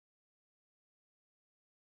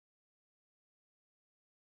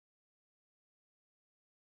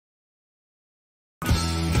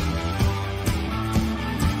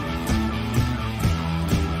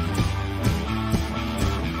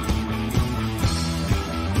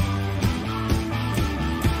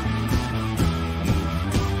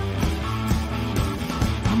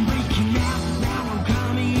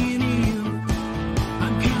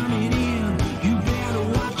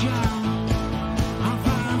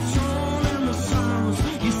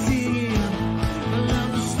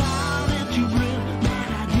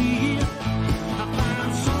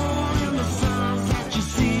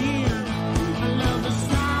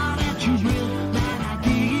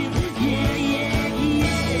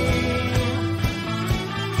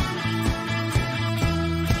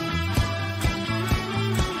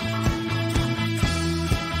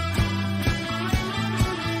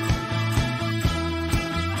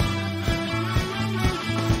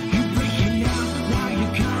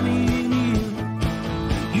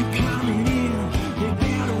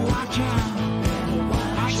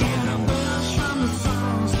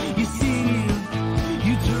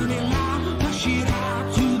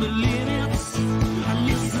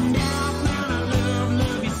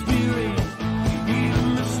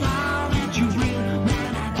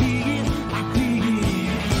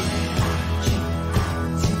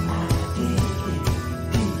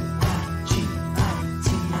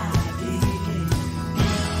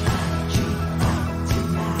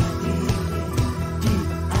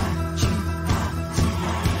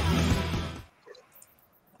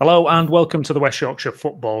Hello and welcome to the West Yorkshire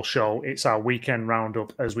Football Show. It's our weekend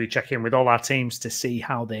roundup as we check in with all our teams to see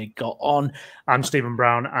how they got on. I'm Stephen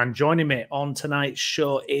Brown, and joining me on tonight's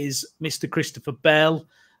show is Mr. Christopher Bell,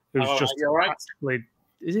 who's actually...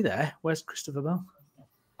 Is he there? Where's Christopher Bell?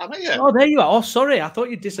 I'm here. Oh, there you are. Oh, sorry. I thought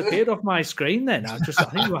you disappeared off my screen then. I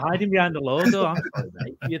think you were hiding behind the logo. I'm sorry,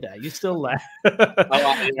 mate. You're there. You're still there.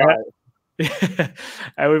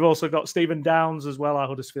 We've also got Stephen Downs as well, our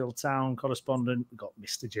Huddersfield Town correspondent. We've got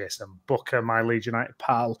Mr. Jason Booker, my Leeds United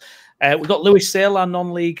pal. We've got Lewis Sale, our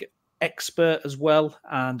non-league expert as well,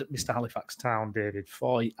 and Mr. Halifax Town, David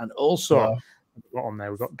Foy. And also, on there,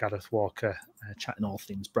 we've got Gareth Walker chatting all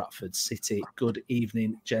things Bradford City. Good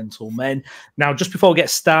evening, gentlemen. Now, just before we get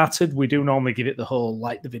started, we do normally give it the whole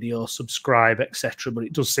like the video, subscribe, etc. But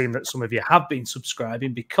it does seem that some of you have been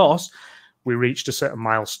subscribing because we reached a certain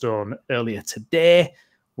milestone earlier today.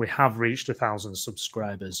 We have reached 1,000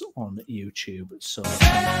 subscribers on YouTube. So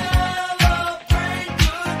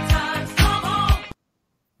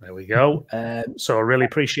there we go. So I really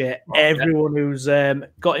appreciate everyone who's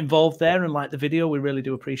got involved there and liked the video. We really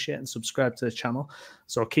do appreciate and subscribe to the channel.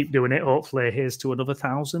 So keep doing it. Hopefully, here's to another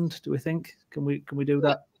 1,000. Do we think? Can we do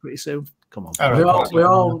that pretty soon? Come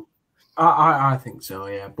on. I think so,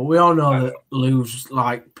 yeah. But we all know that Lou's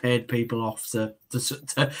paid people off to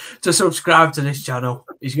subscribe to this channel.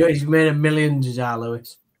 He's made millions, is our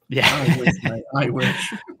Lewis. Yeah, I wish, mate. I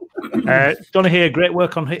wish. Donna here, great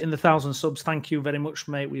work on hitting the 1,000 subs. Thank you very much,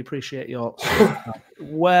 mate. We appreciate your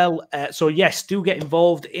so yes, do get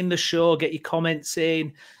involved in the show. Get your comments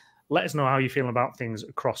in. Let us know how you're feeling about things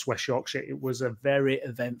across West Yorkshire. It was a very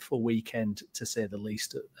eventful weekend, to say the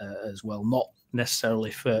least, as well. Not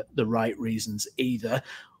necessarily for the right reasons either.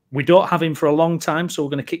 We don't have him for a long time, so we're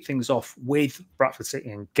going to kick things off with Bradford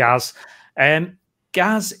City and Gaz.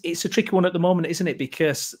 Gaz, it's a tricky one at the moment, isn't it?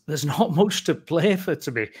 Because there's not much to play for,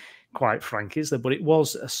 to be quite frank, is there? But it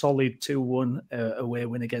was a solid 2-1 away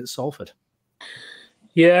win against Salford.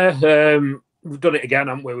 Yeah, we've done it again,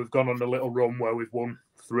 haven't we? We've gone on a little run where we've won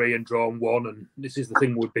 3 and drawn 1, and this is the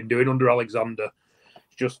thing we've been doing under Alexander.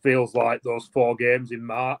 It just feels like those 4 games in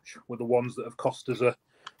March were the ones that have cost us a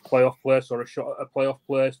playoff place or a shot at a playoff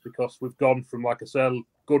place, because we've gone from, like I said,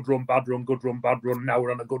 good run, bad run, good run, bad run. Now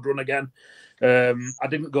we're on a good run again. I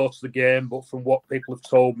didn't go to the game, but from what people have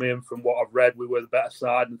told me and from what I've read, we were the better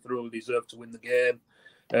side and thoroughly deserved to win the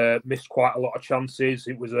game. Missed quite a lot of chances.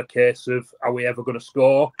 It was a case of, are we ever going to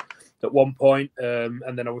score at one point?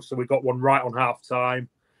 And then obviously we got one right on half time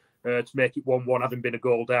to make it 1-1, having been a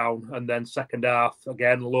goal down. And then second half,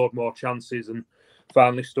 again, a load more chances, and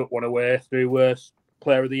finally stuck one away through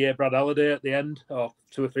Player of the Year, Brad Halliday, at the end, or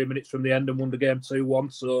 2 or 3 minutes from the end, and won the game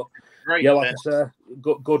 2-1. So, great, yeah, like I said,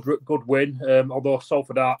 good win. Although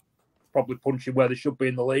Salford are probably punching where they should be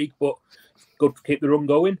in the league, but good to keep the run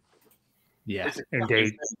going. Yeah,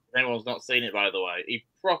 indeed. Anyone's not seen it, by the way. He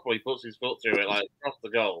properly puts his foot through it, across the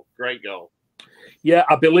goal. Great goal. Yeah,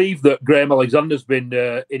 I believe that Graham Alexander's been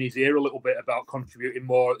in his ear a little bit about contributing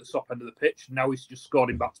more at the top end of the pitch. Now he's just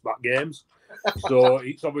scored in back-to-back games. So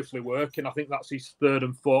it's obviously working. I think that's his third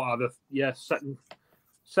and fourth,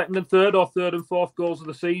 second and third, or third and fourth goals of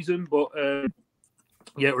the season. But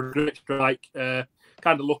yeah, it was a great strike. Kind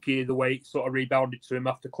of lucky the way it sort of rebounded to him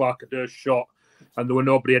after Clark Adair's shot, and there were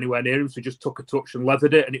nobody anywhere near him, so he just took a touch and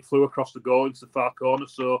leathered it, and it flew across the goal into the far corner.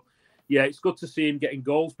 So yeah, it's good to see him getting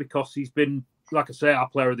goals, because he's been, like I say, our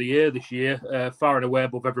Player of the Year this year, far and away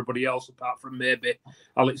above everybody else, apart from maybe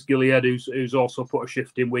Alex Gilliard, who's also put a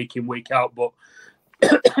shift in, week out. But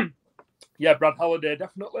yeah, Brad Halliday,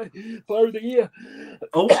 definitely Player of the Year.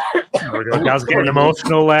 Oh, Gaz getting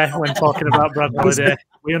emotional when talking about Brad Halliday.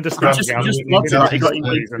 We understand. He got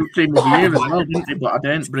Team of the Year as well, didn't he? But I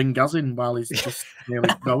didn't bring Gaz in while he's just nearly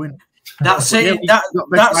going. That's it.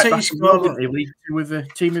 That's it. He leads with the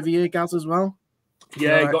Team of the Year, Gaz, as well.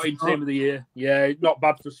 Yeah, he got in Team of the Year. Yeah, not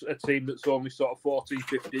bad for a team that's only sort of 14,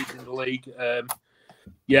 15 in the league.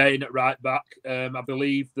 Yeah, in at right back. I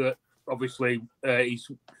believe that obviously he's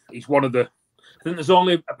one of the... I think there's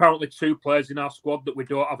only apparently 2 players in our squad that we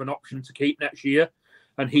don't have an option to keep next year,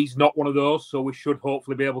 and he's not one of those, so we should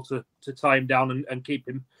hopefully be able to tie him down and keep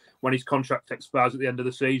him when his contract expires at the end of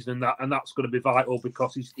the season, and that's going to be vital,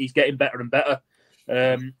 because he's getting better and better.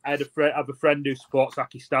 I have a friend who supports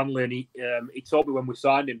Aki Stanley, and he told me when we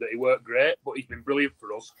signed him that he worked great, but he's been brilliant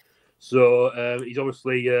for us. So he's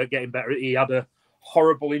obviously getting better. He had a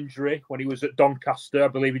horrible injury when he was at Doncaster. I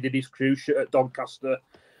believe he did his cruise at Doncaster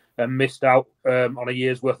and missed out on a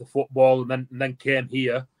year's worth of football, and then came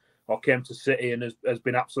here, or came to City, and has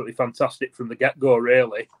been absolutely fantastic from the get-go,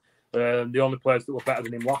 really. The only players that were better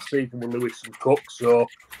than him last season were Lewis and Cook. So,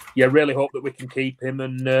 yeah, really hope that we can keep him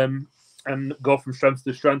and go from strength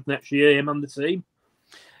to strength next year, him and the team.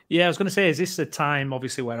 Yeah, I was going to say, is this a time,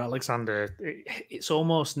 obviously, where Alexander, it's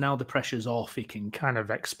almost now the pressure's off. He can kind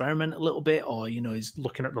of experiment a little bit, or, he's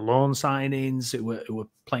looking at the loan signings who are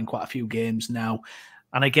playing quite a few games now.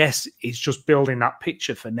 And I guess he's just building that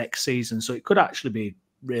picture for next season. So it could actually be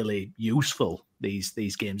really useful, these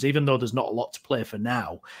games, even though there's not a lot to play for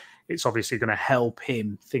now. It's obviously going to help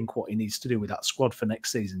him think what he needs to do with that squad for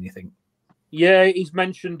next season, you think? Yeah, he's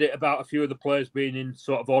mentioned it about a few of the players being in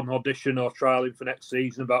sort of on audition or trialing for next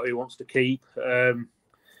season about who he wants to keep.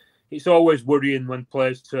 It's always worrying when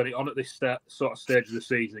players turn it on at this sort of stage of the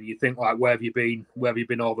season. You think, like, where have you been? Where have you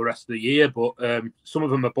been all the rest of the year? But some of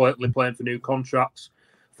them are blatantly playing for new contracts.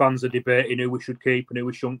 Fans are debating who we should keep and who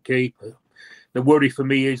we shouldn't keep. The worry for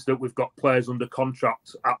me is that we've got players under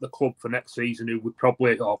contract at the club for next season who would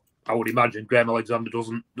probably, or I would imagine, Graham Alexander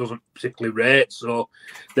doesn't particularly rate. So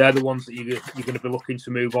they're the ones that you're going to be looking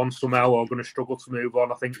to move on somehow, or going to struggle to move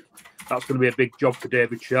on. I think that's going to be a big job for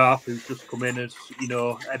David Sharp, who's just come in as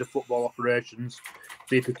head of football operations.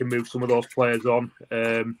 See if he can move some of those players on.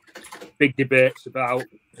 Big debates about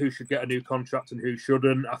who should get a new contract and who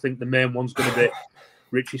shouldn't. I think the main one's going to be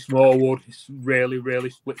Richie Smallwood. It's really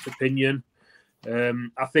splits opinion.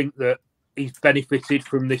 I think that he's benefited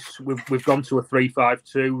from this. We've gone to a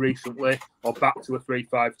 3-5-2 recently, or back to a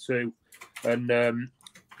 3-5-2, and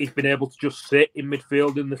he's been able to just sit in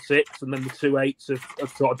midfield in the 6, and then the 2-8s have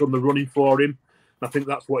sort of done the running for him. And I think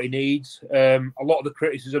that's what he needs. A lot of the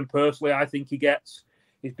criticism, personally, I think he gets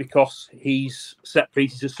is because his set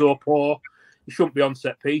pieces are so poor. He shouldn't be on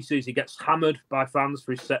set pieces. He gets hammered by fans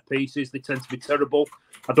for his set pieces. They tend to be terrible.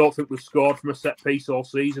 I don't think we've scored from a set piece all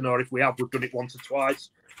season, or if we have, we've done it once or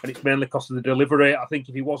twice. And it's mainly because of the delivery. I think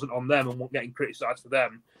if he wasn't on them and wasn't getting criticised for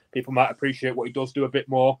them, people might appreciate what he does do a bit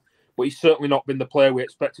more. But he's certainly not been the player we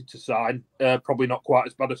expected to sign. Probably not quite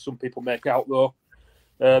as bad as some people make out, though.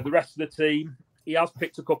 The rest of the team, he has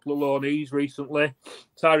picked a couple of loanees recently.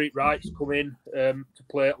 Tyreek Wright's come in to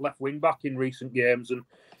play at left wing back in recent games, and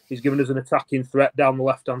he's given us an attacking threat down the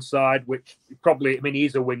left-hand side, which probably,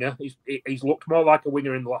 he's a winger. He's looked more like a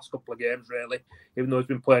winger in the last couple of games, really, even though he's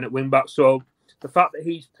been playing at wing-back. So the fact that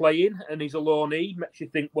he's playing and he's a loanee makes you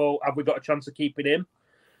think, well, have we got a chance of keeping him?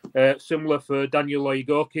 Similar for Daniel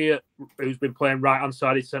Loigoki, who's been playing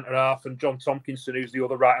right-hand-sided centre-half, and John Tompkinson, who's the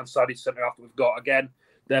other right-hand-sided centre-half that we've got. Again,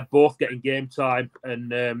 they're both getting game time,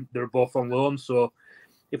 and they're both on loan. So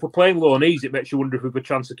if we're playing loanees, it makes you wonder if we've got a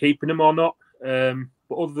chance of keeping him or not.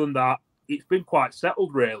 But other than that, it's been quite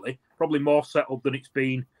settled, really. Probably more settled than it's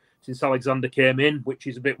been since Alexander came in, which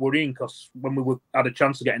is a bit worrying because when we had a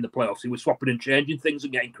chance to get in the playoffs, he was swapping and changing things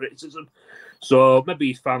and getting criticism. So maybe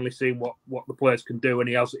he's finally seen what the players can do, and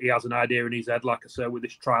he has an idea in his head, like I said, with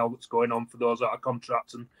this trial that's going on for those out of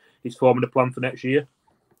contract, and he's forming a plan for next year.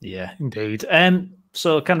 Yeah, indeed.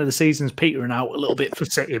 So kind of the season's petering out a little bit for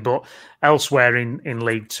City, but elsewhere in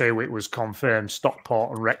League Two, it was confirmed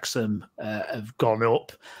Stockport and Wrexham have gone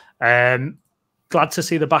up. Glad to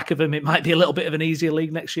see the back of them. It might be a little bit of an easier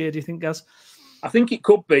league next year, do you think, Gaz? I think it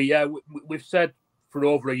could be, yeah. We've said for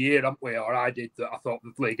over a year, haven't we, or I did, that I thought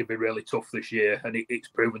the league would be really tough this year, and it's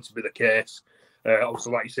proven to be the case.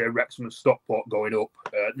 Obviously, like you say, Wrexham and Stockport going up.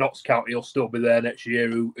 Notts County will still be there next year,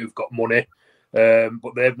 who've got money.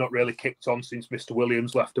 But they've not really kicked on since Mr.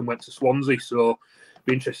 Williams left and went to Swansea. So it'll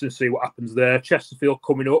be interesting to see what happens there. Chesterfield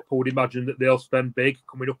coming up, I would imagine that they'll spend big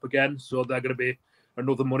coming up again. So they're going to be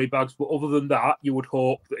another money bags. But other than that, you would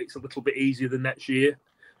hope that it's a little bit easier than next year,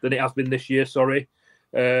 than it has been this year, sorry.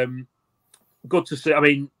 Good to see. I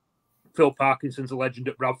mean, Phil Parkinson's a legend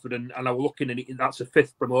at Bradford, and I was looking, and that's a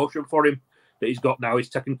 5th promotion for him that he's got now. He's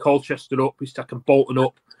taken Colchester up, he's taken Bolton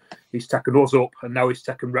up, he's taken us up, and now he's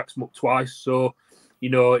taken Wrexham up twice. So,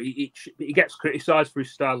 he gets criticised for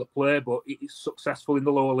his style of play, but he's successful in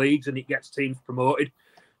the lower leagues and he gets teams promoted.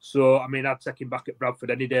 So, I mean, I'd take him back at Bradford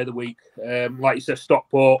any day of the week. Like you said,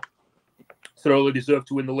 Stockport thoroughly deserved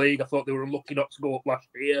to win the league. I thought they were unlucky not to go up last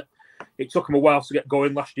year. It took them a while to get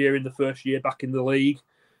going last year in the first year back in the league.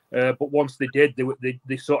 But once they did,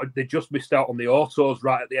 they just missed out on the autos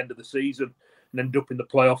right at the end of the season and ended up in the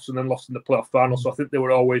playoffs and then lost in the playoff final. So I think they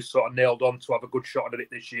were always sort of nailed on to have a good shot at it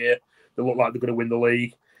this year. They look like they're going to win the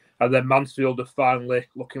league. And then Mansfield are finally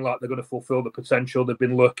looking like they're going to fulfil the potential. They've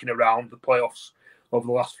been lurking around the playoffs over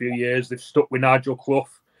the last few years. They've stuck with Nigel Clough.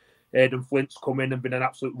 Aidan Flint's come in and been an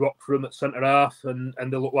absolute rock for them at centre-half, and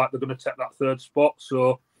they look like they're going to take that 3rd spot.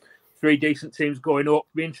 So 3 decent teams going up.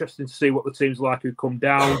 It'll be interesting to see what the teams like who come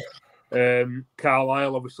down.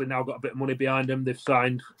 Carlisle obviously now got a bit of money behind them. They've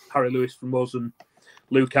signed Harry Lewis from us and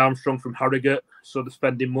Luke Armstrong from Harrogate, so they're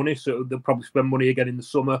spending money. So they'll probably spend money again in the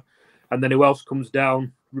summer, and then who else comes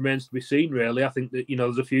down remains to be seen. Really, I think that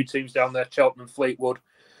there's a few teams down there, Cheltenham, Fleetwood.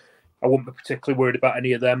 I wouldn't be particularly worried about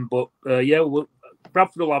any of them, but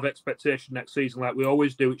Bradford will have expectation next season, like we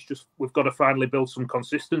always do. It's just we've got to finally build some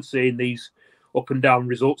consistency in these up and down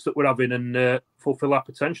results that we're having and fulfil our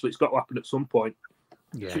potential. It's got to happen at some point.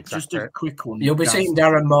 Yeah, exactly. Just a quick one. You'll be seeing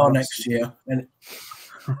Darren Moore next year. And...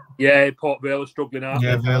 yeah, Port Vale are struggling out.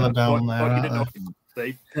 Yeah, Vale are down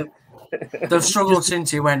there. They've struggled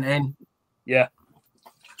since he went in. Yeah.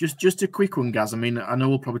 Just a quick one, Gaz. I mean, I know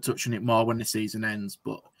we'll probably touch on it more when the season ends,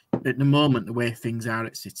 but at the moment, the way things are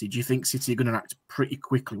at City, do you think City are going to act pretty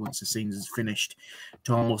quickly once the season's finished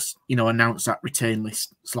to almost, announce that retain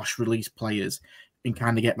list / release players and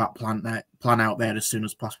kind of get that plan out there as soon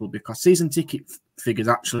as possible? Because season ticket figures,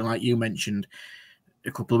 actually, like you mentioned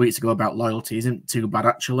a couple of weeks ago about loyalty, isn't too bad,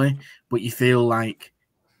 actually. But you feel like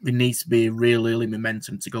there needs to be real early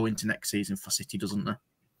momentum to go into next season for City, doesn't there?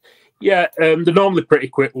 Yeah, they're normally pretty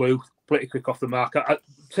quick, Lou. Pretty quick off the mark.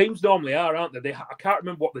 Teams normally are, aren't they? I can't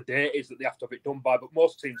remember what the date is that they have to have it done by, but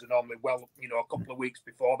most teams are normally a couple of weeks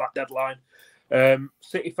before that deadline.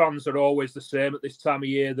 City fans are always the same at this time of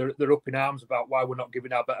year. They're up in arms about why we're not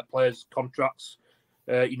giving our better players contracts,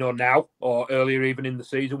 now or earlier even in the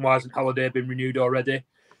season. Why hasn't Halliday been renewed already?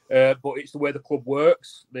 But it's the way the club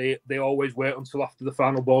works. They always wait until after the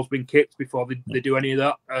final ball's been kicked before they do any of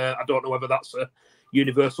that. I don't know whether that's a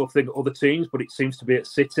universal thing at other teams, but it seems to be at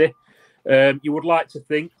City. You would like to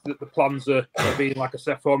think that the plans are being, like I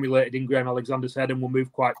said, formulated in Graham Alexander's head and will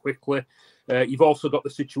move quite quickly. You've also got the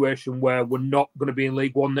situation where we're not going to be in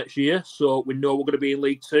League One next year, so we know we're going to be in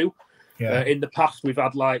League Two. Yeah. In the past, we've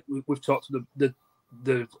had we've talked to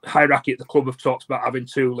the hierarchy at the club have talked about having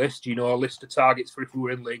two lists. A list of targets for if we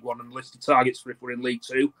were in League One and a list of targets for if we're in League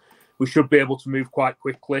Two. We should be able to move quite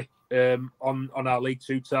quickly on our League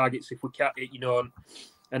Two targets if we can,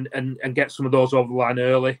 and get some of those over the line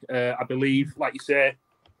early. I believe, like you say,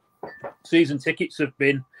 season tickets have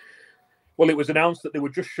been. Well, it was announced that they were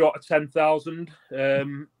just short of 10,000.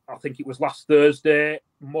 I think it was last Thursday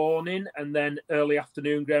morning, and then early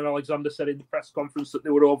afternoon, Graham Alexander said in the press conference that they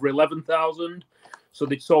were over 11,000. So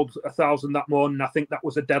they'd sold 1,000 that morning. I think that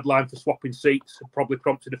was a deadline for swapping seats. It probably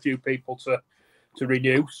prompted a few people to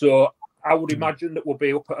renew. So I would imagine that we'll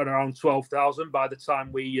be up at around 12,000 by the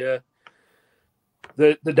time we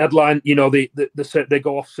the deadline. They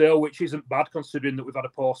go off sale, which isn't bad considering that we've had a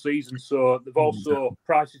poor season. So they've also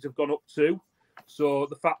prices have gone up too. So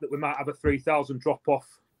the fact that we might have a 3,000 drop off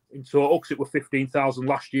in total, because it were 15,000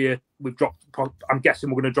 last year, we've dropped. I'm guessing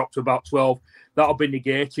we're going to drop to about 12. That'll be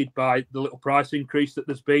negated by the little price increase that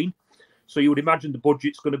there's been. So you would imagine the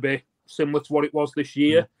budget's going to be similar to what it was this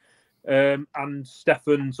year. And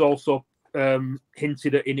Stefan's also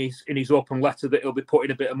hinted at in his open letter that he'll be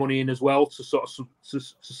putting a bit of money in as well to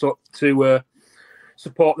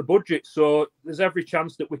support the budget. So there's every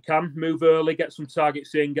chance that we can move early, get some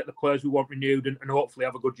targets in, get the players we want renewed, and hopefully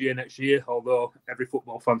have a good year next year. Although every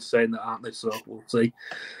football fan's saying that, aren't they? So we'll see.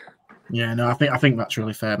 Yeah, no, I think that's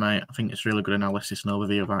really fair, mate. I think it's really good analysis and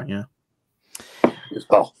overview of that. Yeah. It's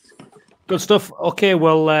Paul. Good stuff. Okay,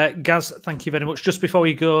 well, Gaz, thank you very much. Just before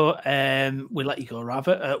we go, we'll let you go,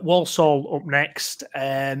 rather. Walsall up next.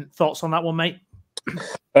 Thoughts on that one, mate?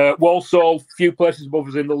 Walsall, few places above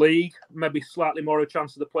us in the league, maybe slightly more a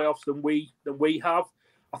chance of the playoffs than we have.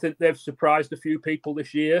 I think they've surprised a few people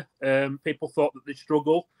this year. People thought that they'd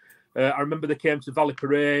struggle. I remember they came to Valley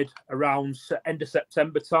Parade around end of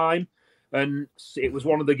September time, and it was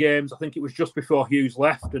one of the games, I think it was just before Hughes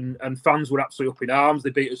left, and fans were absolutely up in arms. They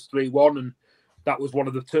beat us 3-1, and that was one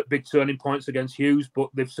of the big turning points against Hughes. But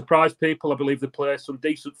they've surprised people. I believe they play some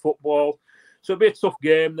decent football. So it'll be a tough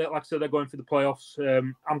game. Like I said, they're going for the playoffs.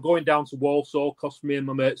 I'm going down to Walsall because me and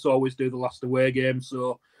my mates always do the last away game.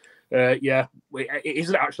 So, it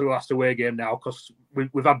isn't actually the last away game now because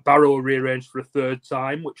we've had Barrow rearranged for a third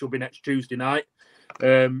time, which will be next Tuesday night.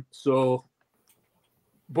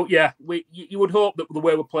 But yeah, you would hope that the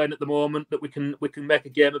way we're playing at the moment that we can make a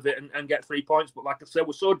game of it and get 3 points. But like I said,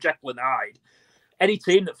 we're so Jekyll and Hyde. Any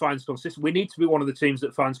team that finds consistency, we need to be one of the teams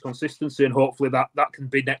that finds consistency, and hopefully that can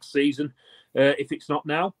be next season. If it's not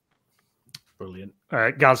now. Brilliant.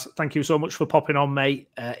 Gaz, thank you so much for popping on, mate.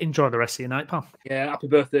 Enjoy the rest of your night, pal. Yeah, happy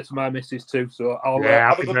birthday to my missus too. So I'll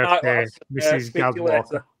have a a good birthday, night, Mrs. Gaz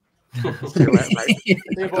Walker. See you later, mate. See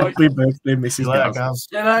you, boys. Happy birthday, Mrs.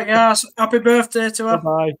 Gaz. Happy birthday to her.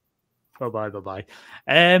 Bye. Bye-bye.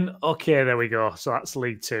 Okay, there we go. So that's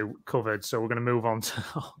League Two covered. So we're going to move on to,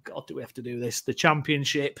 oh God, do we have to do this? The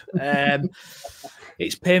Championship.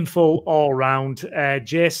 It's painful all round.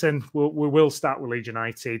 Jason, we will start with Leeds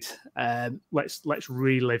United. Let's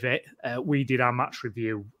relive it. We did our match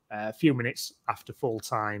review a few minutes after full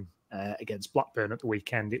time against Blackburn at the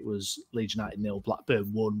weekend. It was Leeds United 0,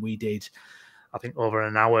 Blackburn 1. We did, I think, over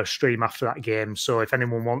an hour stream after that game. So if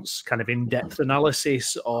anyone wants kind of in-depth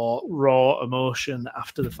analysis or raw emotion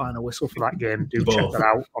after the final whistle for that game, do check that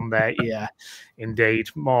out on there. Yeah, indeed.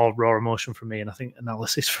 More raw emotion from me and I think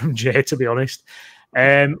analysis from Jay, to be honest.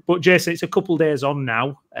 But Jason, it's a couple of days on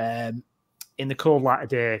now. In the cold light of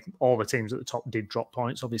day, all the teams at the top did drop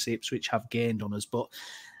points. Obviously, Ipswich have gained on us. But,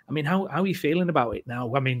 I mean, how are you feeling about it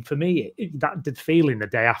now? I mean, for me, that feeling the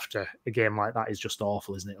day after a game like that is just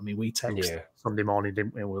awful, isn't it? I mean, we texted Sunday morning,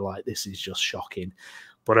 didn't we? We were like, this is just shocking.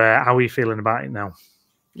 But how are you feeling about it now?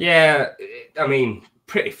 Yeah, I mean,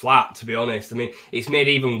 pretty flat, to be honest. I mean, it's made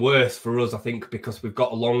even worse for us, I think, because we've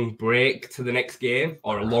got a long break to the next game,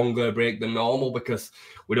 or a longer break than normal, because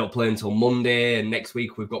we don't play until Monday, and next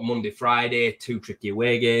week we've got Monday, Friday, 2 tricky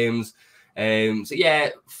away games. So, yeah,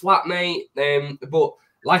 flat, mate. But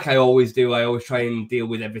like I always do, I always try and deal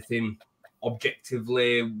with everything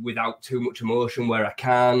objectively without too much emotion where I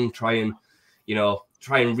can. Try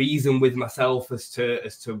and reason with myself as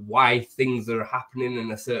to why things are happening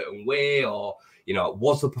in a certain way, or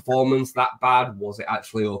was the performance that bad? Was it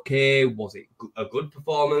actually okay? Was it a good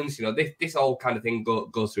performance? This all kind of thing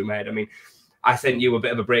goes through my head. I mean, I sent you a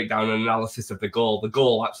bit of a breakdown and analysis of the goal. The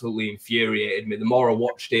goal absolutely infuriated me. The more I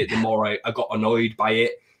watched it, the more I got annoyed by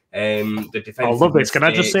it. The defense. I love this. Can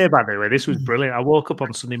I just say, by the way, this was brilliant. I woke up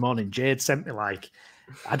on Sunday morning. Jade sent me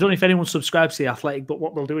I don't know if anyone subscribes to The Athletic, but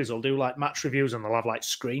what they'll do is they'll do match reviews and they'll have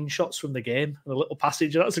screenshots from the game and a little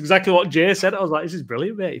passage. That's exactly what Jay said. I was like, this is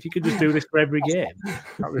brilliant, mate. If you could just do this for every game,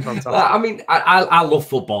 that'd be fantastic. I mean, I love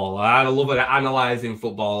football. I love analysing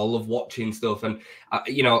football. I love watching stuff. And,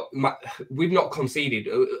 we've not conceded.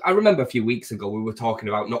 I remember a few weeks ago, we were talking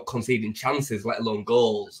about not conceding chances, let alone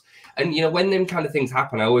goals. And, when them kind of things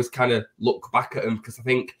happen, I always kind of look back at them because I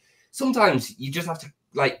think sometimes you just have to,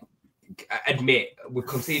 admit we've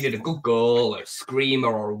conceded a good goal, a screamer,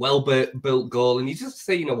 or a well-built goal, and you just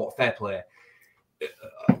say, what, fair play.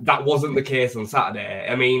 That wasn't the case on Saturday.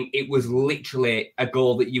 I mean, it was literally a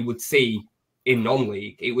goal that you would see in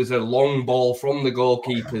non-league. It was a long ball from the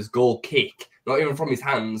goalkeeper's goal kick, not even from his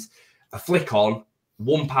hands, a flick on,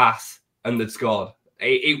 one pass, and they'd scored.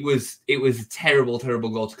 It was a terrible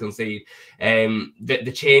goal to concede.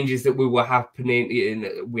 The changes that we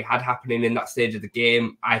had happening in that stage of the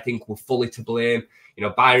game, I think, were fully to blame.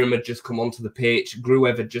 Byram had just come onto the pitch,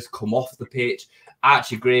 Gruev had just come off the pitch.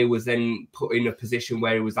 Archie Gray was then put in a position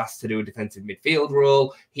where he was asked to do a defensive midfield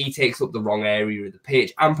role. He takes up the wrong area of the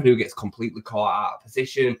pitch. Ampadu gets completely caught out of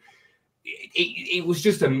position. It was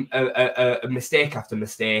just a mistake after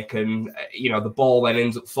mistake, and the ball then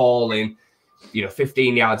ends up falling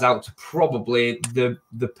 15 yards out to probably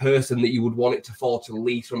the person that you would want it to fall to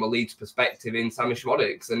Leeds from a Leeds perspective in Sammy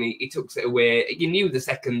Schmodix. And he took it away. You knew the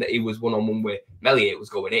second that he was one-on-one with Meslier, it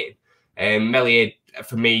was going in. Meslier,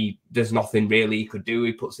 for me, there's nothing really he could do.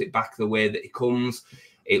 He puts it back the way that it comes.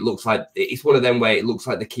 It looks like it's one of them where it looks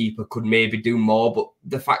like the keeper could maybe do more. But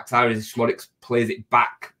the fact is, Schmodix plays it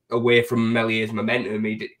back away from Mellier's momentum.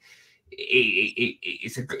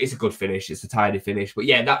 It's a good finish. It's a tidy finish. But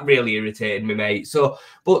yeah, that really irritated me, mate. So,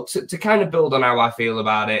 but to kind of build on how I feel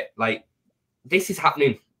about it, this is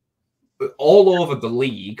happening all over the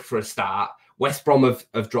league for a start. West Brom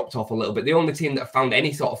have dropped off a little bit. The only team that have found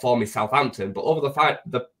any sort of form is Southampton. But over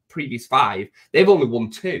the previous 5, they've only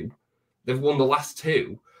won 2. They've won the last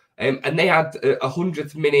 2. And they had a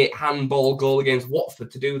 100th minute handball goal against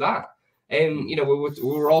Watford to do that. We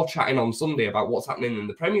were all chatting on Sunday about what's happening in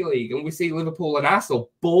the Premier League, and we see Liverpool and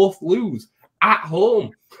Arsenal both lose at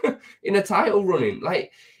home in a title running.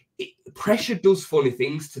 Pressure does funny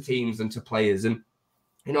things to teams and to players, and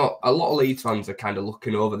a lot of Leeds fans are kind of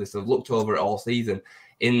looking over this. I've looked over it all season,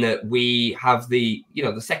 in that we have the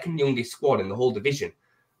second youngest squad in the whole division,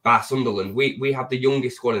 bar Sunderland. We have the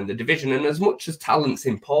youngest squad in the division, and as much as talent's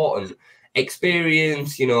important,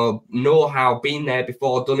 experience, know-how, been there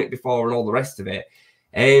before, done it before, and all the rest of it,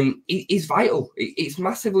 is vital. It's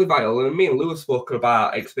massively vital. And me and Lou have spoken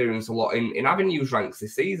about experience a lot in Avenue's ranks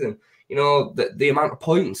this season. The amount of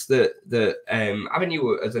points that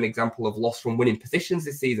Avenue, as an example, have lost from winning positions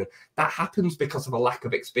this season, that happens because of a lack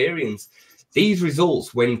of experience. These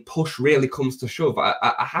results, when push really comes to shove,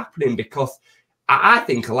 are happening because I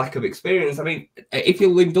think a lack of experience. I mean, if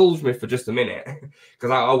you'll indulge me for just a minute,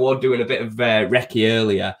 because I was doing a bit of recce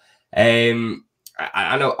earlier,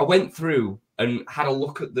 I know I went through and had a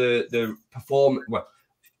look at the performance. Well,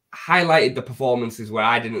 highlighted the performances where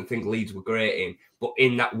I didn't think Leeds were great in, but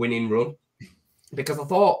in that winning run, because I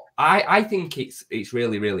thought I think it's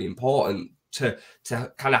really, really important to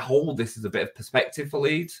kind of hold this as a bit of perspective for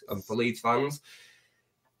Leeds and for Leeds fans.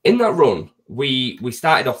 In that run, we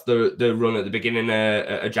started off the run at the beginning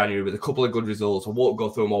of January with a couple of good results. I won't go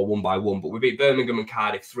through them all one by one, but we beat Birmingham and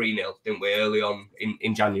Cardiff 3-0, didn't we, early on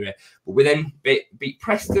in January? But we then beat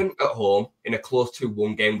Preston at home in a close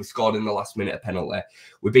 2-1 game. We scored in the last minute a penalty.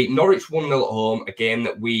 We beat Norwich 1-0 at home, a game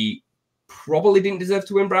that we probably didn't deserve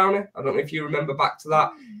to win, Brownie. I don't know if you remember back to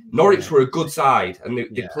that. Norwich were a good side, and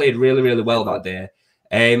they played really, really well that day.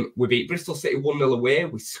 We beat Bristol City 1-0 away.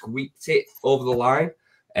 We squeaked it over the line.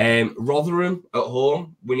 Rotherham at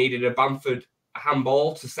home, we needed a Bamford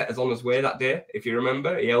handball to set us on his way that day, if you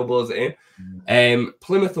remember. He elbows it in.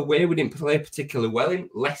 Plymouth away, we didn't play particularly well in.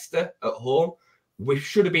 Leicester at home, we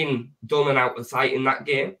should have been done and out of sight in that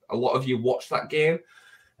game. A lot of you watched that game.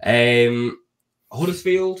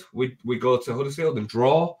 Huddersfield, we go to Huddersfield and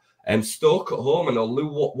draw. Stoke at home, and Lou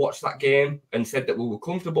watched that game and said that we were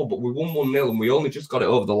comfortable, but we won 1-0 and we only just got it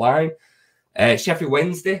over the line. Sheffield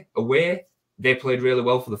Wednesday away, they played really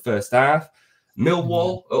well for the first half.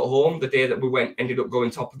 Millwall at home, the day that we ended up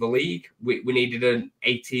going top of the league. We needed an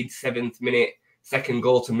 87th minute second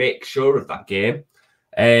goal to make sure of that game.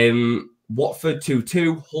 Watford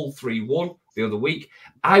 2-2, Hull 3-1 the other week.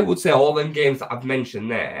 I would say all them games that I've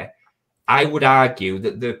mentioned there, I would argue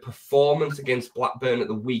that the performance against Blackburn at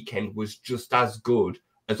the weekend was just as good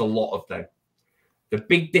as a lot of them. The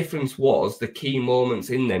big difference was the key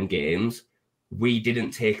moments in them games. We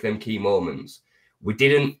didn't take them key moments.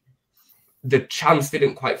 The chance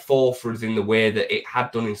didn't quite fall for us in the way that it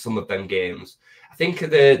had done in some of them games. I think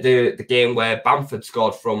of the game where Bamford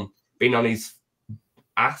scored from being on his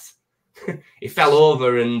ass. He fell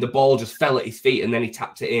over and the ball just fell at his feet and then he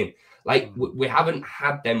tapped it in. Like, we haven't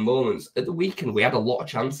had them moments. At the weekend, we had a lot of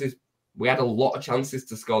chances. We had a lot of chances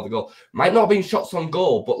to score the goal. Might not have been shots on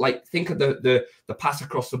goal, but like, think of the pass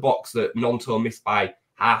across the box that Nonto missed by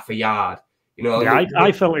half a yard. You know, yeah,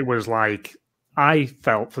 I felt it was like, I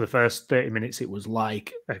felt for the first 30 minutes it was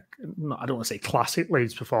like, I don't want to say classic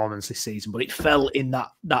Leeds performance this season, but it felt in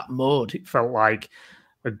that mode. It felt like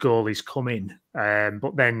a goal is coming.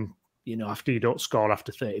 But then, you know, after you don't score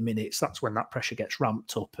after 30 minutes, that's when that pressure gets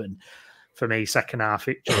ramped up. And for me, second half,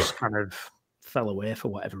 it just kind of fell away for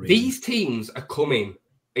whatever reason. These teams are coming,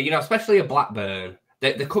 you know, especially a Blackburn,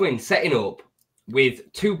 they're coming, setting up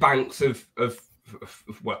with two banks of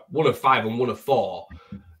well, one of 5 and one of 4,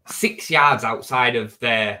 6 yards outside of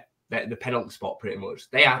the penalty spot, pretty much.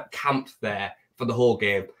 They are camped there for the whole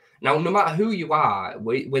game. Now, no matter who you are,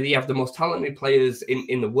 whether you have the most talented players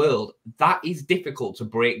in the world, that is difficult to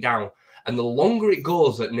break down. And the longer it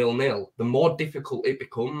goes at 0-0, the more difficult it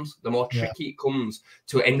becomes, the more tricky it comes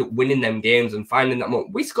to end up winning them games and finding that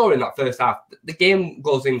moment. We score in that first half. The game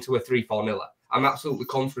goes into a 3-4-0. I'm absolutely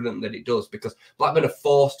confident that it does, because Blackburn are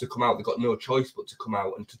forced to come out. They've got no choice but to come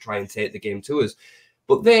out and to try and take the game to us.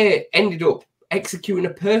 But they ended up executing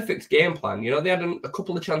a perfect game plan. You know, they had a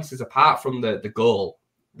couple of chances apart from the goal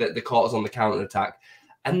that they caught us on the counter-attack.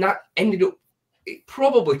 And that ended up, it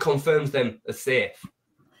probably confirms them as safe.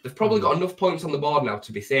 They've probably got enough points on the board now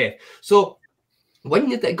to be safe. So when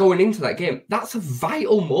they're going into that game, that's a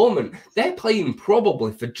vital moment. They're playing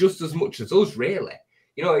probably for just as much as us, really,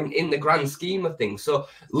 you know, in the grand scheme of things. So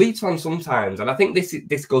Leeds fans sometimes, and I think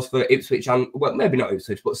this goes for Ipswich and, well, maybe not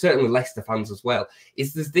Ipswich, but certainly Leicester fans as well,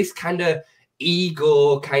 is there's this kind of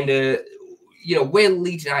ego, kind of, you know, we're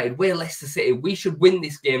Leeds United, we're Leicester City, we should win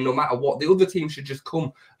this game no matter what. The other team should just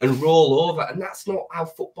come and roll over. And that's not how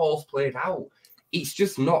football's played out. It's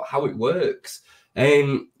just not how it works.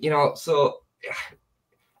 You know, so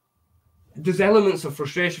there's elements of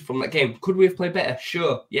frustration from that game. Could we have played better?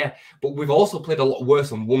 Sure, yeah. But we've also played a lot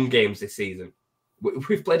worse and won games this season.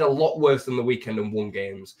 We've played a lot worse than the weekend and won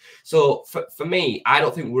games. So for me, I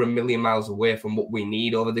don't think we're a million miles away from what we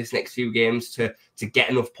need over this next few games to get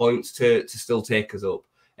enough points to still take us up.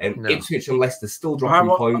 No. Ipswich and Leicester still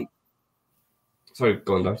dropping points. Sorry,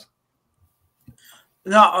 go on, guys.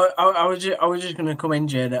 No, I was just going to come in,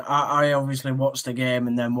 Jade. I obviously watched the game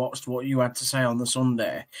and then watched what you had to say on the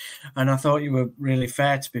Sunday, and I thought you were really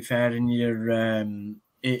fair. To be fair, in your in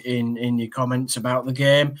your comments about the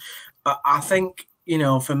game, I think, you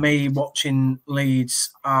know, for me watching Leeds,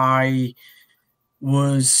 I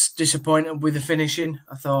was disappointed with the finishing.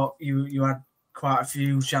 I thought you had quite a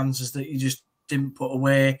few chances that you just didn't put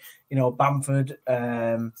away. You know, Bamford.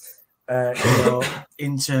 You know,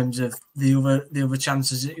 in terms of the other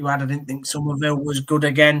chances that you had. I didn't think Somerville was good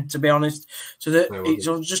again, to be honest. So that it's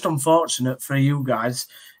just unfortunate for you guys,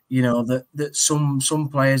 you know, that some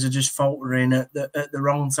players are just faltering at the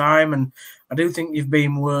wrong time. And I do think you've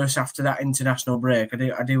been worse after that international break.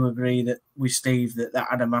 I do agree that with Steve that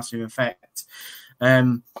had a massive effect.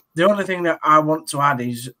 The only thing that I want to add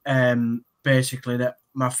is basically that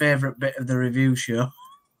my favourite bit of the review show.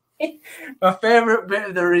 My favourite bit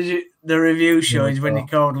of the review show is when you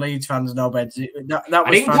called Leeds fans knobheads. That was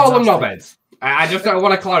I didn't call them knobheads. I just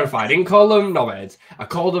want to clarify. I didn't call them knobheads. I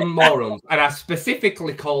called them morons, and I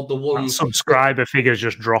specifically called the ones. That subscriber figures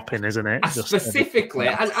just dropping, isn't it? Specifically,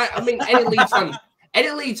 and I mean, any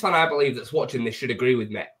Leeds fan, I believe that's watching this should agree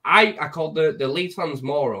with me. I called the Leeds fans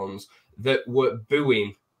morons that were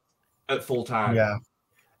booing at full time. Yeah,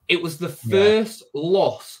 it was the first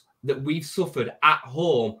loss that we've suffered at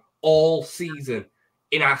home all season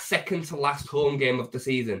in our second to last home game of the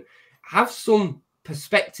season. Have some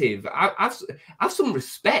perspective, have some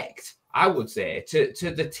respect, I would say,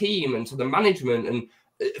 to the team and to the management, and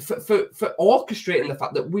for orchestrating the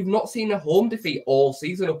fact that we've not seen a home defeat all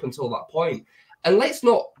season up until that point. And let's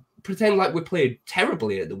not pretend like we played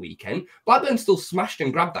terribly at the weekend. Blackburn still smashed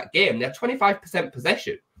and grabbed that game. They had 25%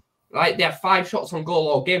 possession. Like, they had 5 shots on goal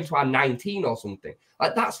all game to our 19 or something.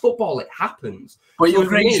 Like, that's football. It happens. But you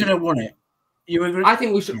agree you should have won it. You agree? I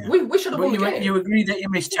think we should. Yeah. We should have won it. You agree that you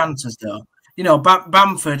missed chances, though. You know,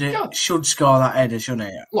 Bamford should score that header, shouldn't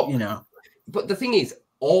he? Look, you know. But the thing is,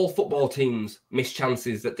 all football teams miss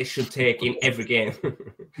chances that they should take in every game.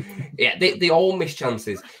 Yeah, they all miss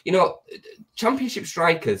chances. You know, championship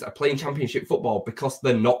strikers are playing championship football because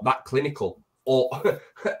they're not that clinical, or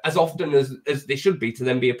as often as they should be to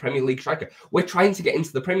then be a Premier League striker. We're trying to get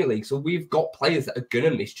into the Premier League, so we've got players that are going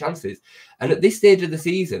to miss chances. And at this stage of the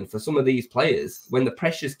season, for some of these players, when the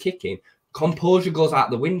pressure's kicking, composure goes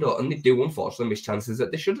out the window, and they do unfortunately miss chances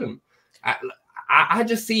that they shouldn't. I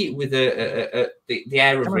just see it with the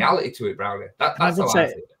air of reality to it, Brownie. That's how I see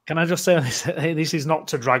it. Can I just say this? This is not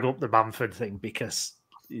to drag up the Bamford thing, because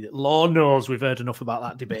Lord knows we've heard enough about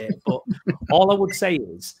that debate. But all I would say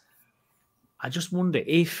is, I just wonder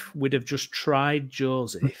if we'd have just tried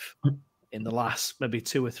Joseph in the last maybe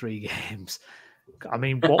 2 or 3 games. I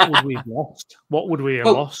mean, what would we have lost? What would we have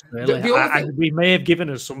lost, really? We may have given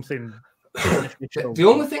us something. The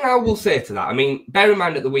only thing I will say to that, I mean, bear in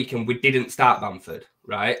mind at the weekend we didn't start Bamford,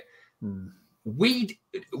 right? We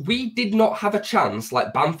did not have a chance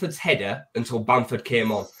like Bamford's header until Bamford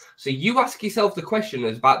came on. So you ask yourself the question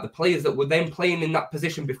about the players that were then playing in that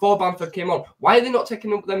position before Bamford came on. Why are they not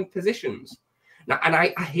taking up them positions? Now, and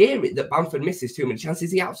I hear it that Bamford misses too many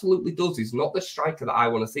chances. He absolutely does. He's not the striker that I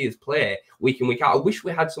want to see us play week in, week out. I wish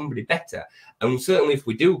we had somebody better. And certainly if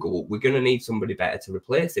we do go up, we're going to need somebody better to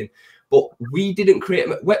replace him. But we didn't create...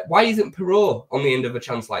 Why isn't Perrault on the end of a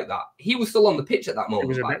chance like that? He was still on the pitch at that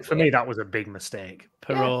moment. For me, that was a big mistake.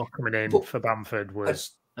 Perrault coming in for Bamford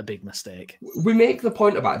was a big mistake. We make the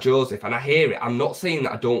point about Joseph, and I hear it. I'm not saying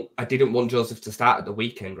that I didn't want Joseph to start at the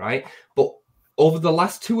weekend, right? But over the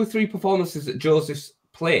last 2 or 3 performances that Joseph's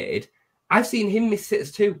played, I've seen him miss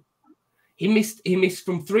sitters too. He missed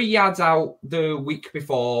from 3 yards out the week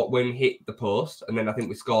before when he hit the post, and then I think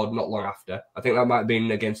we scored not long after. I think that might have been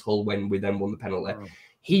against Hull when we then won the penalty. Oh.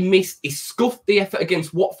 He scuffed the effort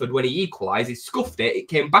against Watford when he equalised. He scuffed it. It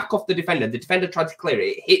came back off the defender. The defender tried to clear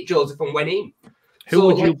it. It hit Joseph and went in. Who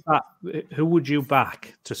would you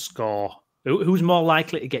back to score? Who's more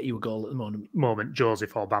likely to get you a goal at the moment,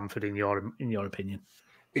 Joseph or Bamford, in your opinion?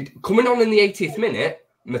 Coming on in the 80th minute,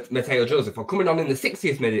 Mateo Joseph, or coming on in the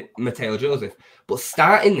 60th minute, Mateo Joseph. But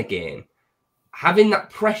starting the game, having that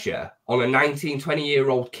pressure on a 19,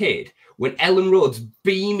 20-year-old kid, when Ellen Road's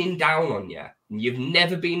beaming down on you, and you've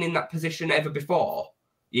never been in that position ever before,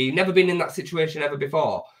 you've never been in that situation ever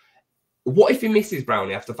before, what if he misses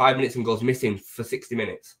Brownie after 5 minutes and goes missing for 60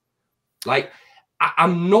 minutes? Like,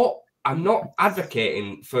 I'm not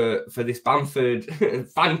advocating for this Bamford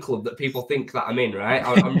fan club that people think that I'm in, right?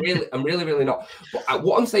 I'm really not. But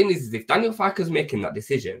what I'm saying is if Daniel Farke's making that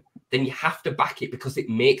decision, then you have to back it because it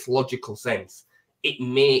makes logical sense. It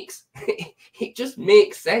just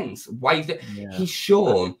makes sense. Why he's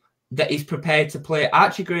shown that he's prepared to play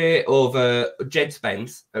Archie Gray over Jed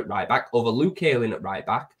Spence at right back, over Luke Ayling at right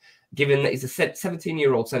back, given that he's a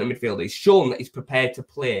 17-year-old centre midfielder. He's shown that he's prepared to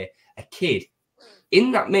play a kid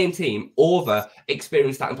in that main team over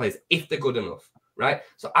experienced starting players if they're good enough, right?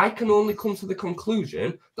 So I can only come to the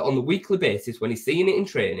conclusion that on the weekly basis, when he's seeing it in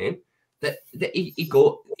training, that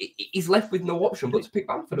he's left with no option but to pick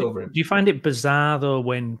Bamford over him. Do you find it bizarre though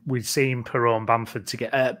when we've seen Perot and Bamford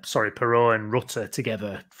Perot and Rutter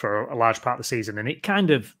together for a large part of the season, and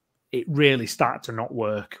it really started to not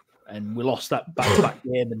work, and we lost that back-to-back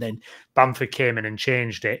game, and then Bamford came in and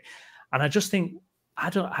changed it, and I just think I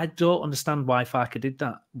don't understand why Farke did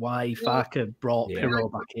that. Why Farke brought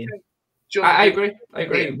Perot back in? I agree.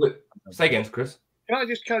 Say again, Chris. Can I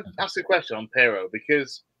just kind of ask a question on Perot?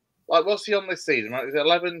 Because, like, what's he on this season? Like, is it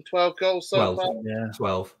 11, 12 goals so far? Yeah.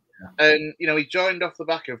 12. And, you know, he joined off the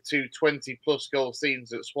back of 2 20-plus goal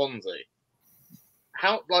seasons at Swansea.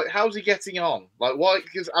 How's he getting on? Like, why?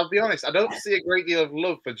 Because I'll be honest, I don't see a great deal of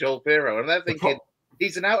love for Joel Perot. And they're thinking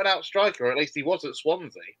he's an out-and-out striker, or at least he was at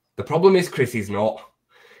Swansea. The problem is Chris is not.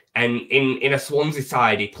 And in a Swansea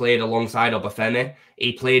side, he played alongside Obafemi.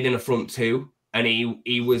 He played in a front two, and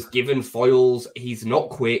he was given foils. He's not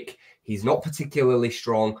quick. He's not particularly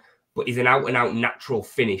strong, but he's an out-and-out natural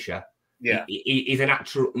finisher. Yeah. He's a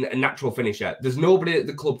natural finisher. There's nobody at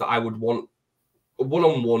the club that I would want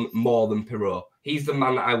one-on-one more than Perot. He's the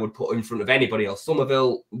man that I would put in front of anybody else.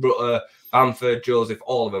 Somerville, Rutter, Bamford, Joseph,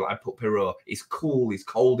 all of them, I'd put Perot. He's cool, he's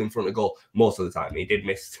cold in front of goal most of the time. He did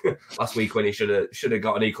miss last week when he should have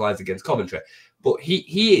got an equaliser against Coventry. But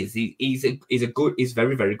he's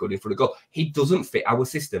very, very good in front of goal. He doesn't fit our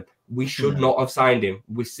system. We should not have signed him.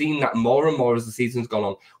 We've seen that more and more as the season's gone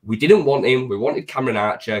on. We didn't want him. We wanted Cameron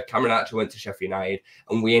Archer. Cameron Archer went to Sheffield United,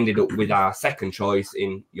 and we ended up with our second choice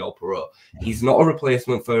in York Perot. He's not a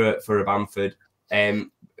replacement for a Bamford.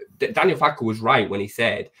 Daniel Farke was right when he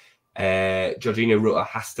said Jorginho Rutter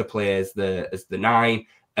has to play as the 9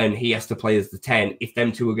 and he has to play as the 10 if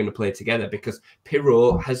them two are going to play together, because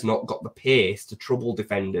Perot has not got the pace to trouble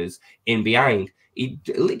defenders in behind. He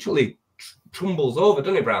literally tumbles over,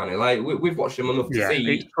 doesn't he, Brownie? Like, we've watched him enough to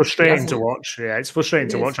see. It's frustrating to watch. Yeah, it's frustrating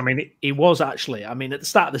to watch. I mean, he was actually, at the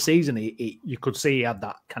start of the season, you could see he had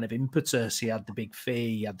that kind of impetus. He had the big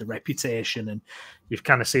fee, he had the reputation, and you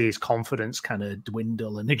kind of see his confidence kind of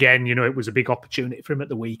dwindle. And again, it was a big opportunity for him at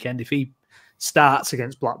the weekend. If he starts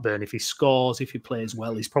against Blackburn, if he scores, if he plays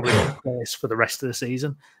well, he's probably in place for the rest of the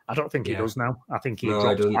season. I don't think he does now. I think he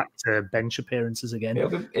drops back to bench appearances again.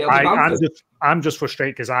 I'm just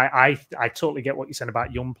frustrated because I totally get what you're saying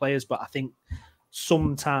about young players, but I think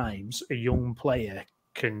sometimes a young player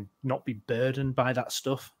can not be burdened by that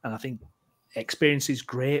stuff. And I think experience is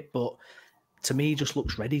great, but to me, he just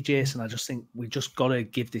looks ready, Jason. I just think we just got to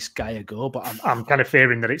give this guy a go, but I'm kind of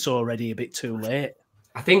fearing that it's already a bit too late.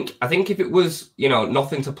 I think if it was,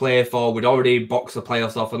 nothing to play for, we'd already boxed the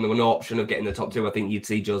playoffs off and there were no option of getting the top 2, I think you'd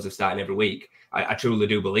see Joseph starting every week. I truly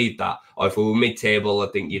do believe that. Or if we were mid-table, I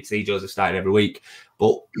think you'd see Joseph starting every week.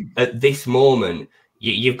 But at this moment,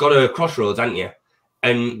 you've got a crossroads, haven't you?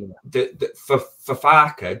 And for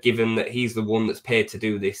Farke, given that he's the one that's paid to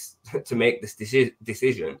do this, to make this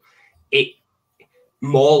decision,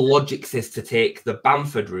 more logic says to take the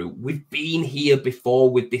Bamford route. We've been here before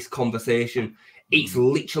with this conversation. It's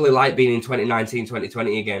literally like being in 2019,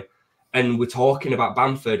 2020 again. And we're talking about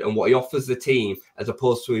Bamford and what he offers the team as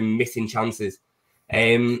opposed to him missing chances.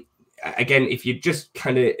 Again, if you just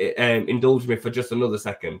kind of indulge me for just another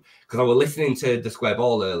second, because I was listening to The Square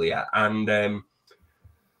Ball earlier, and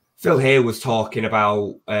Phil Hay was talking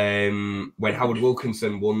about when Howard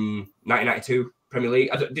Wilkinson won 1992 Premier League.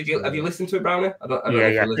 Have you listened to it, Brownie? I don't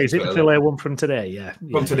know. Is it the Phil Hay one from today? Yeah.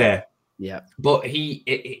 From today. Yeah, but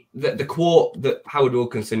the quote that Howard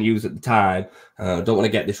Wilkinson used at the time, I don't want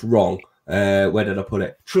to get this wrong. Where did I put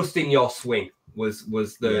it? Trust in your swing was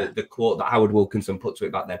the quote that Howard Wilkinson put to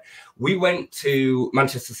it back then. We went to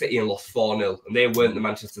Manchester City and lost 4-0, and they weren't the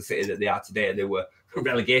Manchester City that they are today. They were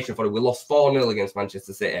relegation for it. We lost 4-0 against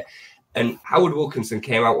Manchester City. And Howard Wilkinson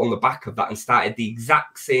came out on the back of that and started the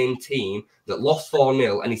exact same team that lost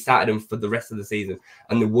 4-0, and he started them for the rest of the season.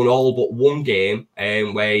 And they won all but one game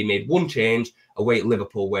where he made one change away at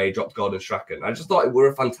Liverpool where he dropped Gordon Strachan. I just thought it were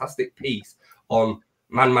a fantastic piece on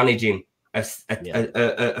managing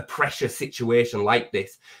a pressure situation like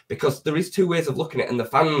this, because there is two ways of looking at it, and the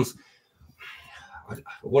fans, I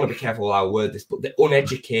want to be careful how I word this, but the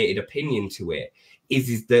uneducated opinion to it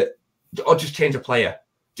is that, just change a player.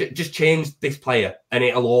 Just change this player and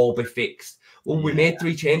it'll all be fixed. Well, we made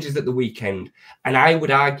 3 changes at the weekend, and I would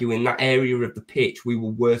argue in that area of the pitch, we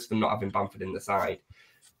were worse than not having Bamford in the side.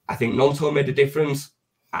 I think Nonto made a difference.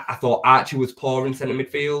 I thought Archie was poor in centre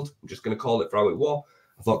midfield. I'm just going to call it for how it was.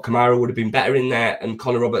 I thought Kamara would have been better in there, and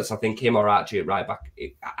Connor Roberts, I think, him or Archie at right back,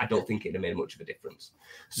 I don't think it'd have made much of a difference.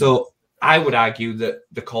 So I would argue that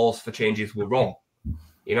the calls for changes were wrong.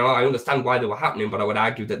 I understand why they were happening, but I would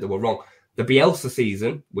argue that they were wrong. The Bielsa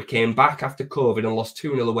season, we came back after COVID and lost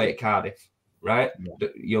 2-0 away at Cardiff, right? Yeah.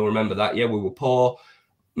 You'll remember that. Yeah, we were poor.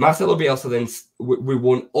 Marcelo Bielsa then, we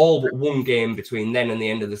won all but one game between then and the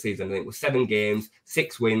end of the season. I think it was 7 games,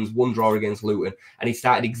 6 wins, 1 draw against Luton. And he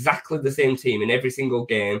started exactly the same team in every single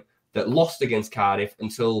game that lost against Cardiff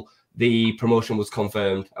until the promotion was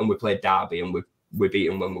confirmed and we played Derby and we beat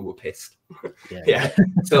them when we were pissed. Yeah.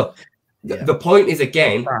 So the point is,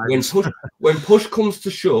 again, when push comes to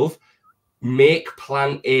shove, make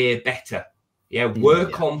plan A better. Yeah,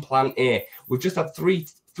 work on plan A. We've just had three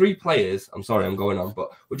players. I'm sorry, I'm going on, but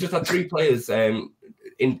we've just had 3 players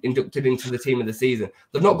inducted into the team of the season.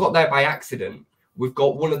 They've not got there by accident. We've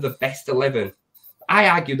got one of the best 11. I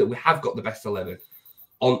argue that we have got the best 11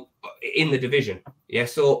 in the division. Yeah,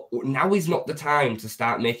 so now is not the time to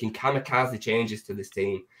start making kamikaze changes to this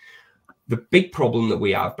team. The big problem that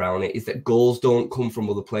we have, Brownie, is that goals don't come from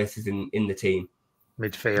other places in the team.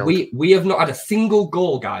 Midfield. We have not had a single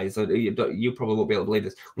goal, guys. You probably won't be able to believe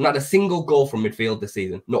this. We've not had a single goal from midfield this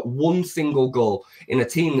season. Not one single goal in a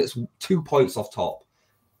team that's 2 points off top.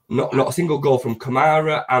 Not a single goal from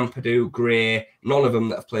Kamara, Ampadu, Gray. None of them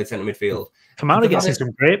that have played centre midfield. Kamara gets in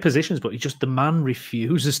some great positions, but the man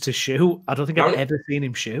refuses to shoot. I don't think I've ever seen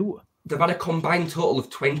him shoot. They've had a combined total of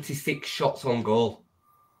 26 shots on goal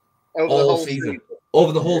all season.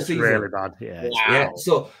 Over the whole season. Really bad, yeah. Wow. Yeah.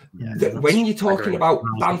 So when you're talking about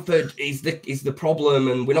Bamford is the problem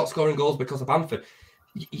and we're not scoring goals because of Bamford,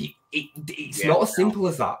 it's not as simple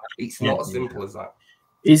as that. It's not as simple as that.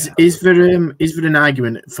 Is there an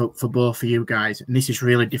argument for both of you guys? And this is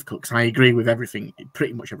really difficult because I agree with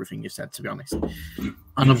pretty much everything you said, to be honest. And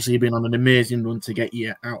obviously you've been on an amazing run to get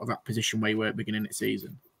you out of that position where you were at the beginning of the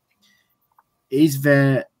season. Is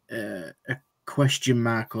there a question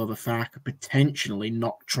mark over Farke potentially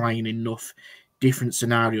not trying enough different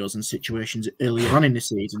scenarios and situations earlier on in the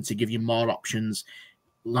season to give you more options,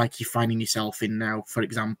 like you're finding yourself in now, for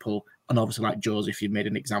example? And obviously, like Joseph, you made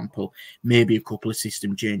an example, maybe a couple of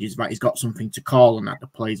system changes, but he's got something to call on that the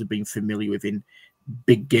players have been familiar with in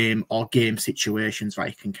big game or game situations that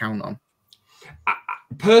you can count on.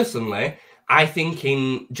 Personally, I think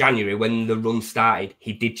in January, when the run started,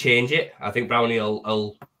 he did change it. I think Brownie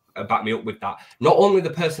will back me up with that. Not only the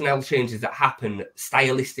personnel changes that happened,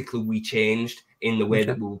 stylistically we changed in the way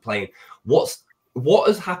that we were playing. What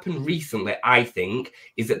has happened recently, I think,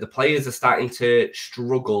 is that the players are starting to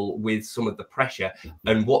struggle with some of the pressure,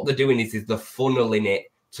 and what they're doing is they're funneling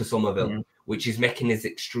it to Somerville, which is making us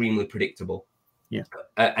extremely predictable. Yeah,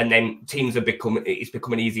 and then it's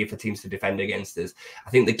becoming easier for teams to defend against us. I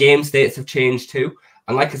think the game states have changed too,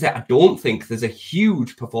 and like I said, I don't think there's a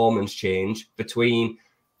huge performance change between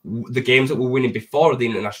the games that we're winning before the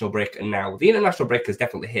international break and now. The international break has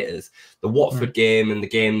definitely hit us. The Watford game and the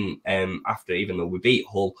game after, even though we beat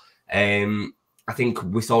Hull, I think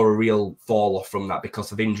we saw a real fall off from that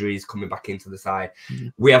because of injuries coming back into the side.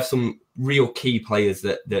 We have some real key players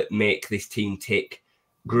that make this team tick.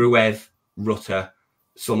 Gruev, Rutter,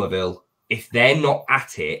 Somerville. If they're not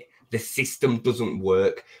at it, the system doesn't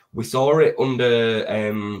work. We saw it under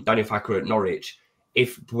Daniel Farke at Norwich.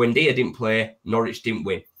 If Buendia didn't play, Norwich didn't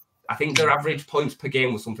win. I think their average points per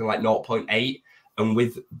game was something like 0.8, and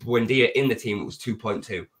with Buendia in the team, it was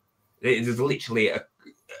 2.2. There's literally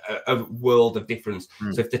a world of difference.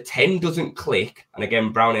 So if the 10 doesn't click, and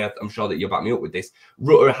again, Brownie, I'm sure that you'll back me up with this,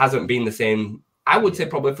 Rutter hasn't been the same, I would say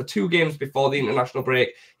probably for 2 games before the international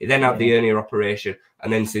break. He then had the hernia operation,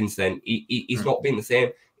 and then since then, he's not been the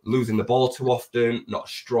same. Losing the ball too often, not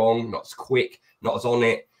strong, not as quick, not as on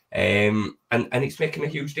it. And it's making a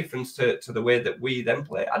huge difference to the way that we then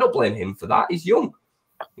play. I don't blame him for that. He's young.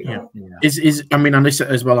 You know? I mean, I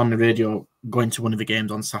listened as well on the radio, going to one of the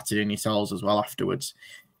games on Saturday and yourselves as well afterwards.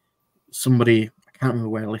 Somebody, I can't remember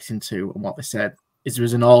where I listened to and what they said, is there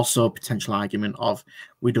was an also potential argument of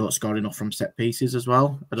we don't score enough from set pieces as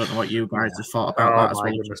well. I don't know what you guys have thought about that as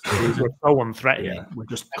well. We're so unthreatening. Yeah. We're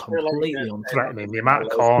just completely unthreatening. The amount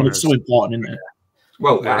of corners. It's so important, isn't it?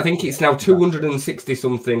 Well, I think it's now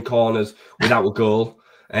 260-something corners without a goal.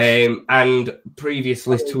 And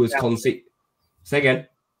previously to us concede... Say again?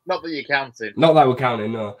 Not that you're counting. Not that we're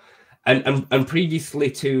counting, no. And previously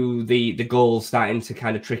to the goals starting to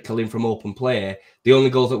kind of trickle in from open play, the only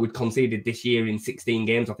goals that we'd conceded this year in 16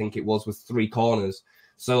 games, I think it was 3 corners.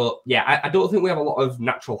 So, yeah, I don't think we have a lot of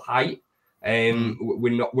natural height.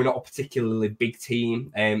 We're not a particularly big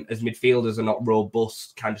team. As midfielders are not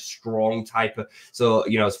robust, kind of strong type of. So,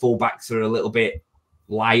 you know, as fullbacks are a little bit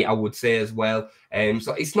light, I would say, as well.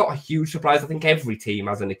 So it's not a huge surprise. I think every team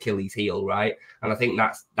has an Achilles heel, right? And I think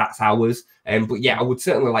that's ours. But yeah, I would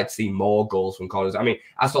certainly like to see more goals from corners. I mean,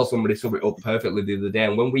 I saw somebody sum it up perfectly the other day,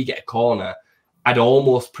 and when we get a corner, I'd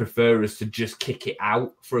almost prefer us to just kick it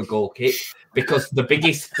out for a goal kick, because the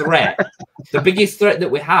biggest threat that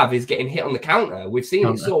we have is getting hit on the counter. We've seen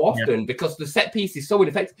it so often because the set piece is so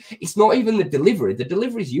ineffective. It's not even the delivery. The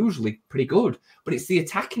delivery is usually pretty good, but it's the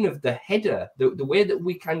attacking of the header, the way that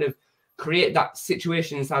we kind of create that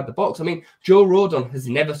situation inside the box. I mean, Joe Rodon has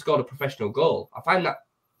never scored a professional goal. I find that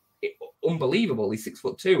unbelievable. He's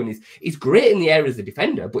 6'2" and he's great in the air as a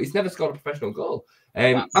defender, but he's never scored a professional goal.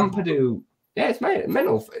 Ampadu. Yeah, it's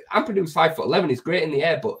mental. Ampadu's 5'11". He's great in the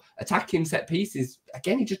air, but attacking set pieces,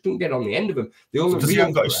 again, he just don't get on the end of them. He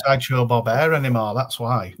hasn't got his sideshow Bob Air anymore. That's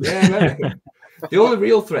why. Yeah, the only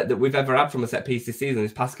real threat that we've ever had from a set piece this season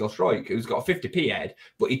is Pascal Stroik, who's got a 50p head,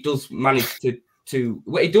 but he does manage to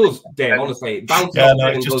what he does, Dave, honestly, bounces off. No,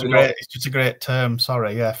 it's just a great term.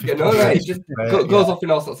 Sorry, yeah. It just goes off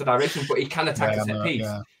in all sorts of directions, but he can attack a set piece.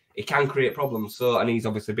 Yeah. It can create problems. So, and he's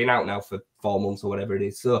obviously been out now for 4 months or whatever it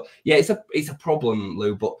is. So, yeah, it's a problem,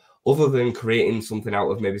 Lou. But other than creating something out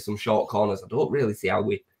of maybe some short corners, I don't really see how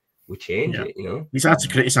we change it. You know, it's hard to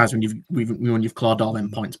criticise when you've clawed all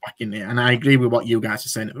them points back in there. And I agree with what you guys are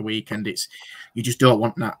saying at the weekend. It's you just don't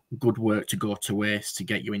want that good work to go to waste to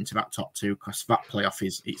get you into that top two, because that playoff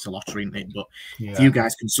it's a lottery, isn't it? But if you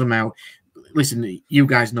guys can somehow listen, you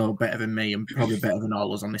guys know better than me and probably better than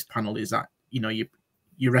all us on this panel is that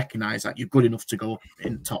you recognise that you're good enough to go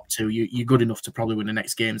in the top two. You're good enough to probably win the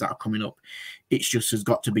next games that are coming up. It's just has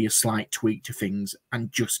got to be a slight tweak to things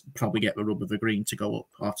and just probably get the rub of the green to go up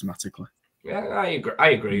automatically. Yeah, I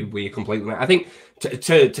agree with you completely, mate. I think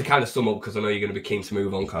to kind of sum up, because I know you're going to be keen to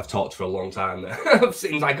move on, because I've talked for a long time. It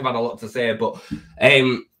seems like I've had a lot to say, but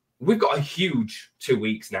we've got a huge 2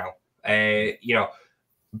 weeks now.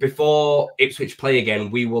 Before Ipswich play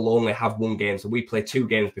again, we will only have one game. So we play 2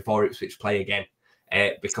 games before Ipswich play again.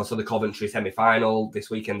 Because of the Coventry semi-final this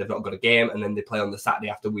weekend, they've not got a game, and then they play on the Saturday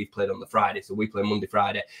after we've played on the Friday. So we play Monday,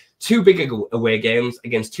 Friday. 2 big away games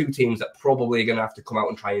against 2 teams that probably are going to have to come out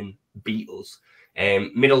and try and beat us.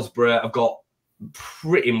 Middlesbrough have got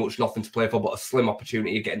pretty much nothing to play for, but a slim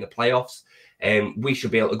opportunity of getting the playoffs. We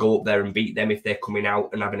should be able to go up there and beat them if they're coming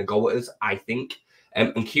out and having a go at us, I think.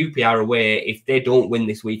 And QPR away, if they don't win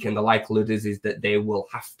this weekend, the likelihood is that they will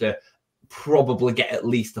have to probably get at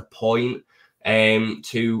least a point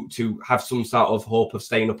to have some sort of hope of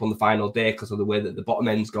staying up on the final day because of the way that the bottom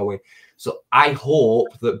end's going. So I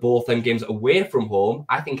hope that both them games away from home,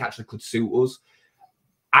 I think actually could suit us.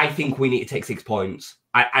 I think we need to take 6 points.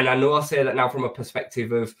 And I know I say that now from a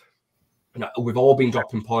perspective of, we've all been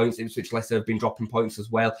dropping points. Ipswich Leicester have been dropping points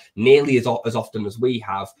as well, nearly as often as we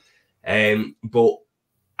have. But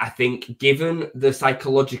I think given the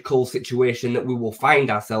psychological situation that we will find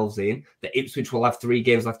ourselves in, that Ipswich will have 3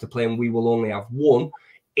 games left to play and we will only have 1.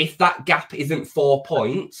 If that gap isn't 4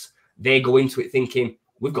 points, they go into it thinking,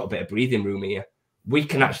 we've got a bit of breathing room here. We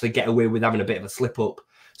can actually get away with having a bit of a slip up.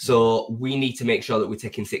 So we need to make sure that we're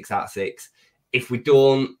taking 6 out of 6. If we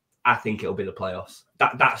don't, I think it'll be the playoffs.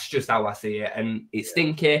 That's just how I see it. And it's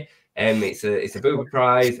stinky. It's a booby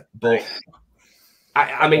prize, but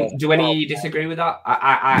I mean, do any of you disagree with that?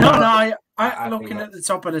 I looking at the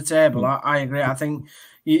top of the table, I agree. I think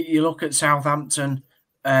you look at Southampton.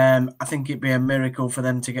 I think it'd be a miracle for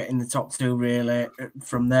them to get in the top 2, really,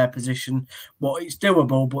 from their position. But it's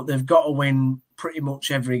doable. But they've got to win pretty much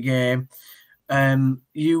every game.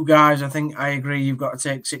 You guys, I think I agree. You've got to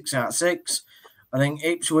take 6 out of 6. I think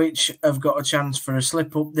Ipswich have got a chance for a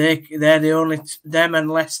slip up. They're the only, them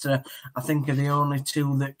and Leicester, I think, are the only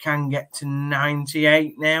 2 that can get to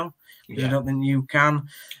 98 now. Yeah. I don't think you can.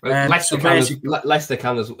 Leicester can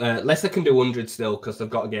do 100 still because they've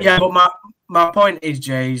got a game. Yeah, but my point is,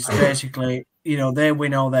 Jay, is basically, they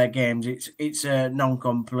win all their games. It's a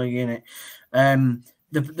non-complete, isn't it?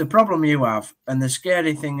 The problem you have, and the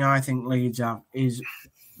scary thing I think Leeds have, is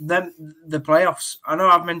the playoffs. I know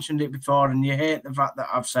I've mentioned it before, and you hate the fact that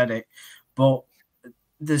I've said it, but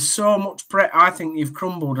there's so much I think you've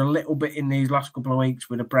crumbled a little bit in these last couple of weeks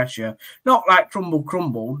with the pressure. Not like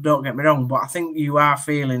crumble, don't get me wrong, but I think you are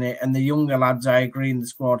feeling it, and the younger lads, I agree, in the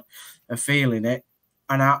squad are feeling it,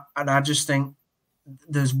 and I just think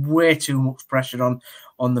there's way too much pressure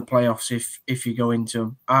on the playoffs if you go into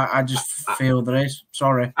them. I just feel there is.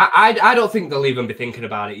 Sorry. I don't think they'll even be thinking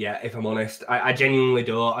about it yet, if I'm honest. I genuinely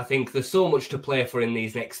don't. I think there's so much to play for in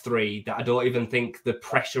these next 3 that I don't even think the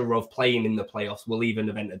pressure of playing in the playoffs will even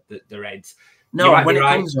have entered their heads. No, when it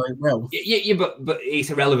comes, it will. Yeah, but it's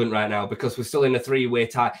irrelevant right now because we're still in a three-way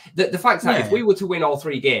tie. The fact that if we were to win all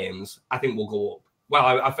 3 games, I think we'll go up.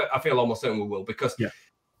 Well, I feel almost certain we will because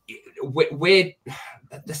we're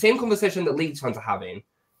the same conversation that Leeds fans are having.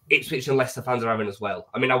 Ipswich and Leicester fans are having as well.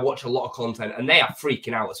 I mean, I watch a lot of content and they are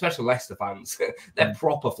freaking out, especially Leicester fans. They're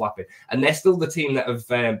proper flapping. And they're still the team that have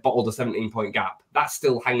bottled a 17-point gap. That's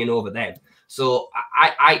still hanging over them. So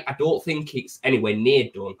I don't think it's anywhere near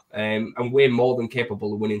done. And we're more than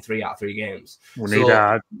capable of winning 3 out of 3 games. I was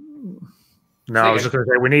just going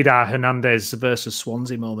to say, we need our Hernandez versus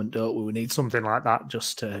Swansea moment, don't we? We need something like that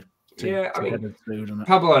just to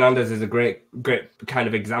Pablo Hernandez is a great kind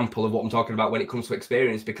of example of what I'm talking about when it comes to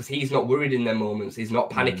experience because he's not worried in their moments. He's not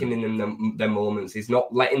panicking in their moments. He's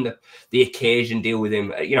not letting the occasion deal with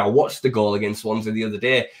him. I watched the goal against Swansea the other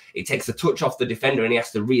day. It takes a touch off the defender and he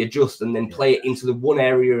has to readjust and then play it into the one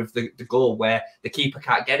area of the goal where the keeper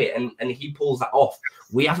can't get it and he pulls that off.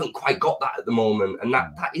 We haven't quite got that at the moment and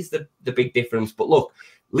that is the big difference. But look,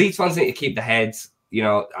 Leeds fans need to keep their heads.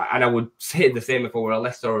 And I would say the same if I were a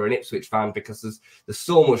Leicester or an Ipswich fan because there's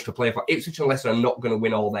so much to play for. Ipswich and Leicester are not going to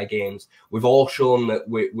win all their games. We've all shown that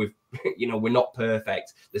we're not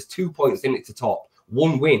perfect. There's 2 points in it to top.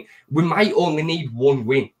 1 win. We might only need 1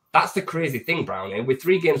 win. That's the crazy thing, Brownie. With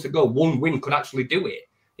 3 games to go, 1 win could actually do it.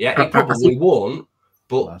 Yeah, it probably won't,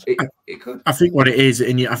 but it could. I think what it is,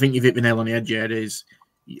 and I think you've hit the nail on the head, Jed, is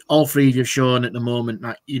all 3 of you have shown at the moment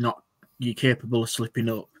that you're capable of slipping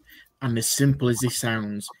up. And as simple as this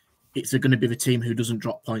sounds, it's going to be the team who doesn't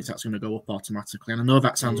drop points that's going to go up automatically. And I know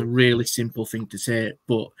that sounds a really simple thing to say,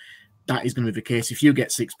 but that is going to be the case. If you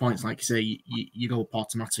get 6 points, like you say, you go up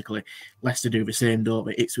automatically. Leicester do the same, don't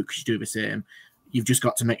they? Ipswich do the same. You've just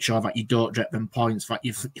got to make sure that you don't drop them points that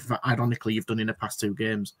ironically you've done in the past 2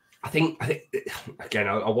 games. I think again,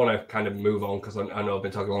 I want to kind of move on because I know I've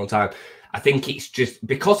been talking a long time. I think it's just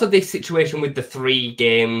because of this situation with the 3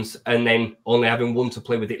 games and then only having 1 to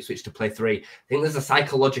play with Ipswich to play 3. I think there's a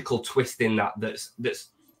psychological twist in that's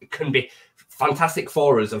can be fantastic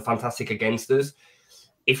for us and fantastic against us.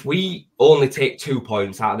 If we only take 2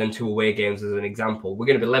 points out of them 2 away games as an example, we're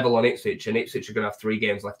going to be level on Ipswich and Ipswich are going to have 3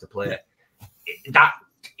 games left to play. That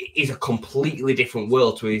is a completely different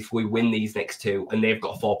world to if we win these next 2 and they've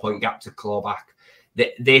got a 4-point gap to claw back.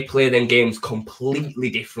 They play them games completely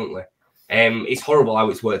differently. It's horrible how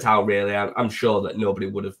it's worked out, really. I'm sure that nobody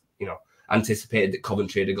would have, anticipated that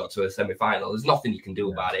Coventry had got to a semi-final. There's nothing you can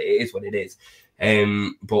do about it. It is what it is.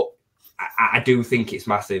 But I do think it's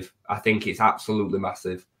massive. I think it's absolutely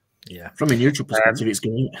massive. Yeah. From a neutral perspective, it's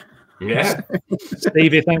good. Yeah.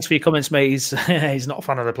 Stevie, thanks for your comments, mate. He's not a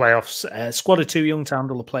fan of the playoffs. Squad are too young to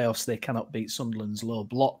handle the playoffs. They cannot beat Sunderland's low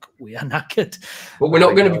block. We are knackered. But we're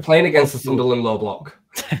not going to be playing against the Sunderland low block.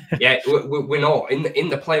 Yeah, we're not. In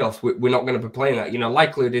the playoffs, we're not going to be playing that.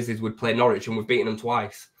 Likelihood is we'd play Norwich and we've beaten them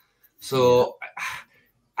twice. So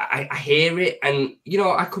I hear it. And,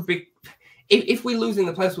 I could be... If we lose in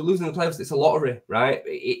the playoffs, we're losing the playoffs. It's a lottery, right?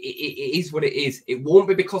 It is what it is. It won't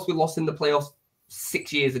be because we lost in the playoffs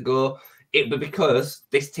 6 years ago. It'll be because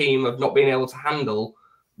this team have not been able to handle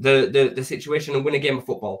the situation and win a game of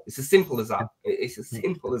football. It's as simple as that. It's as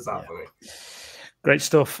simple as that for me. Great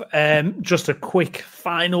stuff. Just a quick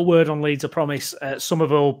final word on Leeds, I promise.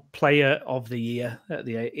 Somerville Player of the Year at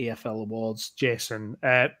the EFL Awards, Jason.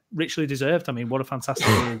 Richly deserved. I mean, what a fantastic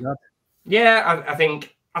year he's had. Yeah,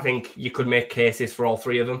 I think you could make cases for all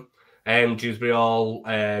 3 of them. Dewsbury Hall,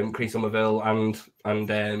 Chris Somerville, and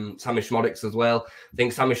Sammy Schmodix as well. I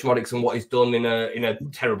think Sammy Schmodix and what he's done in a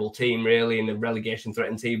terrible team, really, in a relegation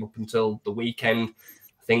threatened team up until the weekend,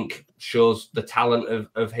 I think shows the talent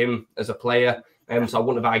of him as a player. So I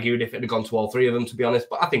wouldn't have argued if it had gone to all 3 of them, to be honest.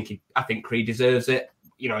 But I think Creed deserves it.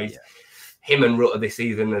 Him and Rutter this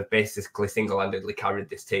season have basically single-handedly carried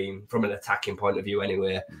this team from an attacking point of view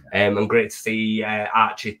anyway. And great to see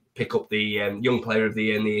Archie pick up the Young Player of the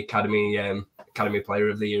Year and the Academy Player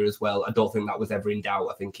of the Year as well. I don't think that was ever in doubt.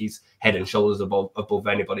 I think he's head and shoulders above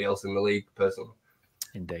anybody else in the league, personally.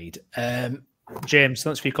 Indeed. James,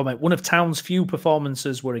 thanks for your comment. One of Town's few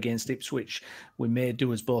performances were against Ipswich. We may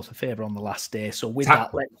do us both a favour on the last day. So with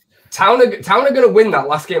that... Town are going to win that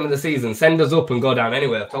last game of the season. Send us up and go down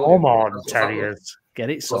anyway. Come on, Terriers. Get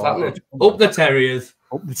it sorted. Up the Terriers.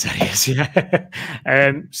 Up the Terriers,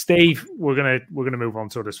 yeah. Steve, we're gonna move on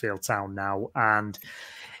to Huddersfield Town now. And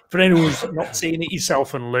for anyone who's not seen it,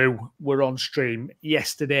 yourself and Lou were on stream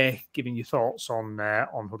yesterday giving your thoughts on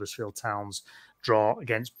Huddersfield Town's draw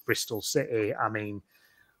against Bristol City. I mean,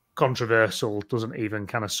 controversial doesn't even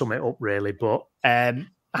kind of sum it up really. But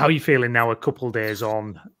how are you feeling now a couple of days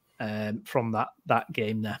on from that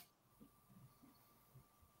game there?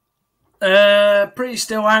 Pretty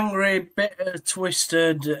still angry, bitter,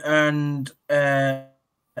 twisted, and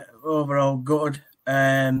overall good.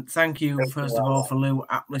 Thank you, first of all, for Lou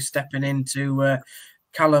aptly stepping into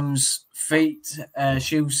Callum's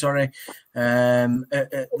shoes, at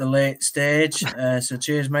the late stage. So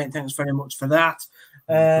cheers, mate. Thanks very much for that.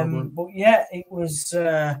 But yeah, it was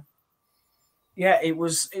a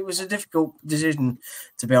difficult decision,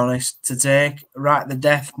 to be honest, to take right at the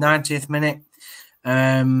death, 90th minute.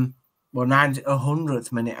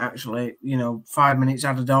 100th minute, actually, 5 minutes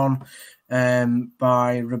added on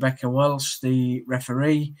by Rebecca Welsh, the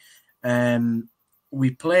referee.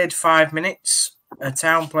 We played 5 minutes. A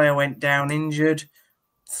Town player went down injured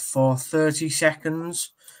for 30 seconds.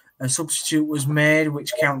 A substitute was made,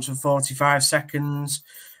 which counts for 45 seconds.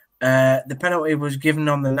 The penalty was given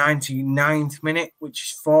on the 99th minute, which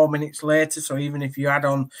is 4 minutes later. So even if you add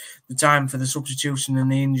on the time for the substitution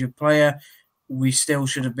and the injured player, we still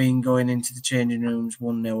should have been going into the changing rooms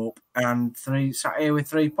 1-0 up and sat here with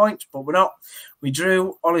 3 points, but we're not. We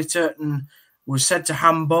drew. Ollie Turton was said to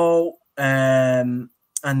handball, and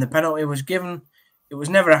the penalty was given. It was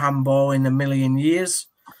never a handball in a million years.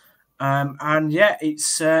 And yeah,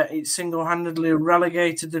 it's single-handedly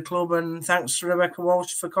relegated the club, and thanks to Rebecca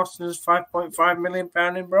Walsh for costing us £5.5 million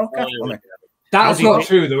in broadcast money. That's not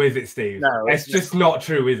true, though, is it, Steve? No, it's just not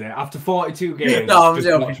true, is it? After 42 games, no, it's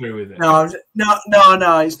just not true, is it? No,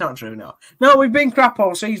 it's not true. No, we've been crap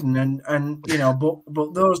all season, and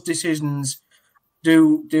but those decisions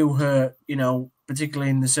do hurt, particularly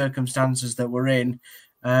in the circumstances that we're in.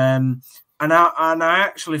 And I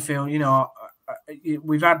actually feel,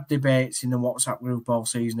 we've had debates in the WhatsApp group all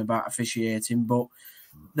season about officiating, but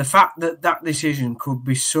the fact that decision could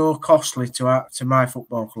be so costly to my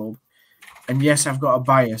football club. And yes, I've got a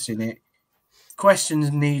bias in it.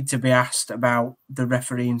 Questions need to be asked about the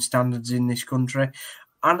refereeing standards in this country.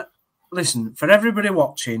 And listen, for everybody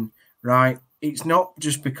watching, right, it's not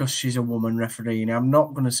just because she's a woman refereeing. I'm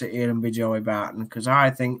not going to sit here and be Joey Barton, because I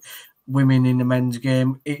think women in the men's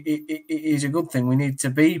game, it is a good thing. We need to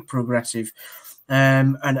be progressive.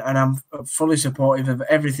 And I'm fully supportive of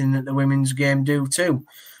everything that the women's game do too.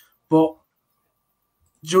 But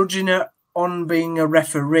judging her on being a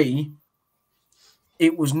referee,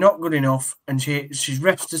 it was not good enough, and she's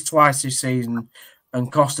refed us twice this season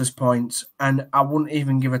and cost us points, and I wouldn't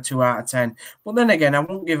even give her 2 out of 10. But then again, I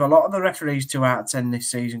won't give a lot of the referees 2 out of 10 this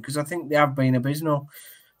season, because I think they have been abysmal.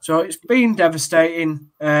 So it's been devastating,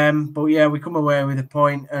 but yeah, we come away with a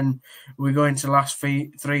point, and we're going to the last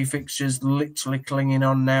 3 fixtures literally clinging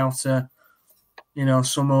on now to,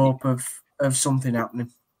 some hope of something happening.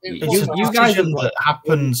 It's a decision that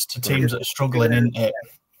happens to teams that are struggling, isn't it?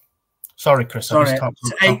 Sorry, Chris. Sorry,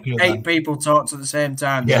 eight people talked at the same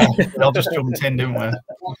time. Yeah, we all just jumped in, didn't we?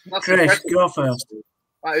 Chris, go first.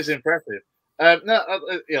 That is impressive.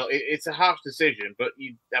 It's a half decision, but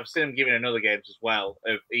I've seen him giving in other games as well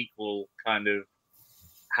of equal kind of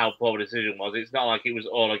how poor the decision was. It's not like it was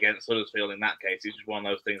all against Huddersfield in that case. It's just one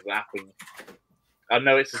of those things that happen. I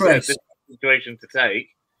know it's a situation to take,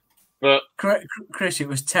 but Chris, it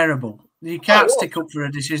was terrible. You can't stick up for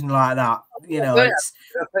a decision like that. It was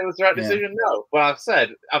the right decision. No, but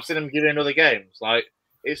I've seen him give in other games. Like,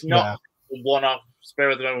 it's not a one-off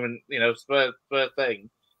spur of the moment, spur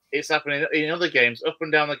thing. It's happening in other games up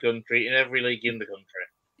and down the country, in every league in the country.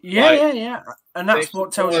 Yeah. And that's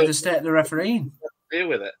what tells you the state of the refereeing. Deal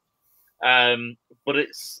with it. But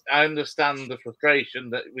I understand the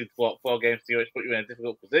frustration that with 4 games to go, it's put you in a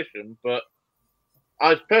difficult position. But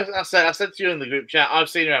I said to you in the group chat, I've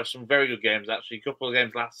seen her have some very good games, actually. A couple of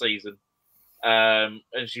games last season. And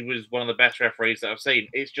she was one of the best referees that I've seen.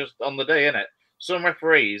 It's just on the day, innit? Some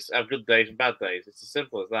referees have good days and bad days. It's as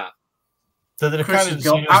simple as that. So they're the kind of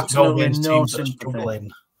decisions that go against teams that are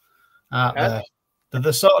struggling, aren't they? They're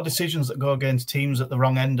the sort of decisions that go against teams at the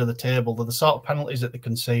wrong end of the table. They're the sort of penalties that they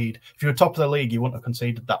concede. If you're top of the league, you wouldn't have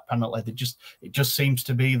conceded that penalty. It just seems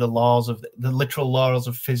to be the literal laws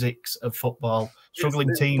of physics of football.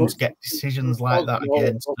 Struggling teams get decisions like that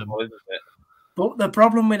against them. But the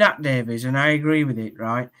problem with that, Davies, and I agree with it,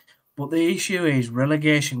 right? But the issue is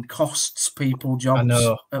relegation costs people jobs. I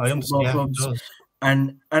know. At football clubs.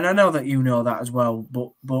 And I know that you know that as well.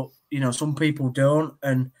 But some people don't.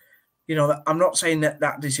 And I'm not saying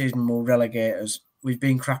that decision will relegate us. We've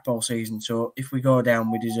been crap all season, so if we go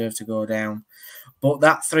down, we deserve to go down. But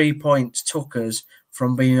that 3 points took us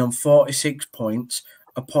from being on 46 points,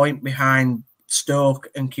 a point behind Stoke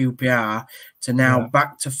and QPR, to now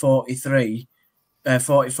back to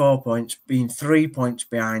 44 points, being 3 points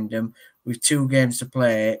behind them with 2 games to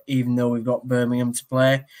play, even though we've got Birmingham to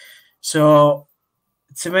play. So,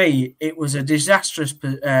 to me, it was a disastrous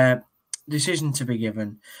decision to be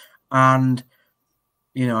given, and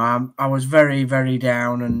you know, I was very, very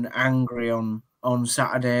down and angry on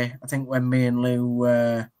Saturday. I think when me and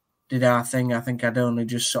Lou did our thing, I think I'd only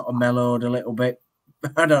just sort of mellowed a little bit.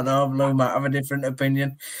 I don't know. Lou might have a different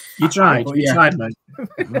opinion. You tried. You tried, mate.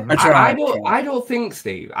 I tried. I don't think,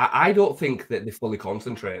 Steve. I don't think that they fully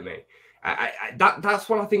concentrate, mate. That's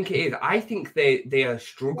what I think it is. I think they are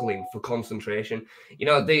struggling for concentration. You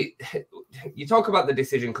know, you talk about the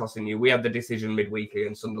decision costing you. We had the decision midweek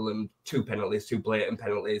against Sunderland, 2 penalties, 2 blatant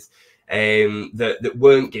penalties that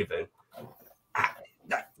weren't given.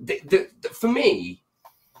 For me,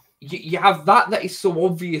 you have that is so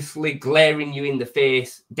obviously glaring you in the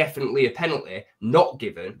face, definitely a penalty, not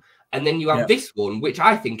given. And then you have this one, which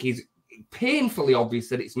I think is painfully obvious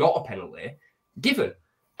that it's not a penalty, given.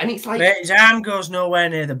 And it's like his arm goes nowhere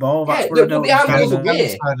near the ball. That's what I don't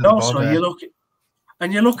understand. Also, you look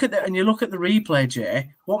at the replay,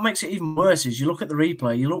 Jay. What makes it even worse is you look at the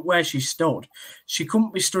replay. You look where she stood. She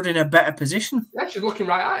couldn't be stood in a better position. Yeah, she's looking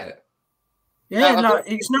right at it. Yeah, no,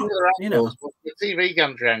 it's not. You know, the TV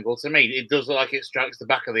gantry angle to me, it does look like it strikes the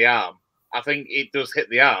back of the arm. I think it does hit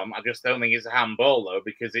the arm. I just don't think it's a handball though,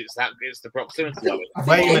 because it's the proximity of it. I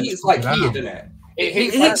think it's like here, doesn't it?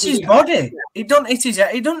 It hits his body. It don't hit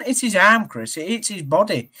his arm, Chris. It hits his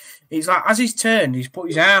body. It's like as he's turned, he's put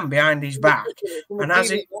his arm behind his back, and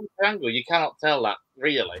as it angle, you cannot tell that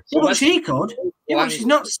really. Yeah, but she could. Yeah, but she's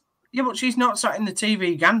not. Yeah, but she's not sat in the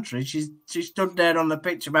TV gantry. She stood there on the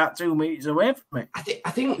pitch about 2 meters away from it.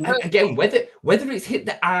 I think again, whether it's hit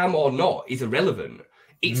the arm or not is irrelevant.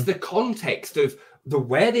 It's the context of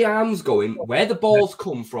where the arm's going, where the balls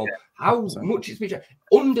come from, how much it's been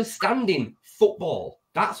understanding football.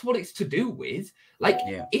 That's what it's to do with. Like,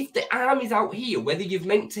 if the arm is out here, whether you've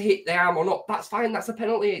meant to hit the arm or not, that's fine. That's a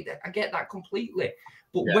penalty. I get that completely.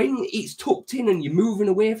 But when it's tucked in and you're moving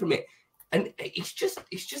away from it, and it's just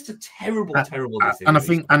a terrible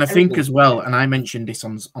decision. And I think as well, and I mentioned this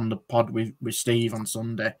on the pod with Steve on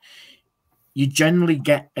Sunday. You generally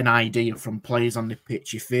get an idea from players on the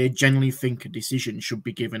pitch if they generally think a decision should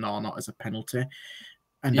be given or not as a penalty.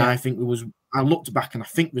 And I think I looked back and I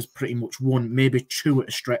think there's pretty much 1, maybe 2 at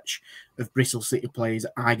a stretch of Bristol City players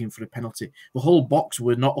arguing for the penalty. The whole box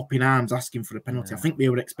were not up in arms asking for the penalty. I think they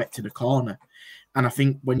were expecting a corner. And I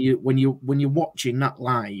think when you're watching that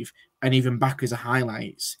live and even back as a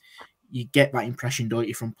highlights, you get that impression, don't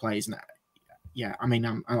you, from players. And I mean,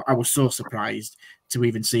 I was so surprised to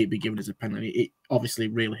even see it be given as a penalty. It obviously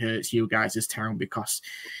really hurts you guys as town because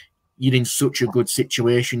you're in such a good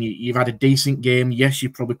situation. You've had a decent game. Yes, you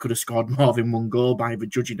probably could have scored more than 1 goal by the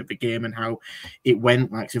judging of the game and how it went.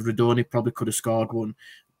 Like Radoni probably could have scored 1.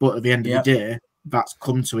 But at the end of the day, that's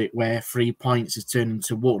come to it where 3 points is turned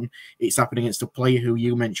into 1. It's happened against a player who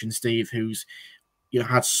you mentioned, Steve, who's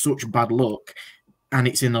had such bad luck, and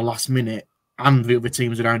it's in the last minute, and the other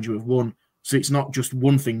teams around you have won. So it's not just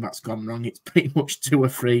one thing that's gone wrong; it's pretty much 2 or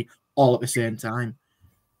 3 all at the same time.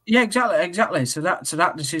 Yeah, exactly. So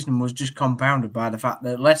that decision was just compounded by the fact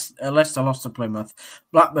that Leicester lost to Plymouth,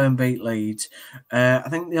 Blackburn beat Leeds. I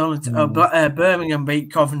think the only Birmingham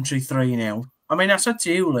beat Coventry 3-0. I mean, I said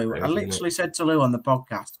to you, Lou, I literally said to Lou on the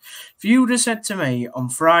podcast, if you would have said to me on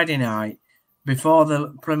Friday night before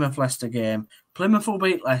the Plymouth-Leicester game, Plymouth will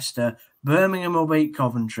beat Leicester, Birmingham will beat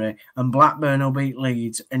Coventry, and Blackburn will beat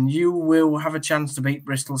Leeds, and you will have a chance to beat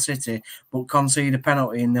Bristol City, but concede a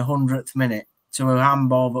penalty in the 100th minute to a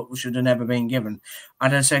handball that should have never been given,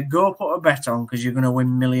 I'd have said, go put a bet on because you're going to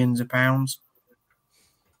win millions of pounds.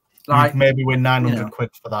 Like, maybe win 900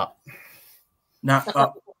 quid for that.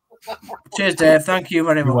 No, cheers, Dave. Thank you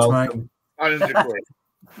very much, mate. 900 quid.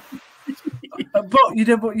 But you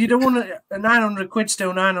don't want a 900 quid,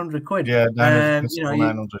 still 900 quid. Yeah,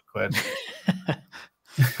 900 quid.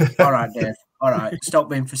 All right, Dave. All right, stop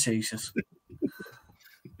being facetious.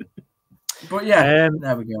 But yeah,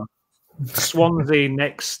 there we go. Swansea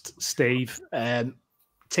next, Steve.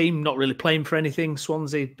 Team not really playing for anything.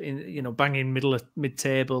 Swansea, banging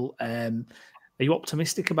mid-table. Are you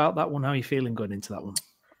optimistic about that one? How are you feeling going into that one?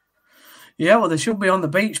 Yeah, well, they should be on the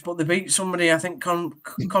beach, but they beat somebody, I think,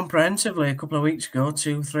 comprehensively a couple of weeks ago,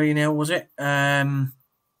 2-3-0, was it?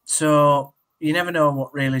 So you never know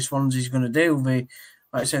what really Swansea's going to do. Like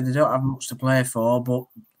I said, they don't have much to play for, but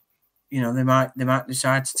they might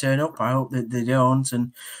decide to turn up. I hope that they don't,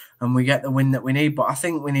 and we get the win that we need. But I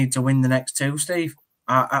think we need to win the next 2, Steve.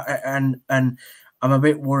 And I'm a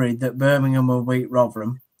bit worried that Birmingham will beat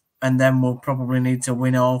Rotherham, and then we'll probably need to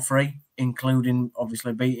win all 3, including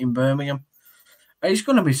obviously beating Birmingham. It's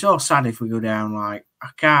going to be so sad if we go down. Like, I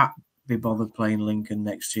can't be bothered playing Lincoln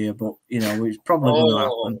next year, but it's probably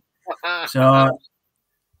going to happen. So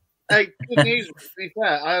Hey, good news. To be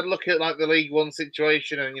fair, I look at like the League One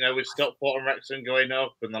situation, and with Stockport and Wrexham going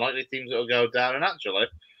up, and the likely teams that will go down, and actually,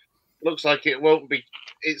 looks like it won't be.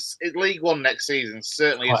 It's League One next season.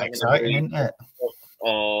 Certainly Quite isn't exciting, isn't it?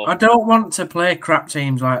 I don't want to play crap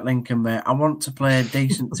teams like Lincoln, mate. I want to play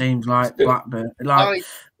decent teams like Blackburn. I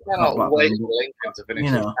cannot wait for Lincoln to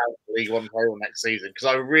finish League One title next season, because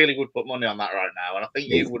I really would put money on that right now, and I think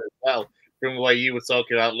you would as well, from the way you were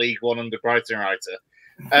talking about League One under Brighton writer.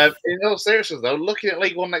 In all seriousness, though, looking at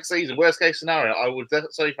League One next season, worst case scenario, I would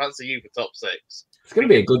definitely fancy you for top 6. It's going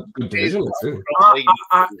to be a good division too.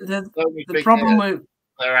 The problem with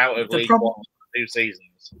they're out of League One for 2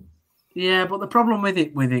 seasons. Yeah, but the problem with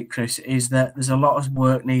it, Chris, is that there's a lot of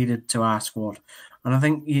work needed to our squad, and I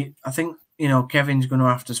think Kevin's going to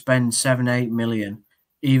have to spend 7-8 million,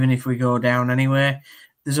 even if we go down anyway.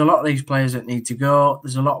 There's a lot of these players that need to go.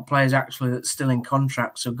 There's a lot of players actually that's still in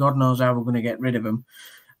contract, so God knows how we're going to get rid of them.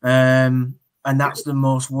 And that's the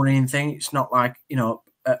most worrying thing. It's not like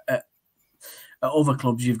at other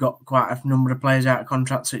clubs you've got quite a number of players out of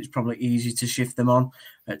contract, so it's probably easy to shift them on.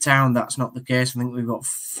 At Town, that's not the case. I think we've got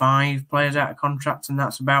 5 players out of contract, and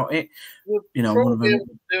that's about it. One of them able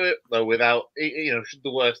to do it though without should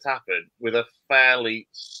the worst happen, with a fairly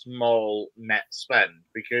small net spend,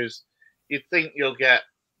 because you'd think you'll get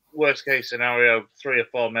worst case scenario 3 or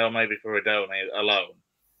 4 mil maybe for Adoni alone,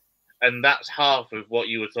 and that's half of what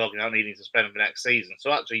you were talking about needing to spend for next season.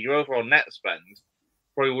 So actually, your overall net spend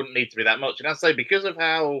probably wouldn't need to be that much. And I'd say because of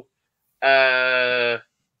how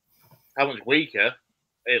much weaker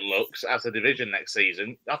it looks as a division next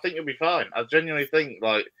season, I think you'll be fine. I genuinely think,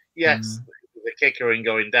 yes, the kicker in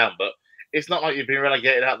going down, but it's not like you've been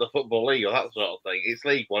relegated out of the Football League or that sort of thing. It's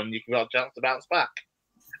League One. You can have a chance to bounce back.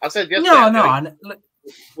 I said yesterday.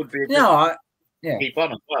 Would be keep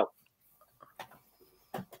on as well.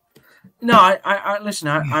 No, I listen.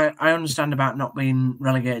 I understand about not being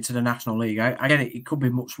relegated to the National League. I get it. It could be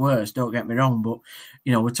much worse. Don't get me wrong, but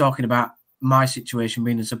we're talking about my situation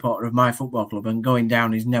being a supporter of my football club, and going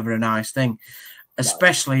down is never a nice thing,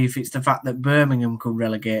 especially if it's the fact that Birmingham could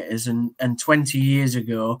relegate us. And 20 years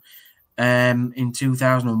ago, in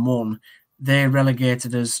 2001, they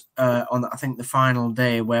relegated us on I think the final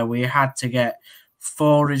day, where we had to get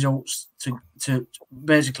 4 results to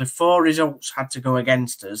basically 4 results had to go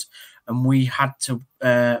against us, and we had to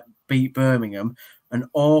beat Birmingham, and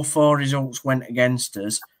all 4 results went against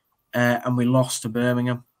us, and we lost to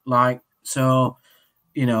Birmingham. So,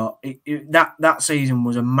 that season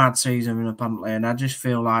was a mad season apparently, and I just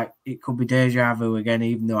feel like it could be deja vu again,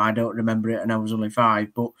 even though I don't remember it and I was only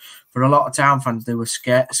 5. But for a lot of Town fans, they were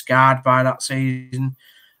scarred by that season,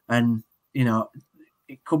 and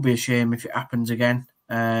it could be a shame if it happens again.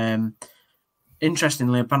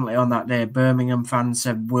 Interestingly, apparently on that day, Birmingham fans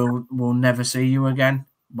said, "We'll never see you again."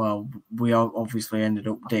 Well, we obviously ended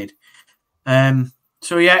up did.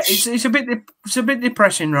 So yeah, it's a bit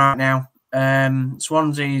depressing right now.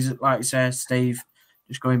 Swansea's, like you say, Steve,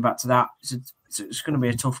 just going back to that, it's going to be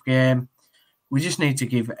a tough game. We just need to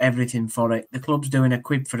give everything for it. The club's doing a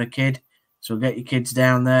quid for a kid, so get your kids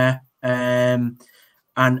down there and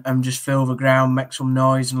just fill the ground, make some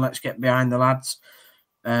noise, and let's get behind the lads.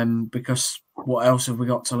 Because what else have we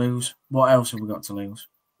got to lose? What else have we got to lose?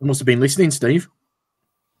 You must have been listening, Steve.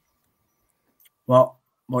 What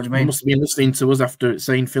do you mean? You must have been listening to us after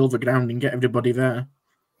saying fill the ground and get everybody there.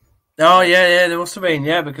 Oh yeah, there must have been,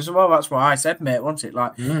 because that's what I said, mate. Wasn't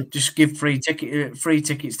it just give free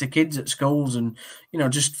tickets to kids at schools, and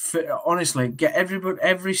honestly get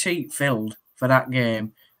every seat filled for that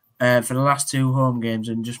game, for the last 2 home games,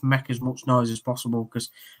 and just make as much noise as possible, because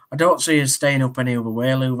I don't see us staying up any other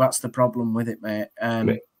way, Lou. That's the problem with it, mate.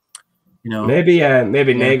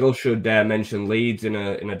 Maybe Nagel should mention Leeds in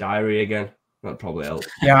a diary again. That'd probably help.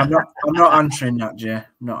 Yeah, I'm not answering that, Jay. I'm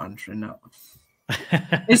not answering that.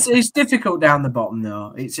 It's difficult down the bottom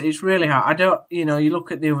though. It's really hard. I don't, you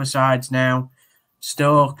look at the other sides now.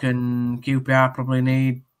 Stoke and QPR probably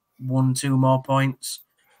need 1-2 more points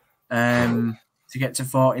to get to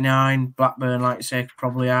 49. Blackburn, like you say,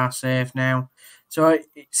 probably are safe now. So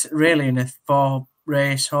it's really in a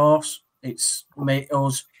 4-race horse. It's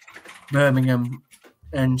us, Birmingham,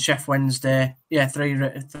 and Sheff Wednesday. Yeah,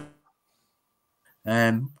 3.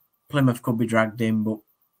 Plymouth could be dragged in, but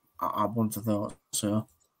I wouldn't have thought so.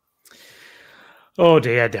 Oh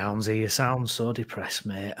dear, Downsy, you sound so depressed,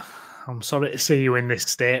 mate. I'm sorry to see you in this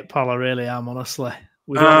state, pal. I really am, honestly.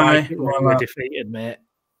 We don't like it when we're defeated, mate.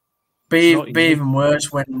 Be even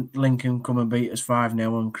worse when Lincoln come and beat us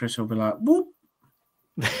 5-0 and Chris will be like, whoop.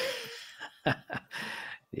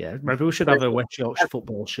 Yeah, maybe we should have a West Yorkshire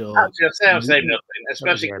football show. Actually, I say I'm saying nothing,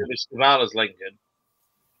 especially if it's Savala's Lincoln.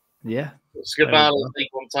 Yeah. Skabala's League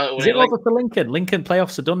One title. Is it over for Lincoln? Lincoln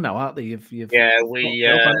playoffs are done now, aren't they? Yeah, we.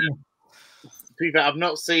 To be fair, I've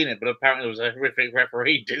not seen it, but apparently there was a horrific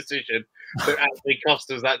referee decision that actually cost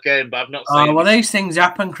us that game. But I've not seen. Oh well, these things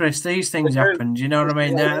happen, Chris. These things happen. Do you know what I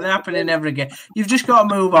mean? They're happening every game. You've just got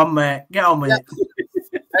to move on, mate. Get on with it.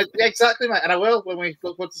 Exactly, mate. And I will when we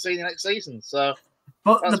look forward to seeing you next season. So,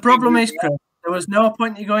 but the problem is, Chris, there was no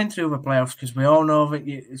point in going through the playoffs because we all know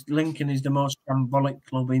that Lincoln is the most shambolic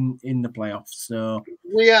club in the playoffs. So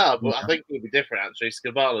we are, but I think it'll be different. Actually,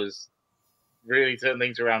 Skabala's really turned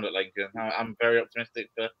things around at Lincoln. I'm very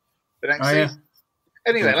optimistic for the next season.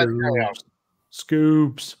 Yeah. Anyway, let's carry on.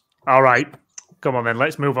 Scoops. All right, come on then.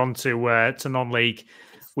 Let's move on to non-league.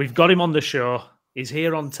 We've got him on the show. He's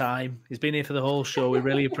here on time. He's been here for the whole show. We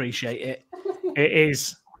really appreciate it. It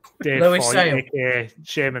is Dave Foy, aka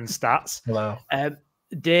Shaman Stats. Hello,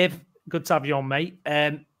 Dave. Good to have you on, mate.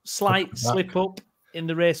 Slight slip up in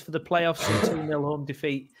the race for the playoffs. 2-0 home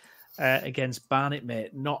defeat against Barnet,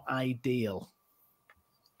 mate. Not ideal.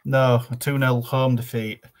 No, a 2-0 home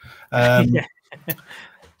defeat.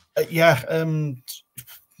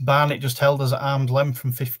 Barnet just held us at arm's length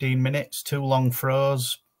from 15 minutes. 2 long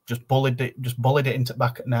throws, just bullied it into the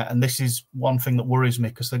back of net. And this is one thing that worries me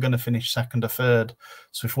because they're going to finish second or third.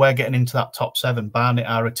 So if we're getting into that top 7, Barnet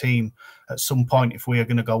are a team at some point. If we are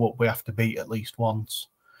going to go up, we have to beat at least once.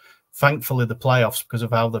 Thankfully, the playoffs, because of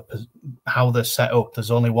how they're set up, there's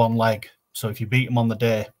only one leg. So if you beat them on the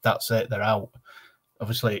day, that's it. They're out.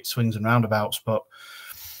 Obviously, it swings and roundabouts. But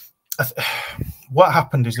what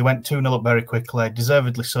happened is they went 2-0 up very quickly,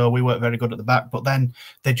 deservedly so. We weren't very good at the back. But then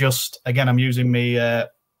they just, again, I'm using me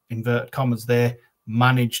inverted commas, they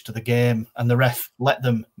managed the game. And the ref let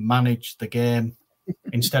them manage the game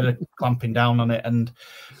instead of clamping down on it. And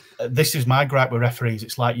this is my gripe with referees.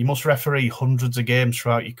 It's like you must referee hundreds of games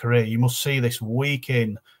throughout your career. You must see this week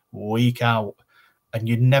in, week out, and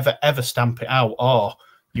you never, ever stamp it out. Or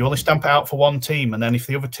you only stamp it out for one team, and then if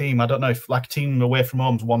the other team, I don't know, if like a team away from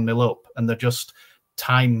home's 1-0 up, and they're just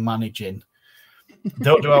time managing.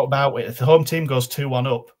 Don't do out about it. If the home team goes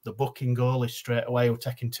 2-1 up, the booking goal is straight away. We're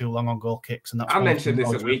taking too long on goal kicks. And that's I mentioned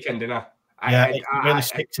this at weekend, didn't I? Yeah, it really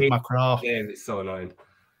sticks in my craw. Yeah, it's so annoying.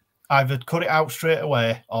 Either cut it out straight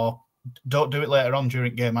away or don't do it later on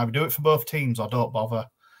during game. Either do it for both teams or don't bother.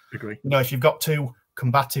 Agree. You know, if you've got 2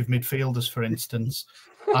 combative midfielders, for instance,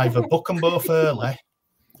 either book them both early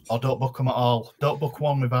or don't book them at all. Don't book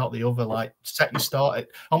one without the other. Like, set your start,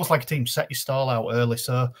 almost like a team, set your stall out early.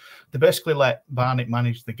 So they basically let Barnet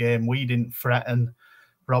manage the game. We didn't threaten.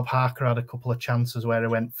 Rob Harker had a couple of chances where he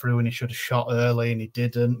went through and he should have shot early and he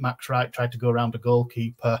didn't. Max Wright tried to go around the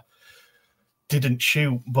goalkeeper, didn't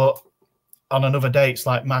shoot. But on another day, it's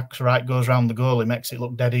like Max Wright goes around the goal, he makes it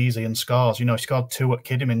look dead easy and scores. You know, he scored 2 at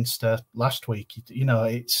Kidderminster last week. You know,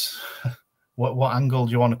 it's what angle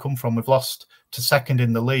do you want to come from? We've lost to second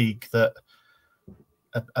in the league that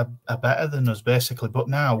are better than us, basically. But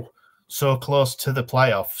now, so close to the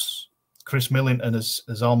playoffs, Chris Millington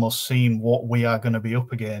has almost seen what we are going to be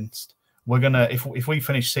up against. We're going to, if we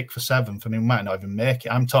finish 6th or 7th, I mean, we might not even make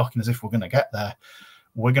it. I'm talking as if we're going to get there.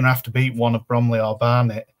 We're going to have to beat one of Bromley or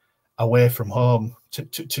Barnet away from home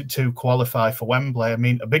to qualify for Wembley. I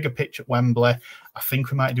mean, a bigger pitch at Wembley, I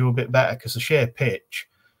think we might do a bit better because the sheer pitch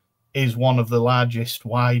is one of the largest,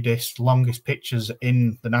 widest, longest pitches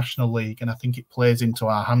in the National League, and I think it plays into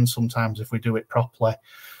our hands sometimes if we do it properly.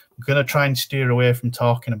 I'm going to try and steer away from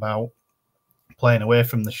talking about playing away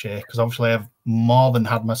from the sheer because obviously I've more than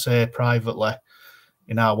had my say privately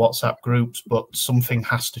in our WhatsApp groups, but something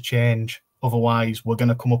has to change. Otherwise, we're going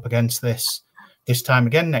to come up against this time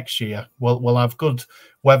again next year. We'll have good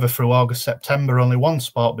weather through August, September. Only one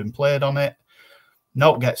sport been played on it.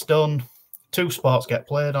 Note gets done. 2 sports get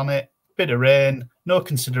played on it. Bit of rain. No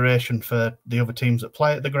consideration for the other teams that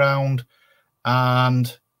play at the ground.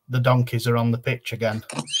 And the donkeys are on the pitch again.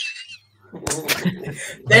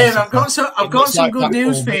 Dave, I've got some good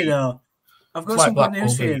news for you though. I've got some good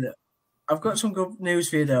news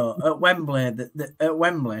for you though. At Wembley, at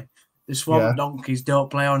Wembley, the Swamp Donkeys don't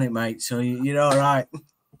play on it, mate. So you're all right.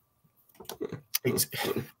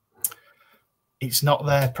 It's not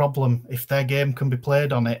their problem. If their game can be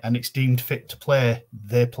played on it and it's deemed fit to play,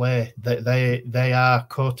 they play. They are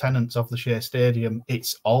co-tenants of the Shea Stadium.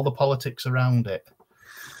 It's all the politics around it.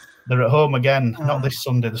 They're at home again, not this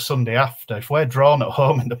Sunday, the Sunday after. If we're drawn at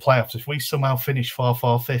home in the playoffs, if we somehow finish 4th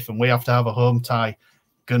or 5th and we have to have a home tie,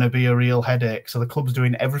 going to be a real headache. So the club's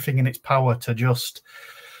doing everything in its power to just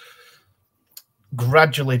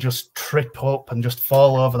gradually just trip up and just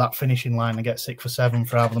fall over that finishing line and get 6 for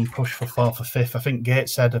 7th rather than push for 4th or 5th. I think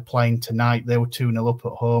Gateshead are playing tonight. They were 2-0 up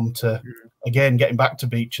at home to, again, getting back to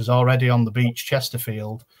Beechers already on the beach,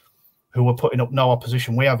 Chesterfield, who were putting up no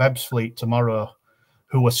opposition. We have Ebbsfleet tomorrow,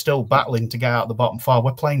 who are still battling to get out of the bottom 4.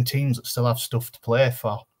 We're playing teams that still have stuff to play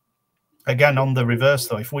for. Again, on the reverse,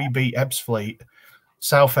 though, if we beat Ebbsfleet,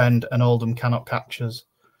 Southend and Oldham cannot catch us.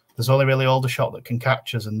 There's only really Aldershot that can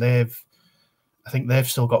catch us, and I think they've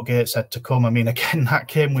still got Gateshead to come. I mean, again, that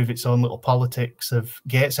came with its own little politics of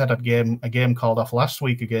Gateshead had a game called off last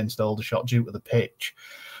week against Aldershot due to the pitch,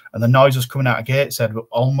 and the noises coming out of Gateshead were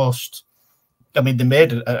almost. I mean, they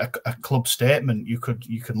made a club statement. You could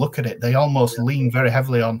look at it. They almost leaned very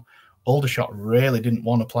heavily on Aldershot. Really didn't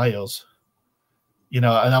want to play us. And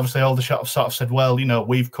obviously Aldershot have sort of said, well,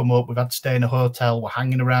 we've come up, we've had to stay in a hotel, we're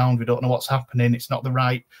hanging around, we don't know what's happening. It's not the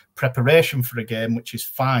right preparation for a game, which is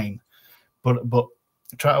fine. But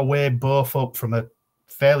try to weigh both up from a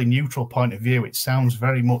fairly neutral point of view. It sounds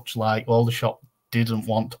very much like Aldershot didn't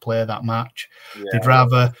want to play that match. Yeah. They'd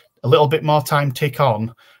rather a little bit more time tick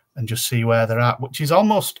on and just see where they're at, which is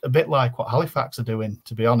almost a bit like what Halifax are doing,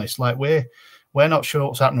 to be honest. Like we're not sure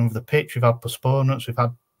what's happening with the pitch. We've had postponements, we've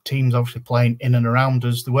had teams obviously playing in and around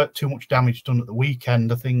us. There weren't too much damage done at the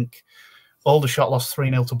weekend. I think Aldershot lost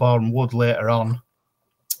 3-0 to Boreham Wood later on.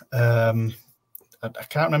 I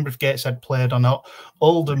can't remember if Gateshead played or not.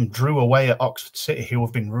 Oldham drew away at Oxford City, who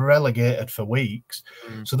have been relegated for weeks.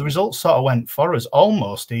 So the results sort of went for us,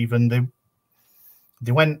 almost even.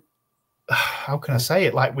 They went, how can I say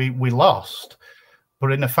it? Like we lost,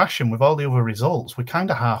 but in a fashion with all the other results, we kind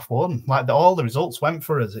of half won. Like all the results went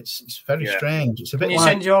for us. It's very strange. It's a bit. Can you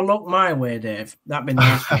send your luck my way, Dave? That'd be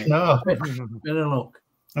nice. No, bit of luck.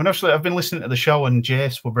 And actually, I've been listening to the show, and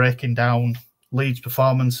Jace were breaking down Leeds'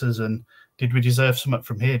 performances, and did we deserve something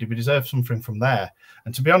from here? Did we deserve something from there?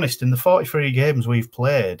 And to be honest, in the 43 games we've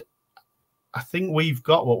played, I think we've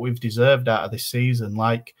got what we've deserved out of this season.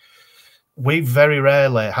 Like, we've very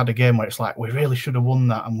rarely had a game where it's like, we really should have won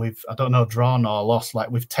that, and we've, I don't know, drawn or lost. Like,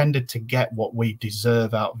 we've tended to get what we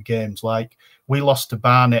deserve out of games. Like, we lost to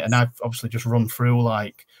Barnet, and I've obviously just run through,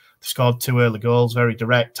 like, scored 2 early goals, very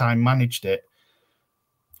direct, time managed it.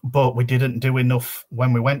 But we didn't do enough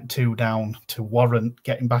when we went 2 down to warrant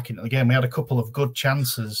getting back into the game. We had a couple of good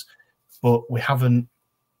chances, but we haven't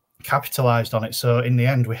capitalised on it. So in the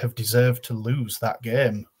end, we have deserved to lose that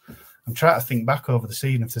game. I'm trying to think back over the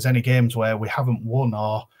season if there's any games where we haven't won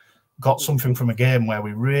or got something from a game where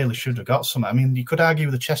we really should have got something. I mean, you could argue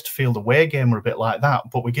the Chesterfield away game were a bit like that,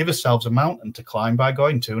 but we give ourselves a mountain to climb by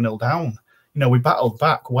going 2-0 down. We battled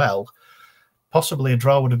back well. Possibly a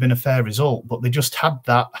draw would have been a fair result, but they just had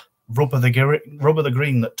that rub of the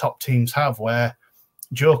green that top teams have, where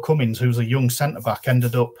Joe Cummins, who's a young centre-back,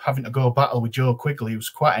 ended up having to go battle with Joe Quigley, who's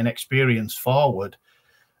quite an experienced forward,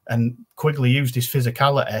 and Quigley used his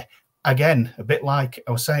physicality. Again, a bit like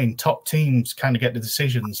I was saying, top teams kind of get the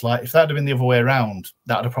decisions. Like, if that had been the other way around,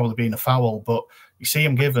 that would have probably been a foul, but you see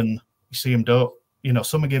him given, you see him don't.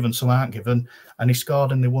 Some are given, some aren't given, and he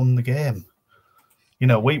scored and they won the game.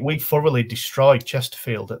 We thoroughly destroyed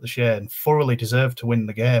Chesterfield at the Share and thoroughly deserved to win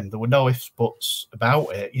the game. There were no ifs, buts about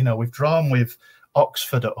it. We've drawn with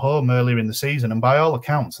Oxford at home earlier in the season, and by all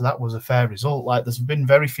accounts, that was a fair result. Like, there's been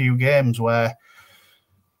very few games where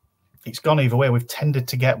it's gone either way. We've tended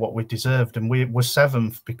to get what we deserved, and we're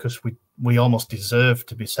 7th because we almost deserved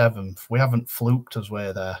to be 7th. We haven't fluked us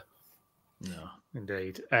way there. No.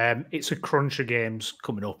 Indeed. It's a crunch of games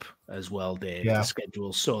coming up as well, Dave. Yeah. The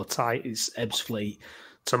schedule's so tight. It's Ebbsfleet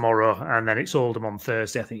tomorrow, and then it's Oldham on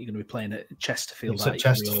Thursday. I think you're going to be playing at Chesterfield. It's at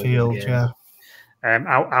Chesterfield, yeah.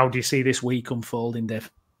 How do you see this week unfolding,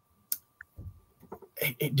 Dave?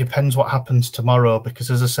 It depends what happens tomorrow,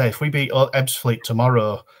 because, as I say, if we beat Ebbsfleet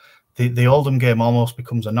tomorrow, the Oldham game almost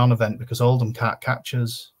becomes a non-event because Oldham can't catch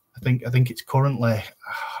us. I think it's currently,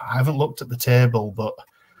 I haven't looked at the table, but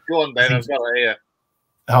go on, Ben. I've got it here.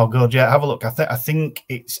 Oh, good. Yeah, have a look. I think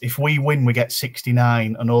it's, if we win, we get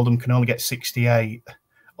 69, and Oldham can only get 68,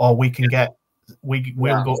 or we can get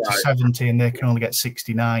we'll go up to 70, and they can only get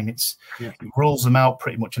 69. It rules them out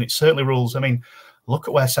pretty much, and it certainly rules. I mean, look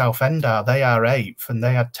at where Southend are. They are 8th, and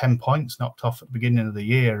they had 10 points knocked off at the beginning of the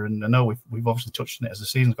year. And I know we've obviously touched on it as the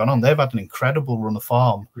season's gone on. They've had an incredible run of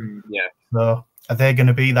form. Yeah. So are they going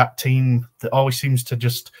to be that team that always seems to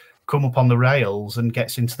just come up on the rails and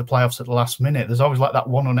gets into the playoffs at the last minute? There's always like that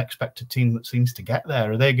one unexpected team that seems to get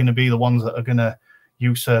there. Are they going to be the ones that are going to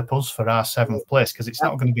usurp us for our 7th place? Because it's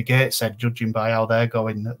not going to be Gateshead, judging by how they're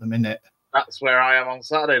going at the minute. That's where I am on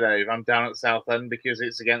Saturday, Dave. I'm down at Southend because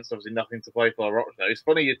it's against obviously nothing to play for Rochdale. It's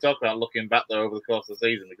funny you talk about looking back there over the course of the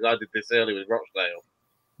season because I did this early with Rochdale.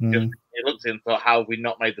 Just you looked in and thought, how have we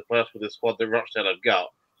not made the first with the squad that Rochdale have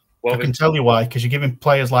got? Well, I can tell you why, because you're giving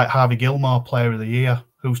players like Harvey Gilmore Player of the Year,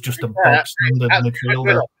 who's just a bog standard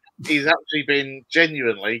midfielder. He's actually been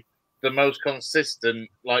genuinely the most consistent,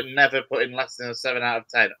 like never putting less than a 7 out of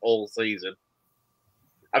 10 all season.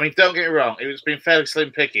 I mean, don't get me wrong, it's been fairly slim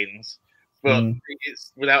pickings, but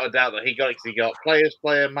it's without a doubt that he got players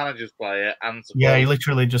player, managers player, and support. Yeah, he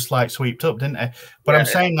literally just like sweeped up, didn't he? But I'm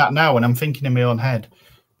saying that now, and I'm thinking in my own head,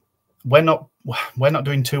 we're not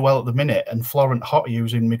doing too well at the minute, and Florent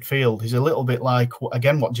Hothu's in midfield. He's a little bit like,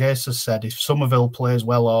 again, what Jace has said. If Somerville plays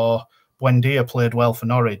well or Buendia played well for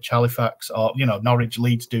Norwich, Halifax, or Norwich,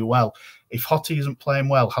 Leeds do well. If Hotty isn't playing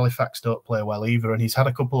well, Halifax don't play well either, and he's had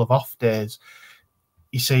a couple of off days.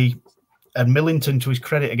 You see, and Millington, to his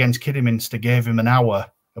credit, against Kidderminster, gave him an hour,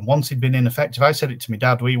 and once he'd been ineffective, I said it to my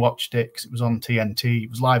dad. We watched it because it was on TNT. It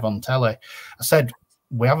was live on telly. I said,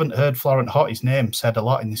 we haven't heard Florent Hotty's name said a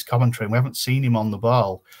lot in this commentary, and we haven't seen him on the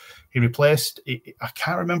ball. He replaced, I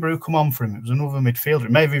can't remember who come on for him. It was another midfielder.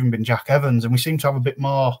 It may have even been Jack Evans, and we seem to have a bit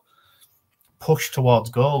more push towards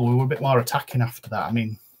goal. We were a bit more attacking after that. I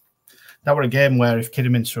mean, that were a game where if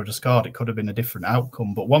Kidderminster had scored, it could have been a different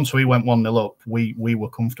outcome. But once we went 1-0 up, we were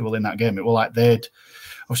comfortable in that game. It was like they'd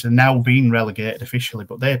obviously now been relegated officially,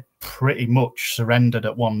 but they pretty much surrendered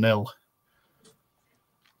at 1-0.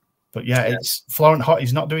 But yeah, it's Florent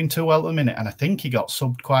Hotty's not doing too well at the minute, and I think he got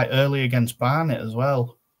subbed quite early against Barnet as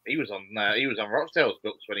well. He was on Rochdale's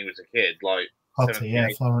books when he was a kid, like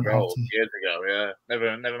Hotty, Florent Hotty. Years ago, yeah.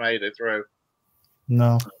 Never made it through.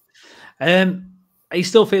 No. Are you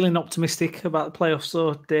still feeling optimistic about the playoffs,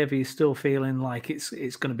 though, Dave? Are you still feeling like it's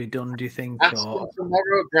going to be done, do you think? Ask them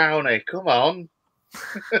tomorrow, Brownie. Come on.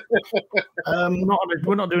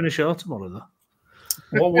 We're not doing a show tomorrow,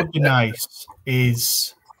 though. What would be nice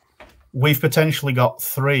is we've potentially got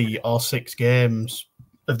 3 or 6 games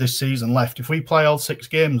of this season left. If we play all 6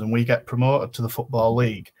 games and we get promoted to the Football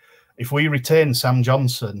League, if we retain Sam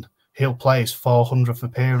Johnson, he'll play his 400th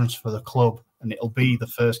appearance for the club, and it'll be the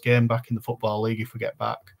first game back in the Football League if we get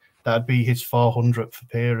back. That'd be his 400th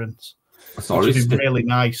appearance. Which would be really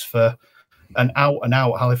nice for an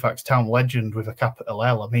out-and-out Halifax Town legend with a capital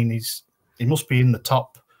L. I mean, he must be in the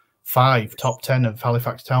top 5, top 10 of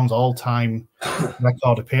Halifax Town's all-time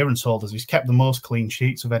record appearance holders. He's kept the most clean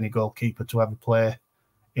sheets of any goalkeeper to ever play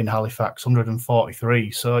in Halifax,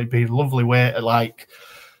 143. So it'd be a lovely way to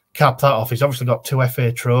cap that off. He's obviously got 2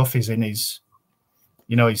 FA trophies in his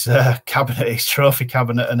cabinet, his trophy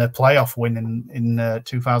cabinet, and a playoff win in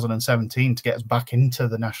 2017 to get us back into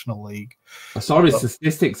the National League. I saw his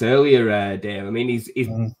statistics earlier, Dave. I mean, he's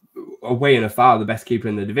away and afar the best keeper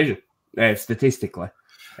in the division, statistically.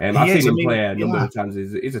 I've seen him play a number of times.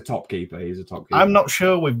 He's a top keeper. I'm not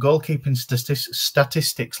sure with goalkeeping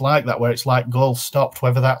statistics like that, where it's like goals stopped,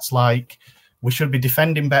 whether that's like we should be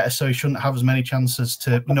defending better so he shouldn't have as many chances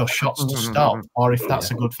to, shots to stop, or if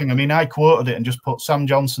that's a good thing. I mean, I quoted it and just put Sam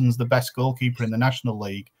Johnson's the best goalkeeper in the National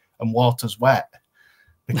League and water's wet,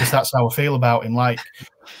 because that's how I feel about him. Like,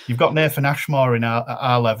 you've got Nathan Ashmore at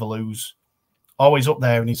our level, who's always up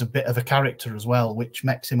there, and he's a bit of a character as well, which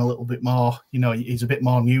makes him a little bit more, he's a bit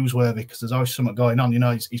more newsworthy because there's always something going on.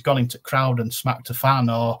 He's gone into crowd and smacked a fan,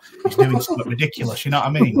 or he's doing something ridiculous. You know what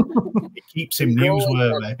I mean? It keeps him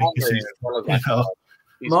newsworthy because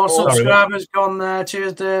he's, more subscribers gone there.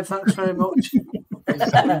 Cheers, Dave. Thanks very much.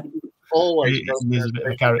 Always, he's a bit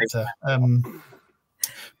of a character. Can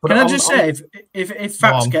I just say, if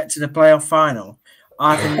Fats get to the playoff final,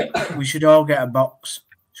 I think we should all get a box.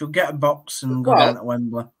 Should get a box and go down to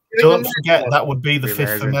Wembley. Don't forget that would be the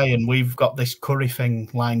 5th of May, and we've got this curry thing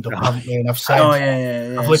lined up, haven't we? And I've said,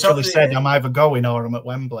 I've literally said I'm either going or I'm at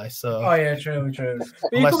Wembley. So, true.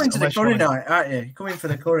 But you're coming to the curry night, aren't you? You're coming for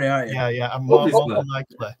the curry, aren't you? Yeah. I'm more than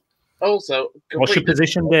likely. Also, what's your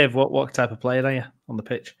position, Dave? What type of player are you on the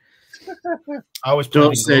pitch? I always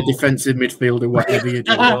don't say defensive midfielder, whatever you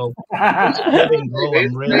do.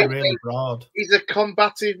 I'm really broad. He's a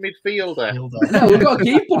combative midfielder. No, we've got a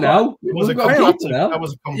keeper now. I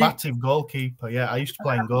was a combative goalkeeper. Yeah, I used to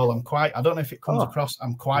play in goal. I don't know if it comes across.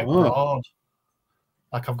 I'm quite broad.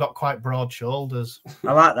 Like, I've got quite broad shoulders.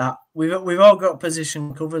 I like that. We've all got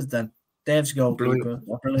position covers then. Dave's goalkeeper.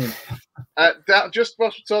 Brilliant. Just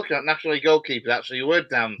whilst we're talking about National League goalkeepers, actually, you were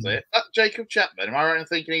down to it. Jacob Chapman, am I right in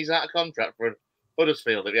thinking he's out of contract for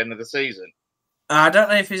Huddersfield at the end of the season? I don't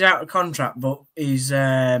know if he's out of contract, but he's.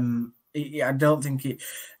 I don't think he.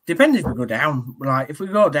 depends if we go down. Like if we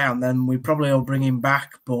go down, then we probably will bring him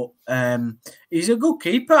back. But he's a good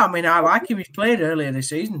keeper. I mean, I like him. He's played earlier this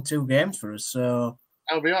season, 2 games for us. So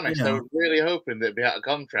I'll be honest, I was really hoping that he'd be out of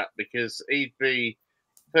contract because he'd be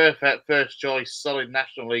perfect first choice, solid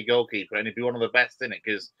National League goalkeeper, and he'd be one of the best in it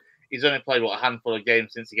because he's only played a handful of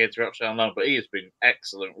games since he came to Yorkshire on loan, but he has been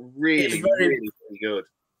excellent, really good.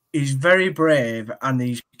 He's very brave, and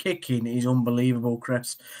his kicking is unbelievable,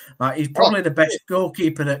 Chris. Like he's probably the best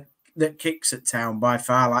goalkeeper that kicks at town by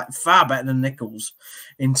far, like far better than Nichols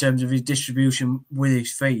in terms of his distribution with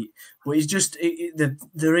his feet. But he's just the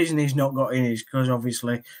reason he's not got in is because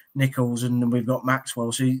obviously Nichols and we've got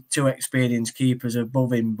Maxwell, so 2 experienced keepers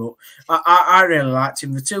above him. But I really liked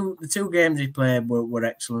him. The two games he played were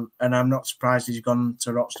excellent, and I'm not surprised he's gone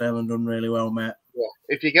to Rochdale and done really well, mate. Yeah.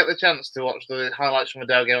 If you get the chance to watch the highlights from the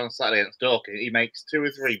Dow game on Saturday against Dorking, he makes 2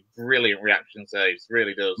 or 3 brilliant reaction saves.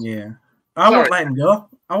 Really does. Yeah. I won't let him go.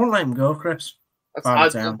 I won't let him go, Chris.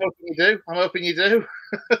 I'm hoping you do. I'm hoping you do.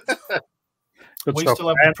 We still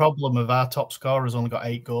have the problem of our top scorer's only got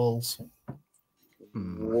 8 goals.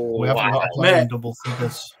 We haven't got a player in double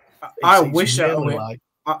figures. I wish that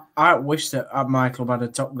my club had a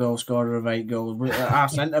top goal scorer of 8 goals. Our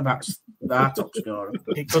centre back's our top scorer.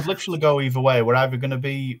 It could literally go either way. We're either going to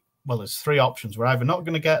be, well, there's 3 options. We're either not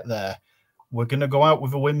going to get there, we're going to go out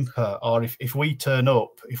with a whimper, or if we turn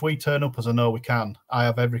up as I know we can, I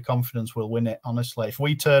have every confidence we'll win it, honestly. If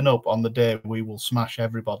we turn up on the day, we will smash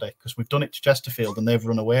everybody because we've done it to Chesterfield and they've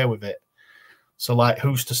run away with it. So, like,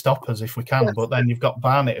 who's to stop us if we can? But then you've got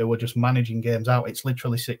Barnet who are just managing games out. It's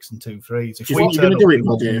literally 6 and 2 threes. If do you think you're going to do it,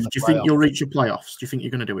 Dave? Do you think you'll reach your playoffs? Do you think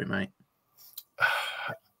you're going to do it, mate?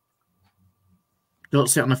 Don't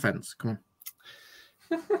sit on the fence. Come on.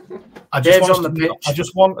 I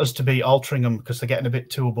just want us to beat Altrincham because they're getting a bit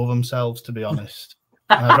too above themselves, to be honest.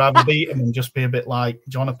 And I'd rather beat them and just be a bit like,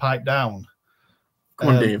 do you want to pipe down? Come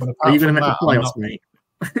on, Dave. Are you going to make the playoffs, mate?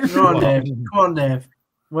 Come on, Dave. Come on, Dave.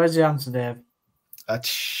 Where's the answer, Dave?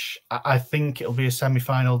 I think it'll be a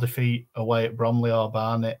semi-final defeat away at Bromley or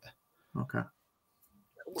Barnet. Okay.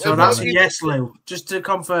 So that's a yes, Lou. Just to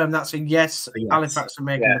confirm, that's a yes. Halifax are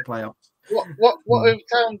making the playoffs. What have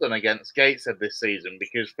Town done against Gateshead this season?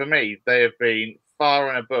 Because for me, they have been far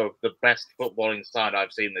and above the best footballing side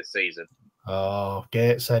I've seen this season. Oh,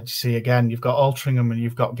 Gateshead. You see, again, you've got Altrincham and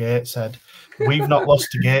you've got Gateshead. We've not lost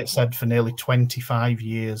to Gateshead for nearly 25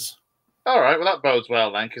 years. All right, well, that bodes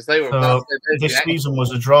well then, because they were. So this season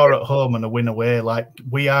was a draw at home and a win away. Like,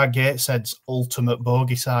 we are Gateshead's ultimate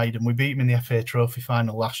bogey side, and we beat them in the FA Trophy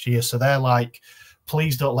final last year. So they're like,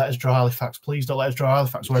 please don't let us draw Halifax. Please don't let us draw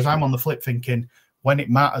Halifax. Whereas I'm on the flip thinking, when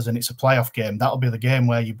it matters and it's a playoff game, that'll be the game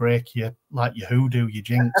where you break your hoodoo, your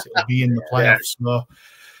jinx. It'll be in the playoffs. So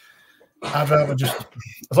I'd rather just,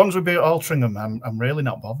 as long as we beat Altrincham, I'm really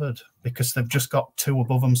not bothered because they've just got 2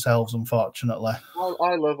 above themselves, unfortunately.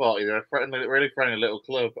 I love Alty. They're a really friendly little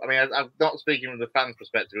club. I mean, I'm not speaking from the fans'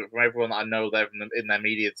 perspective, but from everyone that I know there in their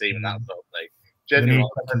media team and that sort of thing. Genuinely,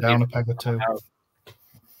 down a peg or 2.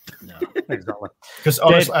 No, exactly. Because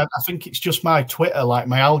honestly, I think it's just my Twitter. Like,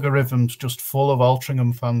 my algorithm's just full of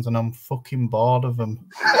Altrincham fans, and I'm fucking bored of them.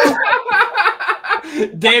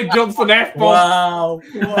 Dave Johnson F-bomb. Wow.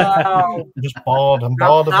 I'm just bored. I'm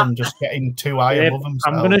bored of them just getting too high above themselves.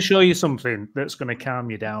 I'm going to show you something that's going to calm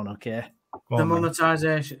you down, okay? The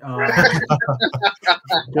monetisation.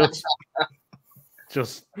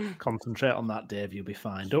 Just concentrate on that, Dave. You'll be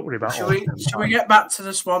fine. Don't worry about it. Should we get back to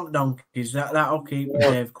the Swamp Donkeys? That'll keep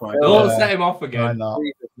Dave quiet. Don't set him off again.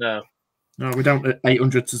 No, we're down to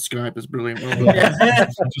 800 subscribers. Brilliant.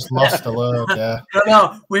 Just lost a load, yeah.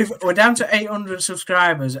 No, we're down to 800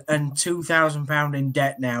 subscribers and £2,000 in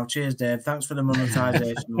debt now. Cheers, Dave. Thanks for the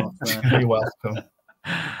monetisation. You're welcome.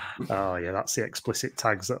 Oh, yeah, that's the explicit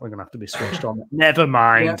tags that we're going to have to be switched on. Never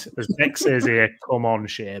mind. Yeah. As Nick says here, come on,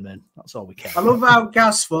 Shaman. That's all we can. I love how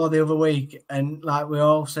Gaz for the other week, and like we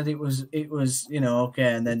all said it was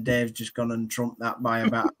okay, and then Dave's just gone and trumped that by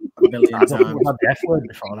about a billion times. We've had the F word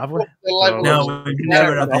before, have we? No, we've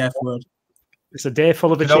never had the F word. It's a day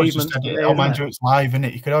full of achievements. Oh, mind you, it's live, isn't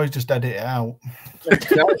it? You could always just edit it out. Just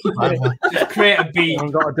create a beat.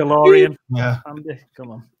 I've got a DeLorean. Yeah. Andy, come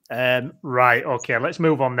on. Right, okay, let's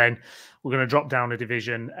move on then. We're going to drop down a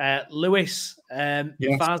division. Lewis,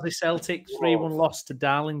 Farsley Celtic, 3-1 loss to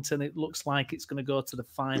Darlington. It looks like it's going to go to the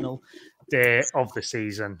final day of the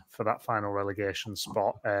season for that final relegation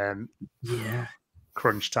spot.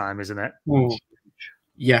 Crunch time, isn't it? Ooh.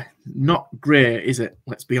 Yeah, not great, is it?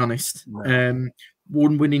 Let's be honest. No.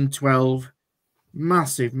 1 win in 12.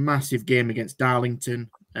 Massive game against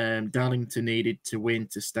Darlington. Darlington needed to win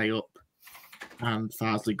to stay up. And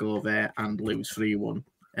Farsley go there and lose 3-1.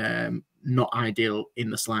 Not ideal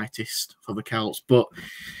in the slightest for the Celts, but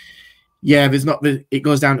yeah, there's not the. It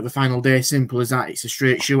goes down to the final day. Simple as that. It's a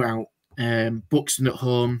straight shootout. Buxton at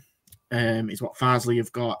home is what Farsley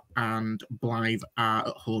have got, and Blythe are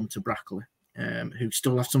at home to Brackley, who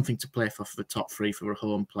still have something to play for the top three for a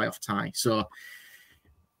home playoff tie. So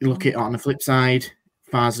you look at it on the flip side,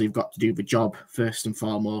 Farsley have got to do the job first and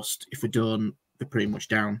foremost. If they don't, they're pretty much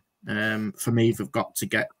down. For me, they've got to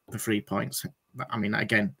get the 3 points. I mean,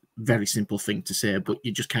 again, very simple thing to say, but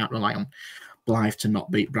you just can't rely on Blythe to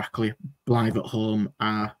not beat Brackley. Blythe at home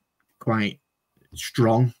are quite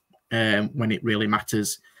strong when it really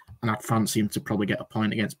matters, and I'd fancy him to probably get a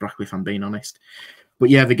point against Brackley if I'm being honest. But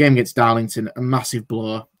yeah, the game against Darlington, a massive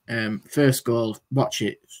blow. First goal, watch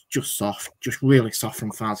it, just soft, just really soft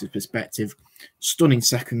from Farsley's perspective. Stunning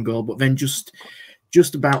second goal, but then just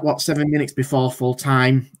about 7 minutes before full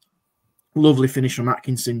time, lovely finish from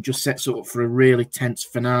Atkinson, just sets up for a really tense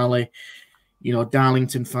finale. You know,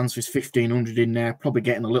 Darlington fans with 1,500 in there, probably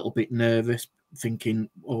getting a little bit nervous, thinking,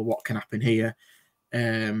 "Oh, what can happen here?"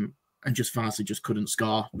 And just Farsley just couldn't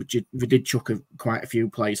score. They did chuck quite a few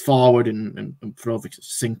plays forward and throw the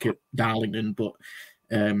sink at Darlington, but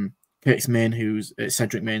Cedric Main, who's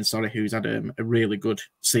had a really good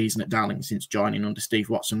season at Darlington since joining under Steve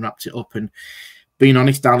Watson, wrapped it up. And being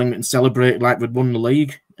honest, Darlington celebrated like they'd won the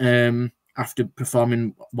league. After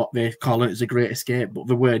performing what they call it as a great escape, but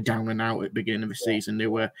they were down and out at the beginning of the season. They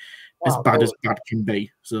were as bad can be.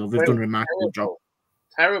 So they've done a remarkable job.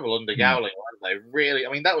 Terrible under Gowling, weren't they? Really,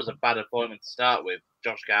 I mean, that was a bad appointment to start with,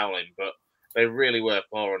 Josh Gowling, but they really were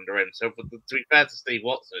poor under him. So, to be fair to Steve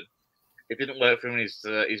Watson, it didn't work for him in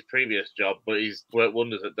his previous job, but he's worked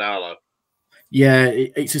wonders at Darlow. Yeah,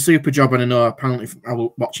 it's a super job, and I know apparently I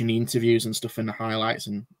was watching the interviews and stuff in the highlights,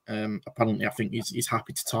 and apparently I think he's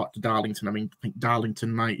happy to talk to Darlington. I mean, I think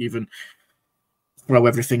Darlington might even throw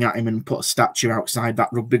everything at him and put a statue outside that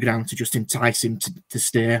rugby ground to just entice him to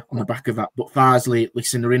stay on the back of that. But Farsley,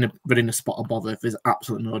 listen, they're in a spot of bother. There's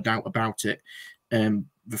absolutely no doubt about it.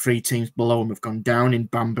 The three teams below them have gone down in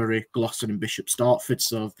Banbury, Gloucester, and Bishop Stortford,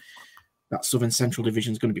 so that Southern Central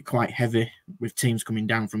Division is going to be quite heavy with teams coming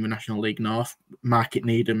down from the National League North. Market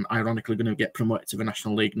Needham, ironically, going to get promoted to the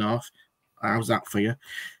National League North. How's that for you?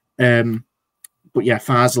 But yeah,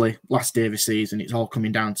 Farsley, last day of the season, it's all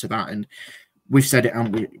coming down to that. And we've said it,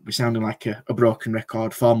 and we're sounding like a broken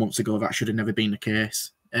record. 4 months ago, that should have never been the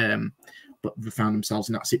case. But they found themselves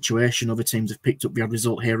in that situation. Other teams have picked up the odd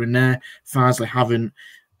result here and there. Farsley haven't,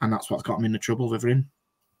 and that's what's got them in the trouble they're in.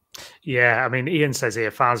 Yeah, I mean, Ian says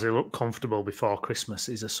here, Farsley looked comfortable before Christmas.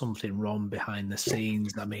 Is there something wrong behind the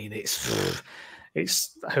scenes? I mean,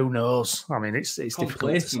 it's who knows? I mean, it's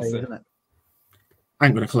difficult to say, isn't it? I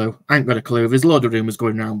ain't got a clue. There's a load of rumours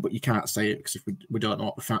going around, but you can't say it because if we don't know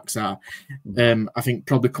what the facts are. I think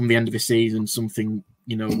probably come the end of the season, something,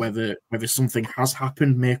 you know, whether something has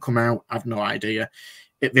happened may come out. I've no idea.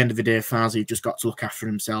 At the end of the day, Farsley have just got to look after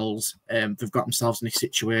themselves. They've got themselves in this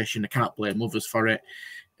situation. They can't blame others for it.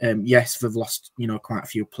 Yes, they've lost, you know, quite a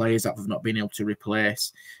few players that they've not been able to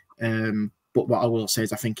replace. But what I will say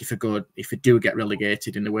is I think if they do get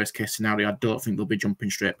relegated in the worst case scenario, I don't think they'll be jumping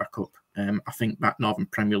straight back up. I think that Northern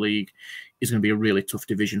Premier League is going to be a really tough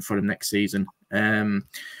division for them next season.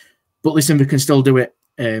 But listen, we can still do it.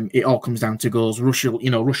 It all comes down to goals. Russia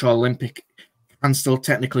Olympic can still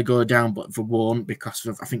technically go down, but they won't because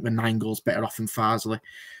I think they're 9 goals better off than Farsley.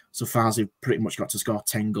 So Farsley pretty much got to score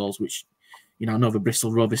 10 goals, which, you know, I know the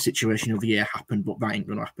Bristol Rovers situation of the year happened, but that ain't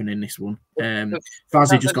going to happen in this one.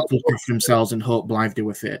 Farsley just got to look after themselves and hope Blythe do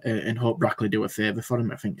a and hope Brackley do a favour for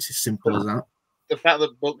them. I think it's as simple as that. The fact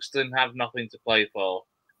that Buxton have nothing to play for,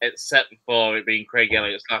 except for it being Craig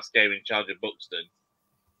Elliott's last game in charge of Buxton,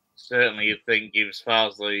 certainly you'd think gives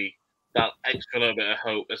Farsley that extra little bit of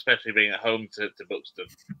hope, especially being at home to Buxton.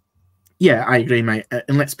 Yeah, I agree, mate.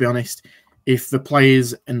 And let's be honest, if the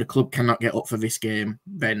players and the club cannot get up for this game,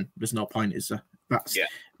 then there's no point, is there? That's, you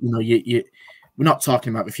know, we're not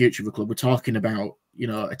talking about the future of the club. We're talking about, you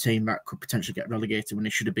know, a team that could potentially get relegated when they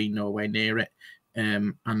should have been nowhere near it.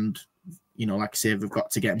 And, you know, like I say, they've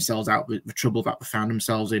got to get themselves out of the trouble that they found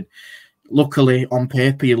themselves in. Luckily, on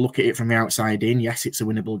paper, you look at it from the outside in. Yes, it's a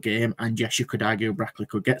winnable game. And yes, you could argue Brackley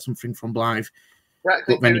could get something from Blythe.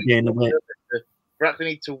 Brackley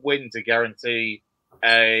need to win to guarantee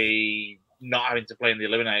not having to play in the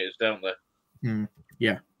eliminators, don't they?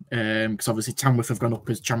 Yeah, because obviously Tamworth have gone up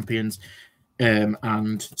as champions and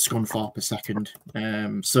Scunthorpe as second.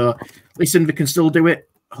 So listen, they can still do it.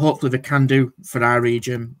 Hopefully they can do for our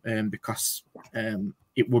region because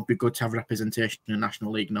it would be good to have representation in the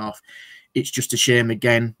National League North. It's just a shame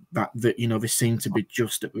again that you know, they seem to be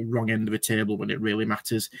just at the wrong end of the table when it really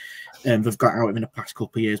matters. They've got out of it in the past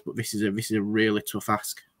couple of years, but this is a really tough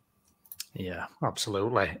ask. Yeah,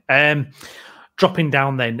 absolutely. Dropping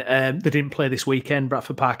down then, they didn't play this weekend,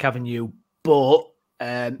 Bradford Park Avenue, but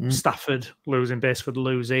Stafford losing, Baseford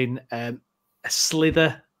losing. A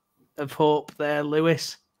slither of hope there,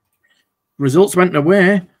 Lewis. Results went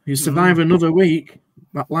away. You survive another week.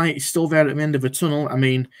 That light is still there at the end of the tunnel. I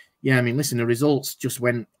mean, listen, the results just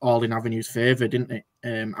went all in Avenue's favour, didn't it?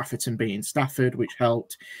 Atherton beating Stafford, which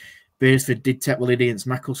helped. Baseford did take the lead against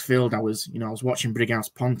Macclesfield. I was watching Brighouse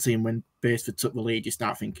Ponty, and when Baseford took the lead, you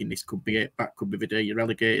start thinking this could be it. That could be the day you're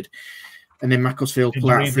relegated. And then Macclesfield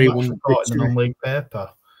pulled out 3-1 in the non-league paper.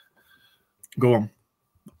 Go on.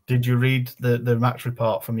 Did you read the match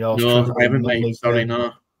report from yours? No, I haven't, mate. Sorry,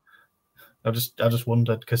 no. I just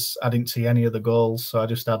wondered because I didn't see any of the goals, so I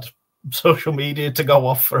just had social media to go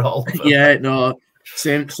off for all of them. Yeah, no,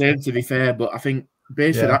 same to be fair, but I think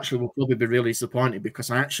Baseford actually will probably be really disappointed because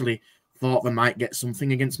I actually thought they might get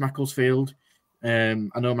something against Macclesfield. I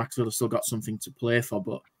know Macclesfield have still got something to play for,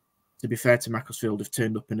 but to be fair to Macclesfield, have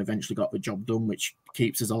turned up and eventually got the job done, which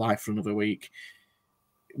keeps us alive for another week.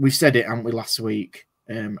 We said it, haven't we, last week?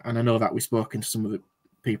 And I know that we've spoken to some of the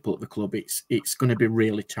people at the club. It's going to be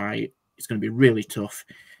really tight. It's going to be really tough.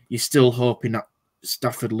 You're still hoping that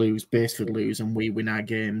Stafford lose, Baseford lose, and we win our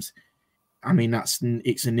games. I mean,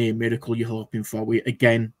 it's a near miracle you're hoping for. We,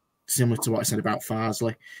 again, similar to what I said about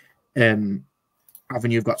Farsley,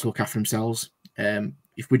 Avenue have got to look after themselves.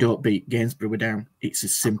 If we don't beat Gainsborough, we're down. It's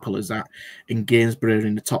as simple as that. And Gainsborough are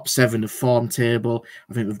in the top 7 of form table.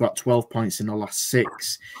 I think we've got 12 points in the last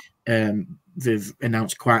 6. They've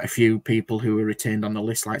announced quite a few people who were retained on the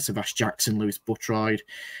list, like Sebastian Jackson, Lewis Buttroyd.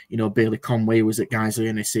 You know, Bailey Conway was at Guiseley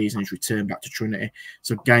in this season. He's returned back to Trinity.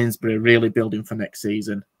 So Gainsborough really building for next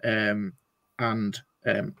season. And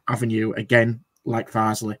Avenue, again, like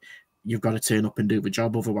Farsley, you've got to turn up and do the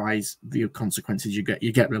job. Otherwise, the consequences you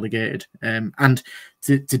get relegated. And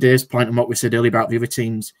to Dave's point and what we said earlier about the other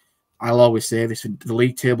teams, I'll always say this: the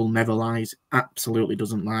league table never lies. Absolutely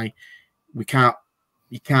doesn't lie.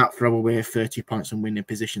 You can't throw away 30 points and winning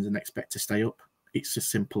positions and expect to stay up. It's as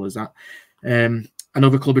simple as that.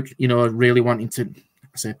 Another club, really wanting to,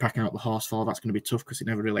 packing out the horse for, that's going to be tough because it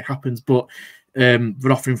never really happens. But they're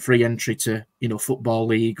offering free entry to, Football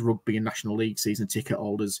League, Rugby and National League season ticket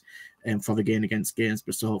holders for the game against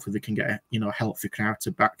Gainsborough. So hopefully they can get a healthy crowd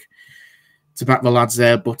to back the lads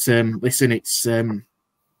there. But listen, it's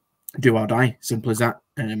do or die, simple as that.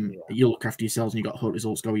 You look after yourselves and you got to hope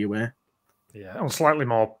results go your way. Yeah, on slightly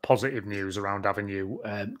more positive news around Avenue,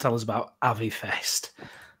 tell us about Avifest,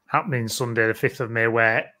 happening Sunday the 5th of May,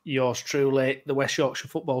 where yours truly, the West Yorkshire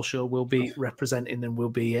Football Show, will be representing and we'll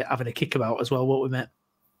be having a kickabout as well, won't we, mate?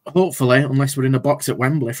 Hopefully, unless we're in a box at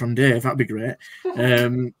Wembley from Dave, that'd be great. But,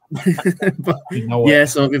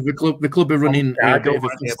 so if the club are running I don't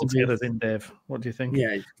want to be able to get us in, Dave. What do you think?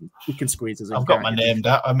 Yeah, you can squeeze us in. I've got my name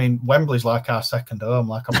down. I mean, Wembley's like our second home.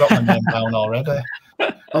 Like, I've got my name down already.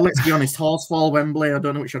 Well, let's be honest, Horsefall, Wembley, I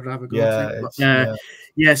don't know which I'd rather go to. But,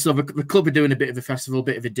 so the club are doing a bit of a festival,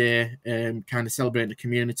 bit of a day, kind of celebrating the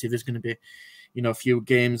community. There's going to be, a few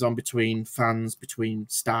games on between fans, between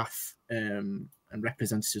staff, and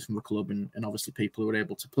representatives from the club, and obviously people who are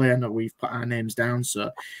able to play. I know we've put our names down,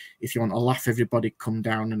 so if you want to laugh, everybody come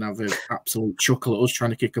down and have an absolute chuckle at us trying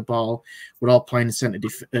to kick a ball. We're all playing in centre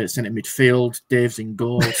midfield. Dave's in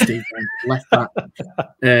goal. Steve left back.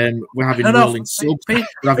 We're having rolling subs. We're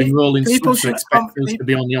having rolling subs. So expect us to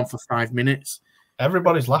be only on for 5 minutes.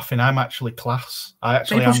 Everybody's laughing. I'm actually class. I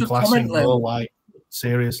actually am class in goal. Like,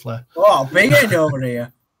 seriously. Oh, big head over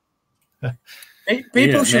here.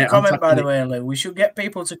 People should comment, by the way, Lou. We should get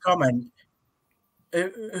people to comment.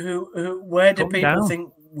 Where do people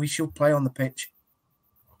think we should play on the pitch?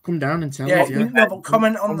 Come down and tell us. No, but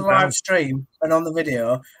comment on the live stream and on the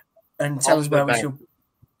video and tell us where we should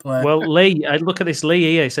play. Well, Lee, look at this. Lee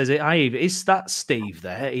here says it. Is that Steve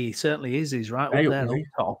there? He certainly is. He's right up there on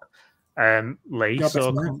top. Lee,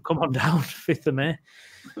 so come on down, 5th of May,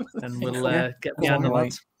 and we'll get behind the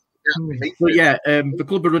lads. But the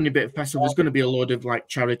club are running a bit of festival. There's going to be a load of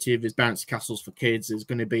charity. There's bouncy castles for kids. There's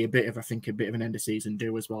going to be a bit of an end of season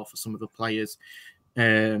do as well for some of the players.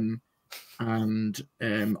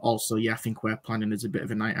 Also, I think we're planning as a bit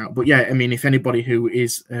of a night out. But if anybody who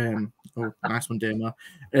is nice one, Damo.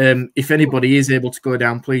 If anybody is able to go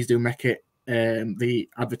down, please do make it. The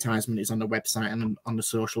advertisement is on the website and on the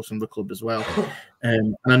socials from the club as well.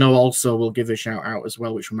 And I know also we'll give a shout out as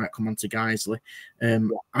well, which we might come on to Guiseley.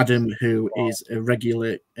 Adam, who is a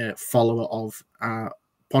regular follower of our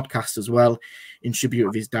podcast as well, in tribute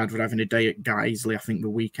of his dad. We're having a day at Guiseley, I think the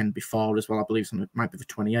weekend before as well. I believe it might be the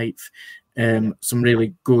 28th. Some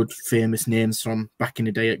really good, famous names from back in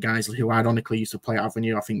the day at Guiseley who ironically used to play at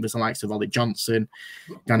Avenue. I think there's the likes of Ollie Johnson,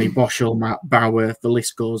 Danny Boschel, Matt Bauer, the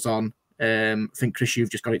list goes on. I think, Chris,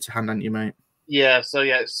 you've just got it to hand, haven't you, mate? Yeah, so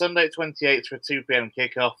it's Sunday 28th for a 2 p.m.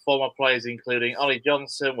 kickoff. Former players including Ollie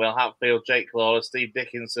Johnson, Will Hatfield, Jake Lawler, Steve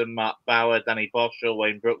Dickinson, Matt Bauer, Danny Boschel,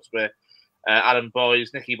 Wayne Brooksby, Adam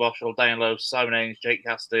Boyes, Nicky Boschel, Dan Lowe, Simon Ains, Jake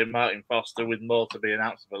Castor, Martin Foster, with more to be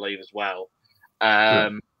announced, I believe, as well.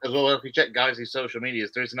 As well, if you check guys' social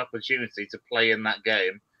medias, there is an opportunity to play in that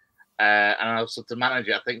game, and also to manage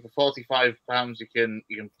it. I think for £45 you can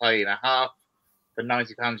play in a half. For £90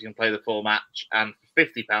 you can play the full match, and for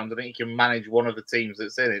 £50 I think you can manage one of the teams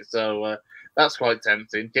that's in it. So that's quite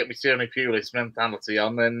tempting. Get me Tony Pulis mentality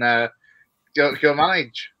on, then go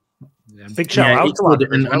manage. Yeah, big shout out to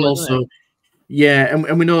Adam, and also. Yeah,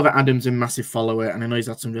 and we know that Adam's a massive follower, and I know he's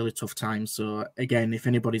had some really tough times. So again, if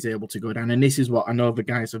anybody's able to go down, and this is what I know the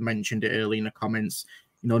guys have mentioned it early in the comments,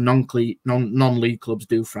 non-league clubs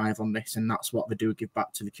do thrive on this, and that's what they do give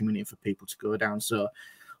back to the community for people to go down. So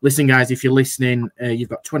listen, guys, if you're listening, you've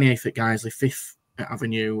got 28th at Guiseley, 5th at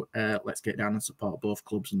Avenue. Let's get down and support both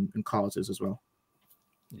clubs and causes as well.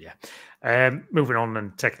 Yeah. Moving on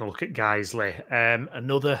and taking a look at Guiseley.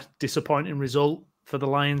 Another disappointing result for the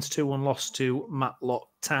Lions, 2-1 loss to Matlock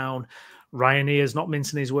Town. Ryan here is not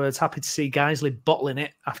mincing his words. Happy to see Guiseley bottling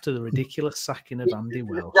it after the ridiculous sacking of Andy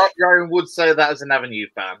Welsh. Ryan would say that as an Avenue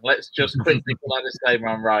fan. Let's just quickly put a disclaimer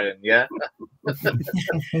on Ryan, yeah?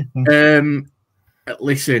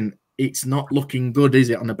 Listen, it's not looking good,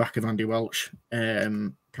 is it, on the back of Andy Welsh?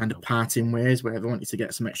 Kind of parting ways where they wanted to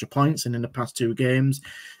get some extra points, and in the past 2 games,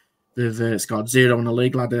 they've scored 0 on the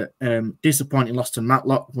league ladder. Disappointing loss to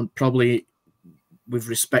Matlock. Probably, with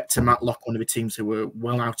respect to Matlock, one of the teams who were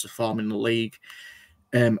well out of form in the league.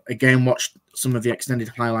 Again, watched some of the extended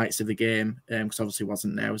highlights of the game, because obviously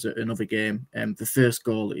wasn't there. It was another game. The first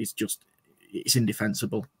goal is just, it's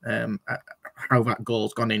indefensible. How that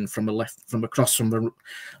goal's gone in from a cross from the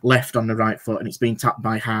left on the right foot, and it's been tapped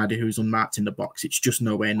by Hardy, who's unmarked in the box. It's just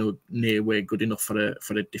nowhere near good enough for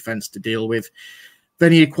a defence to deal with.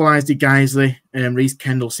 Then he equalised at Guiseley. Reece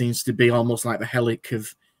Kendall seems to be almost like the Helic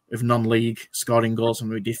of non-league, scoring goals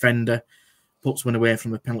from a defender, puts one away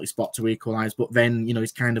from a penalty spot to equalise. But then,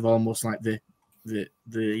 he's kind of almost like the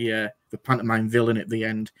pantomime villain at the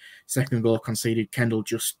end. Second goal conceded, Kendall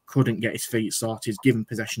just couldn't get his feet sorted, given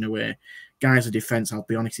possession away. Guys' defence, I'll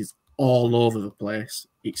be honest, is all over the place.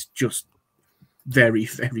 It's just very,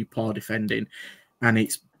 very poor defending, and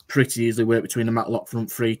it's pretty easily worked between the Matlock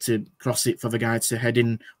front three to cross it for the guy to head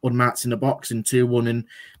in unmarked in the box, and 2-1, and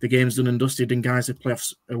the game's done and dusted, and guys, the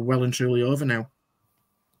playoffs are well and truly over now.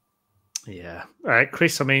 Yeah.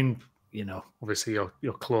 Chris, I mean, obviously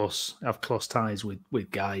you're close, have close ties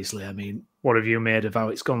with Guiseley. I mean, what have you made of how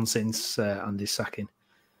it's gone since Andy's sacking?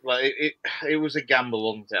 Well, it was a gamble,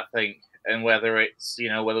 wasn't it, I think? And whether it's,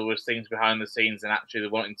 whether there was things behind the scenes and actually they're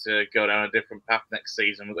wanting to go down a different path next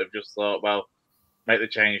season, but they've just thought, well, make the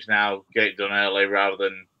change now, get it done early rather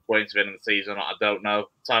than waiting to the end of the season. I don't know.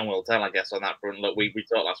 Time will tell, I guess, on that front. Look, we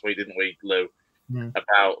talked last week, didn't we, Lou,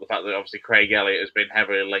 about the fact that obviously Craig Elliott has been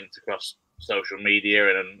heavily linked across social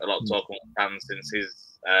media and a lot of talk on fans since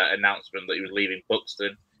his announcement that he was leaving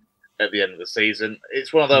Buxton at the end of the season.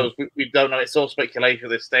 It's one of those, we don't know. It's all speculation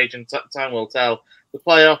at this stage, and time will tell. The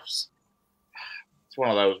playoffs, it's one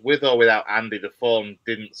of those, with or without Andy, the form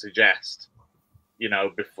didn't suggest,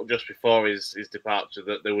 just before his departure,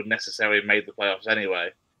 that they would necessarily have made the playoffs anyway.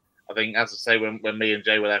 I think, as I say, when me and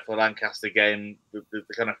Jay were there for the Lancaster game, the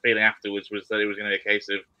kind of feeling afterwards was that it was going to be a case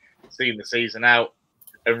of seeing the season out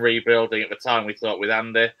and rebuilding. At the time, we thought with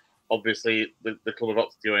Andy, obviously the club have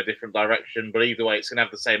opted to go in a different direction, but either way, it's going to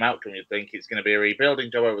have the same outcome. You'd think it's going to be a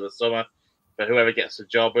rebuilding job over the summer for whoever gets the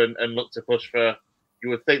job and look to push for. You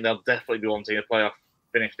would think they'll definitely be wanting a playoff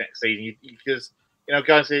finish next season because,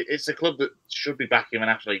 guys, it's a club that should be back in the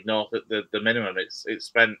National League North at the minimum. It's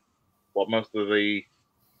spent most of the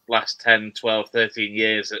last 10, 12, 13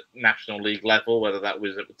 years at National League level, whether that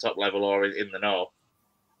was at the top level or in the North.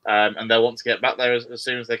 And they'll want to get back there as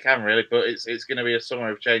soon as they can, really. But it's going to be a summer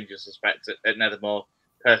of change, I suspect, at Nethermore,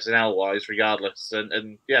 personnel-wise, regardless.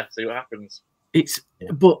 And yeah, see what happens.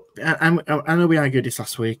 But I know we argued this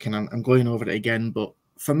last week, and I'm going over it again, but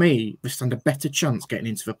for me, they stand a better chance getting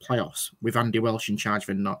into the playoffs with Andy Welsh in charge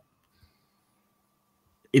than not,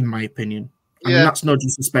 in my opinion. Yeah. And that's no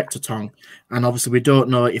disrespect to Tong. And obviously, we don't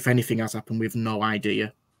know if anything has happened. We've no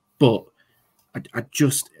idea. But I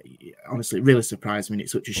just, honestly, it really surprised me. And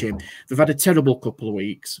it's such a shame. They've had a terrible couple of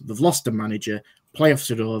weeks. They've lost a manager.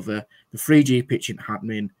 Playoffs are over. The 3G pitch ain't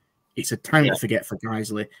happening. It's a time to forget for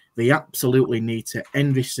Guiseley. They absolutely need to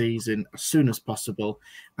end this season as soon as possible.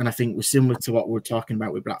 And I think we're similar to what we're talking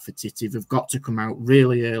about with Bradford City. They've got to come out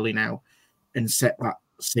really early now and set that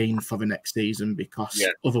scene for the next season, because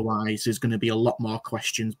otherwise there's going to be a lot more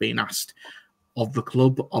questions being asked of the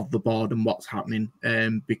club, of the board, and what's happening.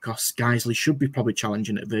 Because Guiseley should be probably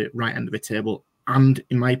challenging at the right end of the table. And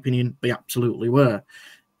in my opinion, they absolutely were.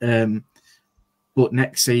 But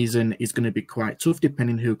next season is going to be quite tough,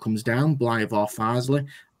 depending who comes down, Blythe or Farsley.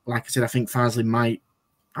 Like I said, I think Farsley might.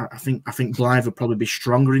 I think Blythe will probably be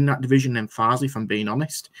stronger in that division than Farsley, if I'm being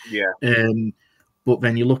honest. Yeah. But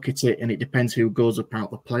then you look at it, and it depends who goes up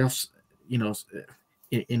out the playoffs. You know,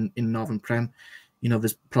 in Northern Prem, you know,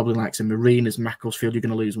 there's probably like some Mariners, Macclesfield. You're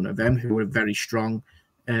going to lose one of them, who are very strong.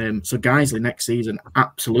 So Guiseley next season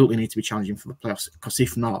absolutely need to be challenging for the playoffs, because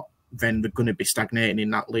if not, then they're going to be stagnating in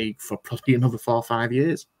that league for probably another 4 or 5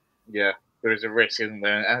 years. Yeah, there is a risk, isn't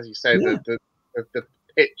there? As you say, the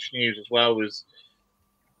pitch news as well was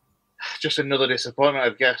just another disappointment.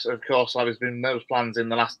 I guess, of course, there's been those plans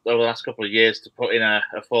in over the last couple of years to put in a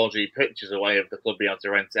 4G pitch as a way of the club being able to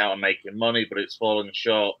rent it out and making money, but it's fallen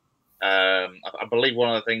short. I believe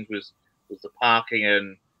one of the things was the parking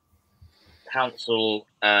and council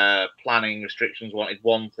planning restrictions wanted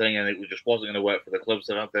one thing, and it just wasn't going to work for the club,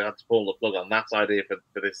 so they had to pull the plug on that idea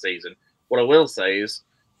for this season. What I will say is,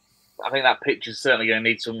 I think that pitch is certainly going to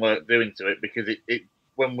need some work doing to it, because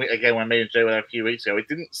when me and Jay were there a few weeks ago, it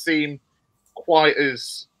didn't seem quite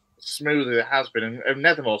as smooth as it has been. And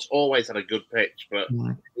Nethermoor's always had a good pitch, but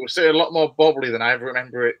it was certainly a lot more bobbly than I ever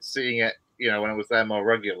remember seeing it. You know, when I was there more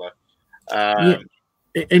regular.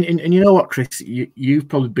 And you know what, Chris, you've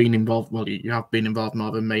probably been involved. Well, you have been involved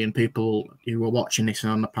more than me, and people who are watching this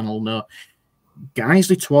and on the panel know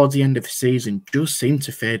Guiseley towards the end of the season just seemed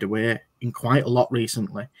to fade away in quite a lot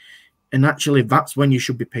recently. And actually, that's when you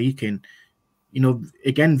should be peaking. You know,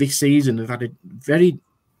 again, this season they've had a very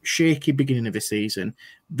shaky beginning of the season.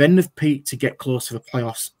 Then they've peaked to get close to the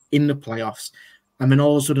playoffs, and then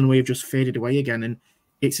all of a sudden we've just faded away again. And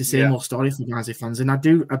it's the same old story for Guiseley fans. And I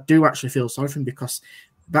do actually feel sorry for him, because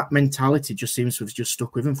that mentality just seems to have just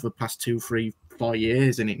stuck with him for the past 2, 3, 4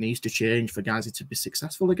 years, and it needs to change for Guiseley to be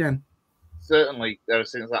successful again. Certainly, ever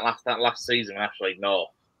since that last season, actually, no.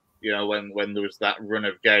 You know, when there was that run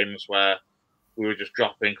of games where we were just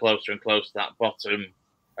dropping closer and closer to that bottom,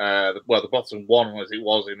 the bottom one as it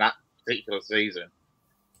was in that particular season,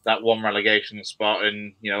 that one relegation spot,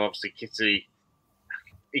 and you know, obviously Kitty,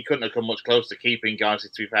 he couldn't have come much closer to keeping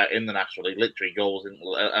Guiseley, to be fair, in the National League. Literally goals in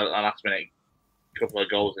a last minute, couple of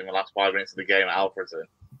goals in the last 5 minutes of the game at Alfreton,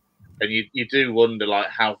 and you do wonder like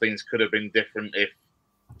how things could have been different if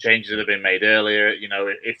changes had been made earlier. You know,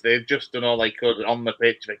 if they'd just done all they could on the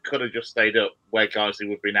pitch, they could have just stayed up where Guiseley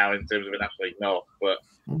would be now in terms of a National League North. But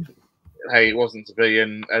hey, it wasn't to be,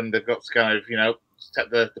 and they've got to kind of, you know, take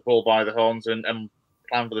the ball by the horns and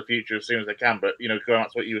plan for the future as soon as they can. But you know, going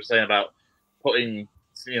back to what you were saying about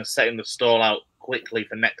setting the stall out quickly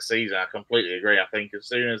for next season, I completely agree. I think as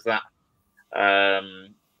soon as that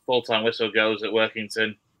full-time whistle goes at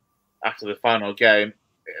Workington after the final game,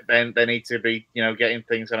 then they need to be, you know, getting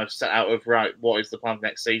things kind of set out of, right, what is the plan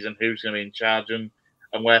next season, who's going to be in charge, and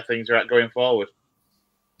where things are at going forward.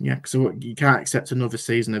 Yeah, so you can't accept another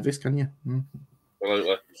season of this, can you?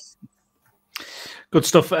 Absolutely. Good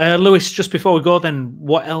stuff. Lewis, just before we go then,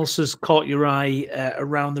 what else has caught your eye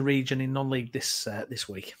around the region in non-league this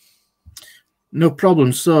week? No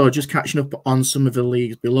problem. So just catching up on some of the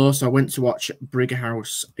leagues below. So I went to watch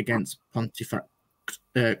Brighouse against Pontefract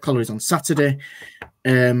Collieries on Saturday.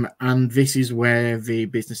 And this is where the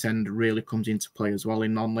business end really comes into play as well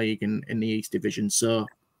in non-league and in the East Division. So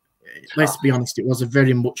let's be honest, it was a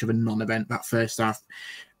very much of a non-event that first half.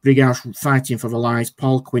 Brighouse fighting for the lives.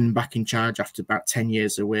 Paul Quinn back in charge after about 10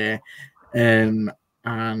 years away. And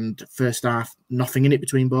first half, nothing in it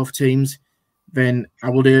between both teams. Then I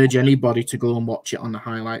would urge anybody to go and watch it on the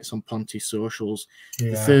highlights on Ponty's socials.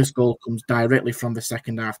 Yeah. The first goal comes directly from the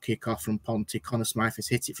second half kickoff from Ponty. Connor Smythe has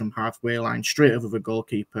hit it from halfway line, straight over the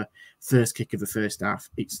goalkeeper. First kick of the first half.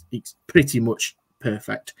 It's pretty much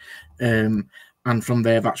perfect. And from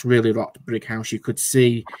there, that's really rocked Brighouse. You could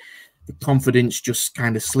see the confidence just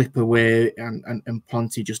kind of slip away, and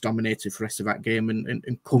Ponty just dominated for the rest of that game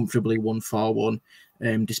and comfortably won 4-1.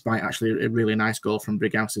 Despite actually a really nice goal from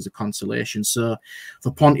Brighouse as a consolation. So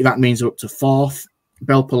for Ponty, that means they're up to 4th.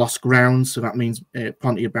 Belper lost ground, so that means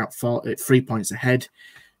Ponty about 3 points ahead.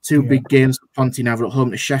 Two big games for Ponty now. We're at home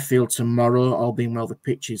to Sheffield tomorrow, all being well, the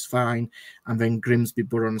pitch is fine. And then Grimsby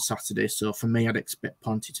Borough on Saturday. So for me, I'd expect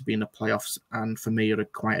Ponty to be in the playoffs. And for me, you're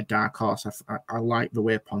quite a dark horse. I like the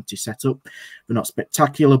way Ponty set up. They're not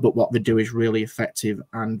spectacular, but what they do is really effective.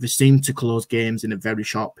 And they seem to close games in a very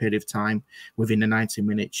short period of time within the 90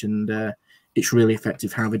 minutes. And it's really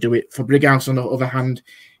effective how they do it. For Brighouse, on the other hand,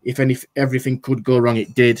 if everything could go wrong,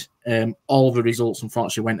 it did. All the results,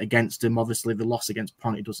 unfortunately, went against them. Obviously, the loss against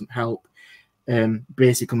Ponty doesn't help.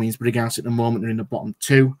 Basically means Brighouse at the moment are in the bottom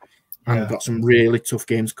two. And they've got some really tough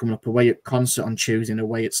games coming up. Away at Concert on Tuesday and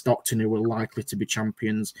away at Stockton, who are likely to be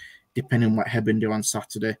champions, depending on what Hebburn do on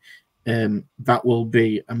Saturday. That will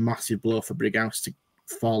be a massive blow for Brighouse to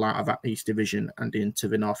fall out of that East Division and into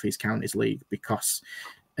the North East Counties League, because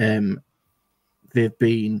they've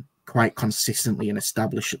been quite consistently an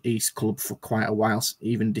established East club for quite a while,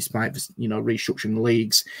 even despite restructuring the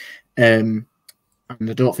leagues. And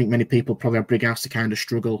I don't think many people probably have Brighouse to kind of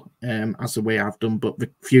struggle as the way I've done, but the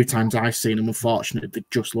few times I've seen them, unfortunately, they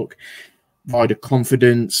just look void of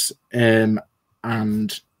confidence, and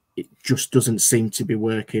it just doesn't seem to be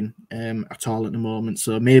working at all at the moment.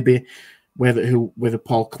 So maybe whether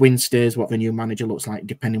Paul Quinn stays, what the new manager looks like,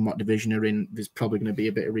 depending on what division they're in, there's probably going to be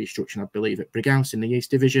a bit of restructuring, I believe, at Brighouse in the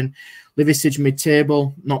East Division. Liversidge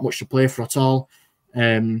mid-table, not much to play for at all.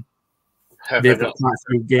 They've got quite a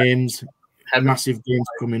few games, massive games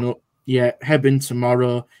coming up. Yeah, Hebburn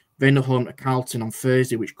tomorrow, then at home to Carlton on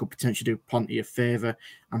Thursday, which could potentially do Ponty a favour,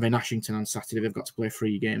 and then Ashington on Saturday. They've got to play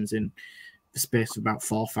 3 games in the space of about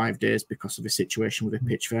 4 or 5 days because of the situation with the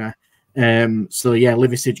pitch there. So yeah,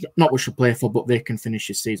 Liversidge not much to play for, but they can finish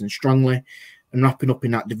this season strongly. And wrapping up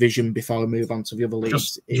in that division before we move on to the other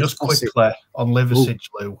leagues. Just quickly on Liversidge,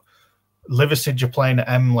 Lou. Liversidge are playing at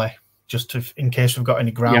Emley, in case we've got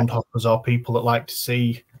any ground hoppers or people that like to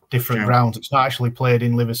see different grounds. It's not actually played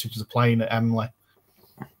in Liversidge, they're playing at Emley.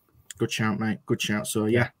 Good shout, mate. Good shout. So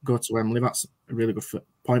yeah, go to Emley. That's a really good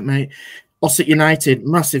point, mate. Ossett United,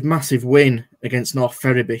 massive win against North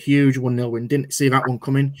Ferriby. Huge 1-0 win. Didn't see that one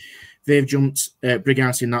coming. They've jumped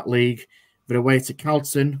Brighouse in that league. They're away to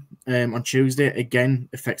Carlton on Tuesday. Again,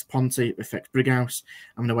 affects Ponty, affects Brighouse.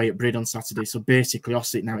 I'm away at Brid on Saturday. So basically,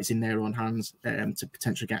 Ossett now it's in their own hands to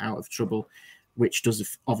potentially get out of trouble, which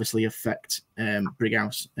does obviously affect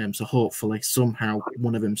Brighouse. So hopefully, somehow,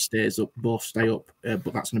 one of them stays up, both stay up.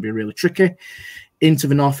 But that's going to be really tricky. Into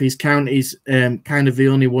the North East Counties, kind of the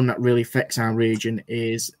only one that really affects our region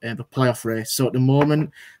is the playoff race. So at the moment,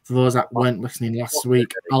 for those that weren't listening last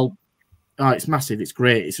week, it's massive. It's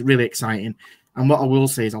great. It's really exciting. And what I will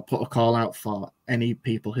say is I'll put a call out for any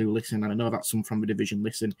people who listen, and I know that some from the division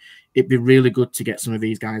listen. It'd be really good to get some of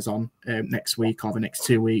these guys on next week or the next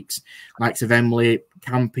 2 weeks, likes of Emley,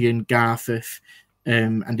 Campion, Garforth,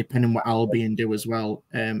 and depending on what Albion do as well,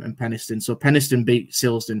 and Penistone. So Penistone beat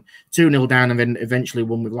Silsden 2-0 down and then eventually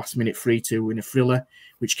won with last minute 3-2 in a thriller,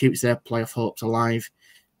 which keeps their playoff hopes alive.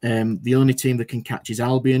 The only team that can catch is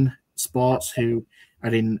Albion Sports, who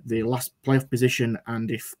are in the last playoff position, and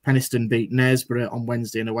if Penistone beat Knaresborough on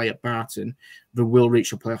Wednesday and away at Barton, they will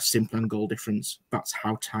reach a playoff simple and goal difference. That's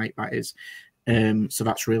how tight that is. So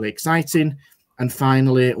that's really exciting. And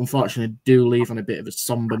finally, unfortunately, do leave on a bit of a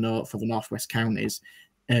somber note for the Northwest Counties.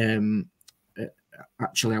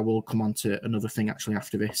 Actually, I will come on to another thing actually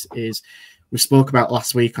after this. Is we spoke about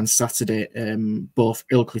last week on Saturday, both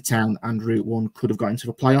Ilkley Town and Route 1 could have got into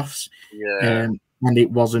the playoffs. Yeah. And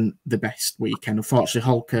it wasn't the best weekend. Unfortunately,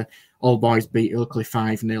 Holker All Boys beat Ilkley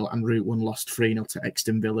 5-0 and Route 1 lost 3-0 to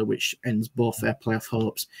Exton Villa, which ends both their playoff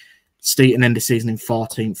hopes. Steeton end the season in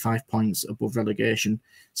 14th, 5 points above relegation.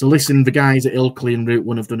 So listen, the guys at Ilkley and Route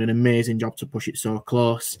 1 have done an amazing job to push it so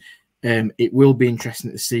close. It will be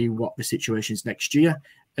interesting to see what the situation is next year,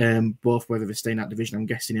 both whether they stay in that division. I'm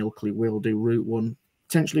guessing Ilkley will do. Route 1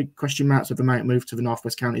 potentially question marks if they might move to the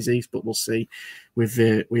Northwest Counties East, but we'll see with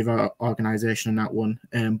our organisation on that one.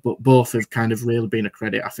 But both have kind of really been a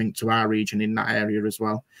credit, I think, to our region in that area as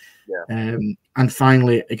well. Yeah. And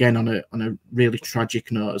finally, again, on a really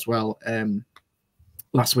tragic note as well,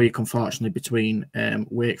 last week, unfortunately, between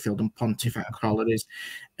Wakefield and Pontefract Holidays,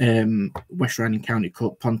 West Riding County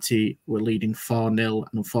Cup, Ponty were leading 4-0, and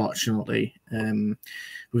unfortunately, there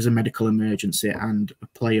was a medical emergency, and a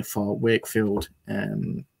player for Wakefield,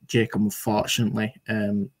 Jacob, unfortunately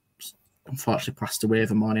passed away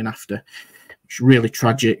the morning after. It's really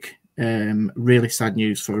tragic. Really sad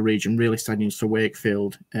news for the region, really sad news for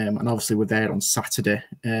Wakefield. And obviously we're there on Saturday,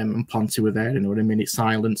 and Ponty were there in a minute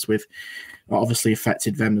silence, with obviously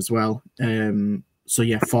affected them as well. So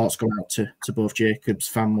yeah, thoughts go out to both Jacob's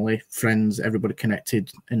family, friends, everybody connected,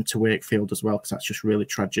 and to Wakefield as well, because that's just really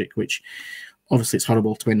tragic, which obviously it's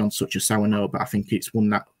horrible to end on such a sour note, but I think it's one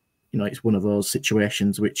that, it's one of those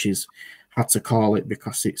situations which is had to call it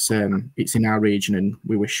because it's in our region and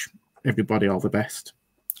we wish everybody all the best.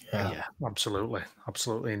 Yeah, absolutely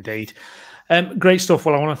indeed. Great stuff.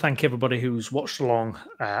 Well, I want to thank everybody who's watched along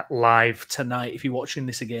live tonight. If you're watching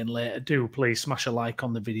this again later, do please smash a like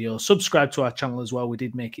on the video. Subscribe to our channel as well. We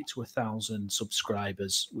did make it to 1,000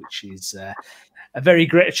 subscribers, which is a very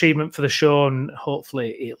great achievement for the show, and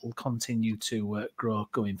hopefully it'll continue to grow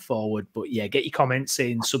going forward. But yeah, get your comments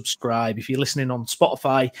in, subscribe. If you're listening on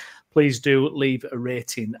Spotify, please do leave a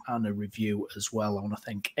rating and a review as well. I want to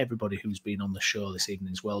thank everybody who's been on the show this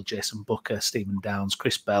evening as well. Jason Booker, Stephen Downs,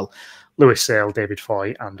 Chris Bell, Lewis Sale, David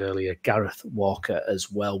Foy, and earlier Gareth Walker as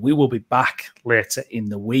well. We will be back later in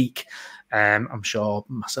the week. I'm sure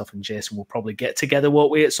myself and Jason will probably get together,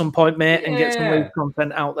 won't we, at some point, mate, and get some Leeds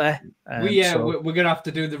content out there. We're going to have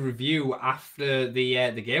to do the review after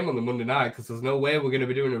the game on the Monday night, because there's no way we're going to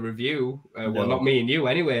be doing a review. Well, not me and you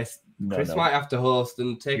anyways. Chris might have to host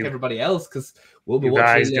and take everybody else, because we'll be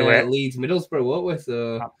watching Leeds Middlesbrough, won't we?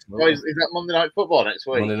 So, is that Monday Night Football next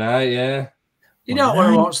week? Monday night, yeah. You don't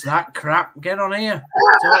want to watch that crap. Get on here.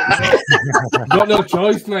 Got no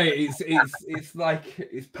choice, mate. It's like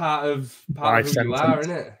it's part of who you are,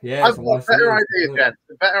 isn't it? Yeah. I've got a better idea, Jen.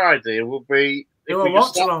 The better idea would be if we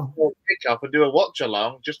just pick up and do a watch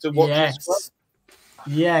along just to watch.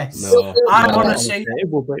 Yes. No. I want to see.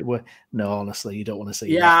 No, honestly, you don't want to see.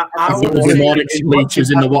 Yeah, I want to see more bleachers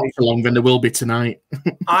in the watch along than there will be tonight.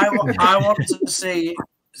 I want to see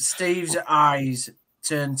Steve's eyes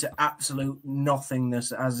turn to absolute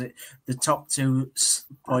nothingness as the top 2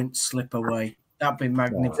 points slip away. That'd be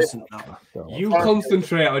magnificent. You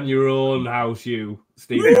concentrate on your own house, you,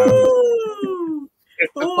 Steve. Oh,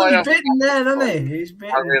 he's bitten there, hasn't he? He's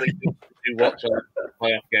bitten. I really do watch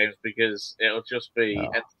playoff games because it'll just be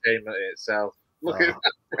entertainment in itself. Look at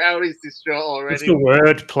how he's distraught already. It's the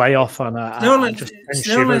word playoff, and I just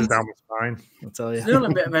shivers down my spine. I'll tell you. It's the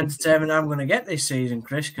only bit of entertainment I'm going to get this season,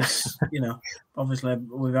 Chris, because, obviously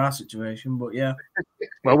with our situation, but yeah.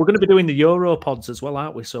 Well, we're going to be doing the Euro pods as well,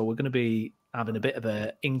 aren't we? So we're going to be having a bit of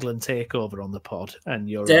an England takeover on the pod. And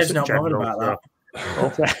Euro. Dave's not bothered about that.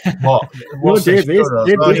 What's Dave is.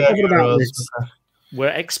 We're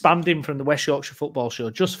expanding from the West Yorkshire Football Show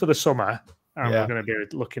just for the summer. And we're going to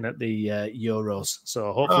be looking at the Euros,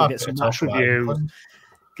 so hopefully get some match reviews,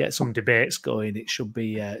 get some debates going. It should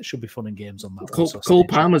be fun and games on that. Cole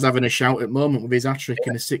Palmer's having a shout at the moment with his hat-trick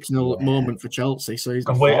and a 6-0 moment for Chelsea. So he's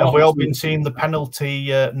have we all been seeing the penalty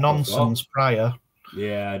nonsense prior?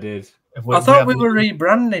 Yeah, I did. I thought we were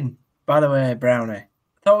rebranding, by the way, Brownie.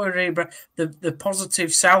 I thought we were the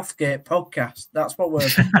Positive Southgate podcast. That's what we're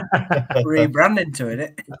rebranding to, isn't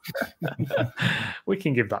it? We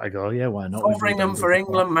can give that a go. Yeah, why not? Fotheringham for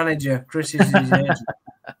England manager. Chris is his agent.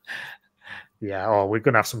 Yeah, we're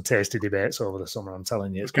going to have some tasty debates over the summer. I'm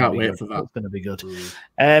telling you, can't wait for that. It's going to be good.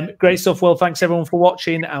 Great stuff. Well, thanks everyone for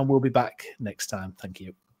watching, and we'll be back next time. Thank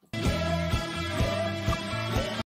you.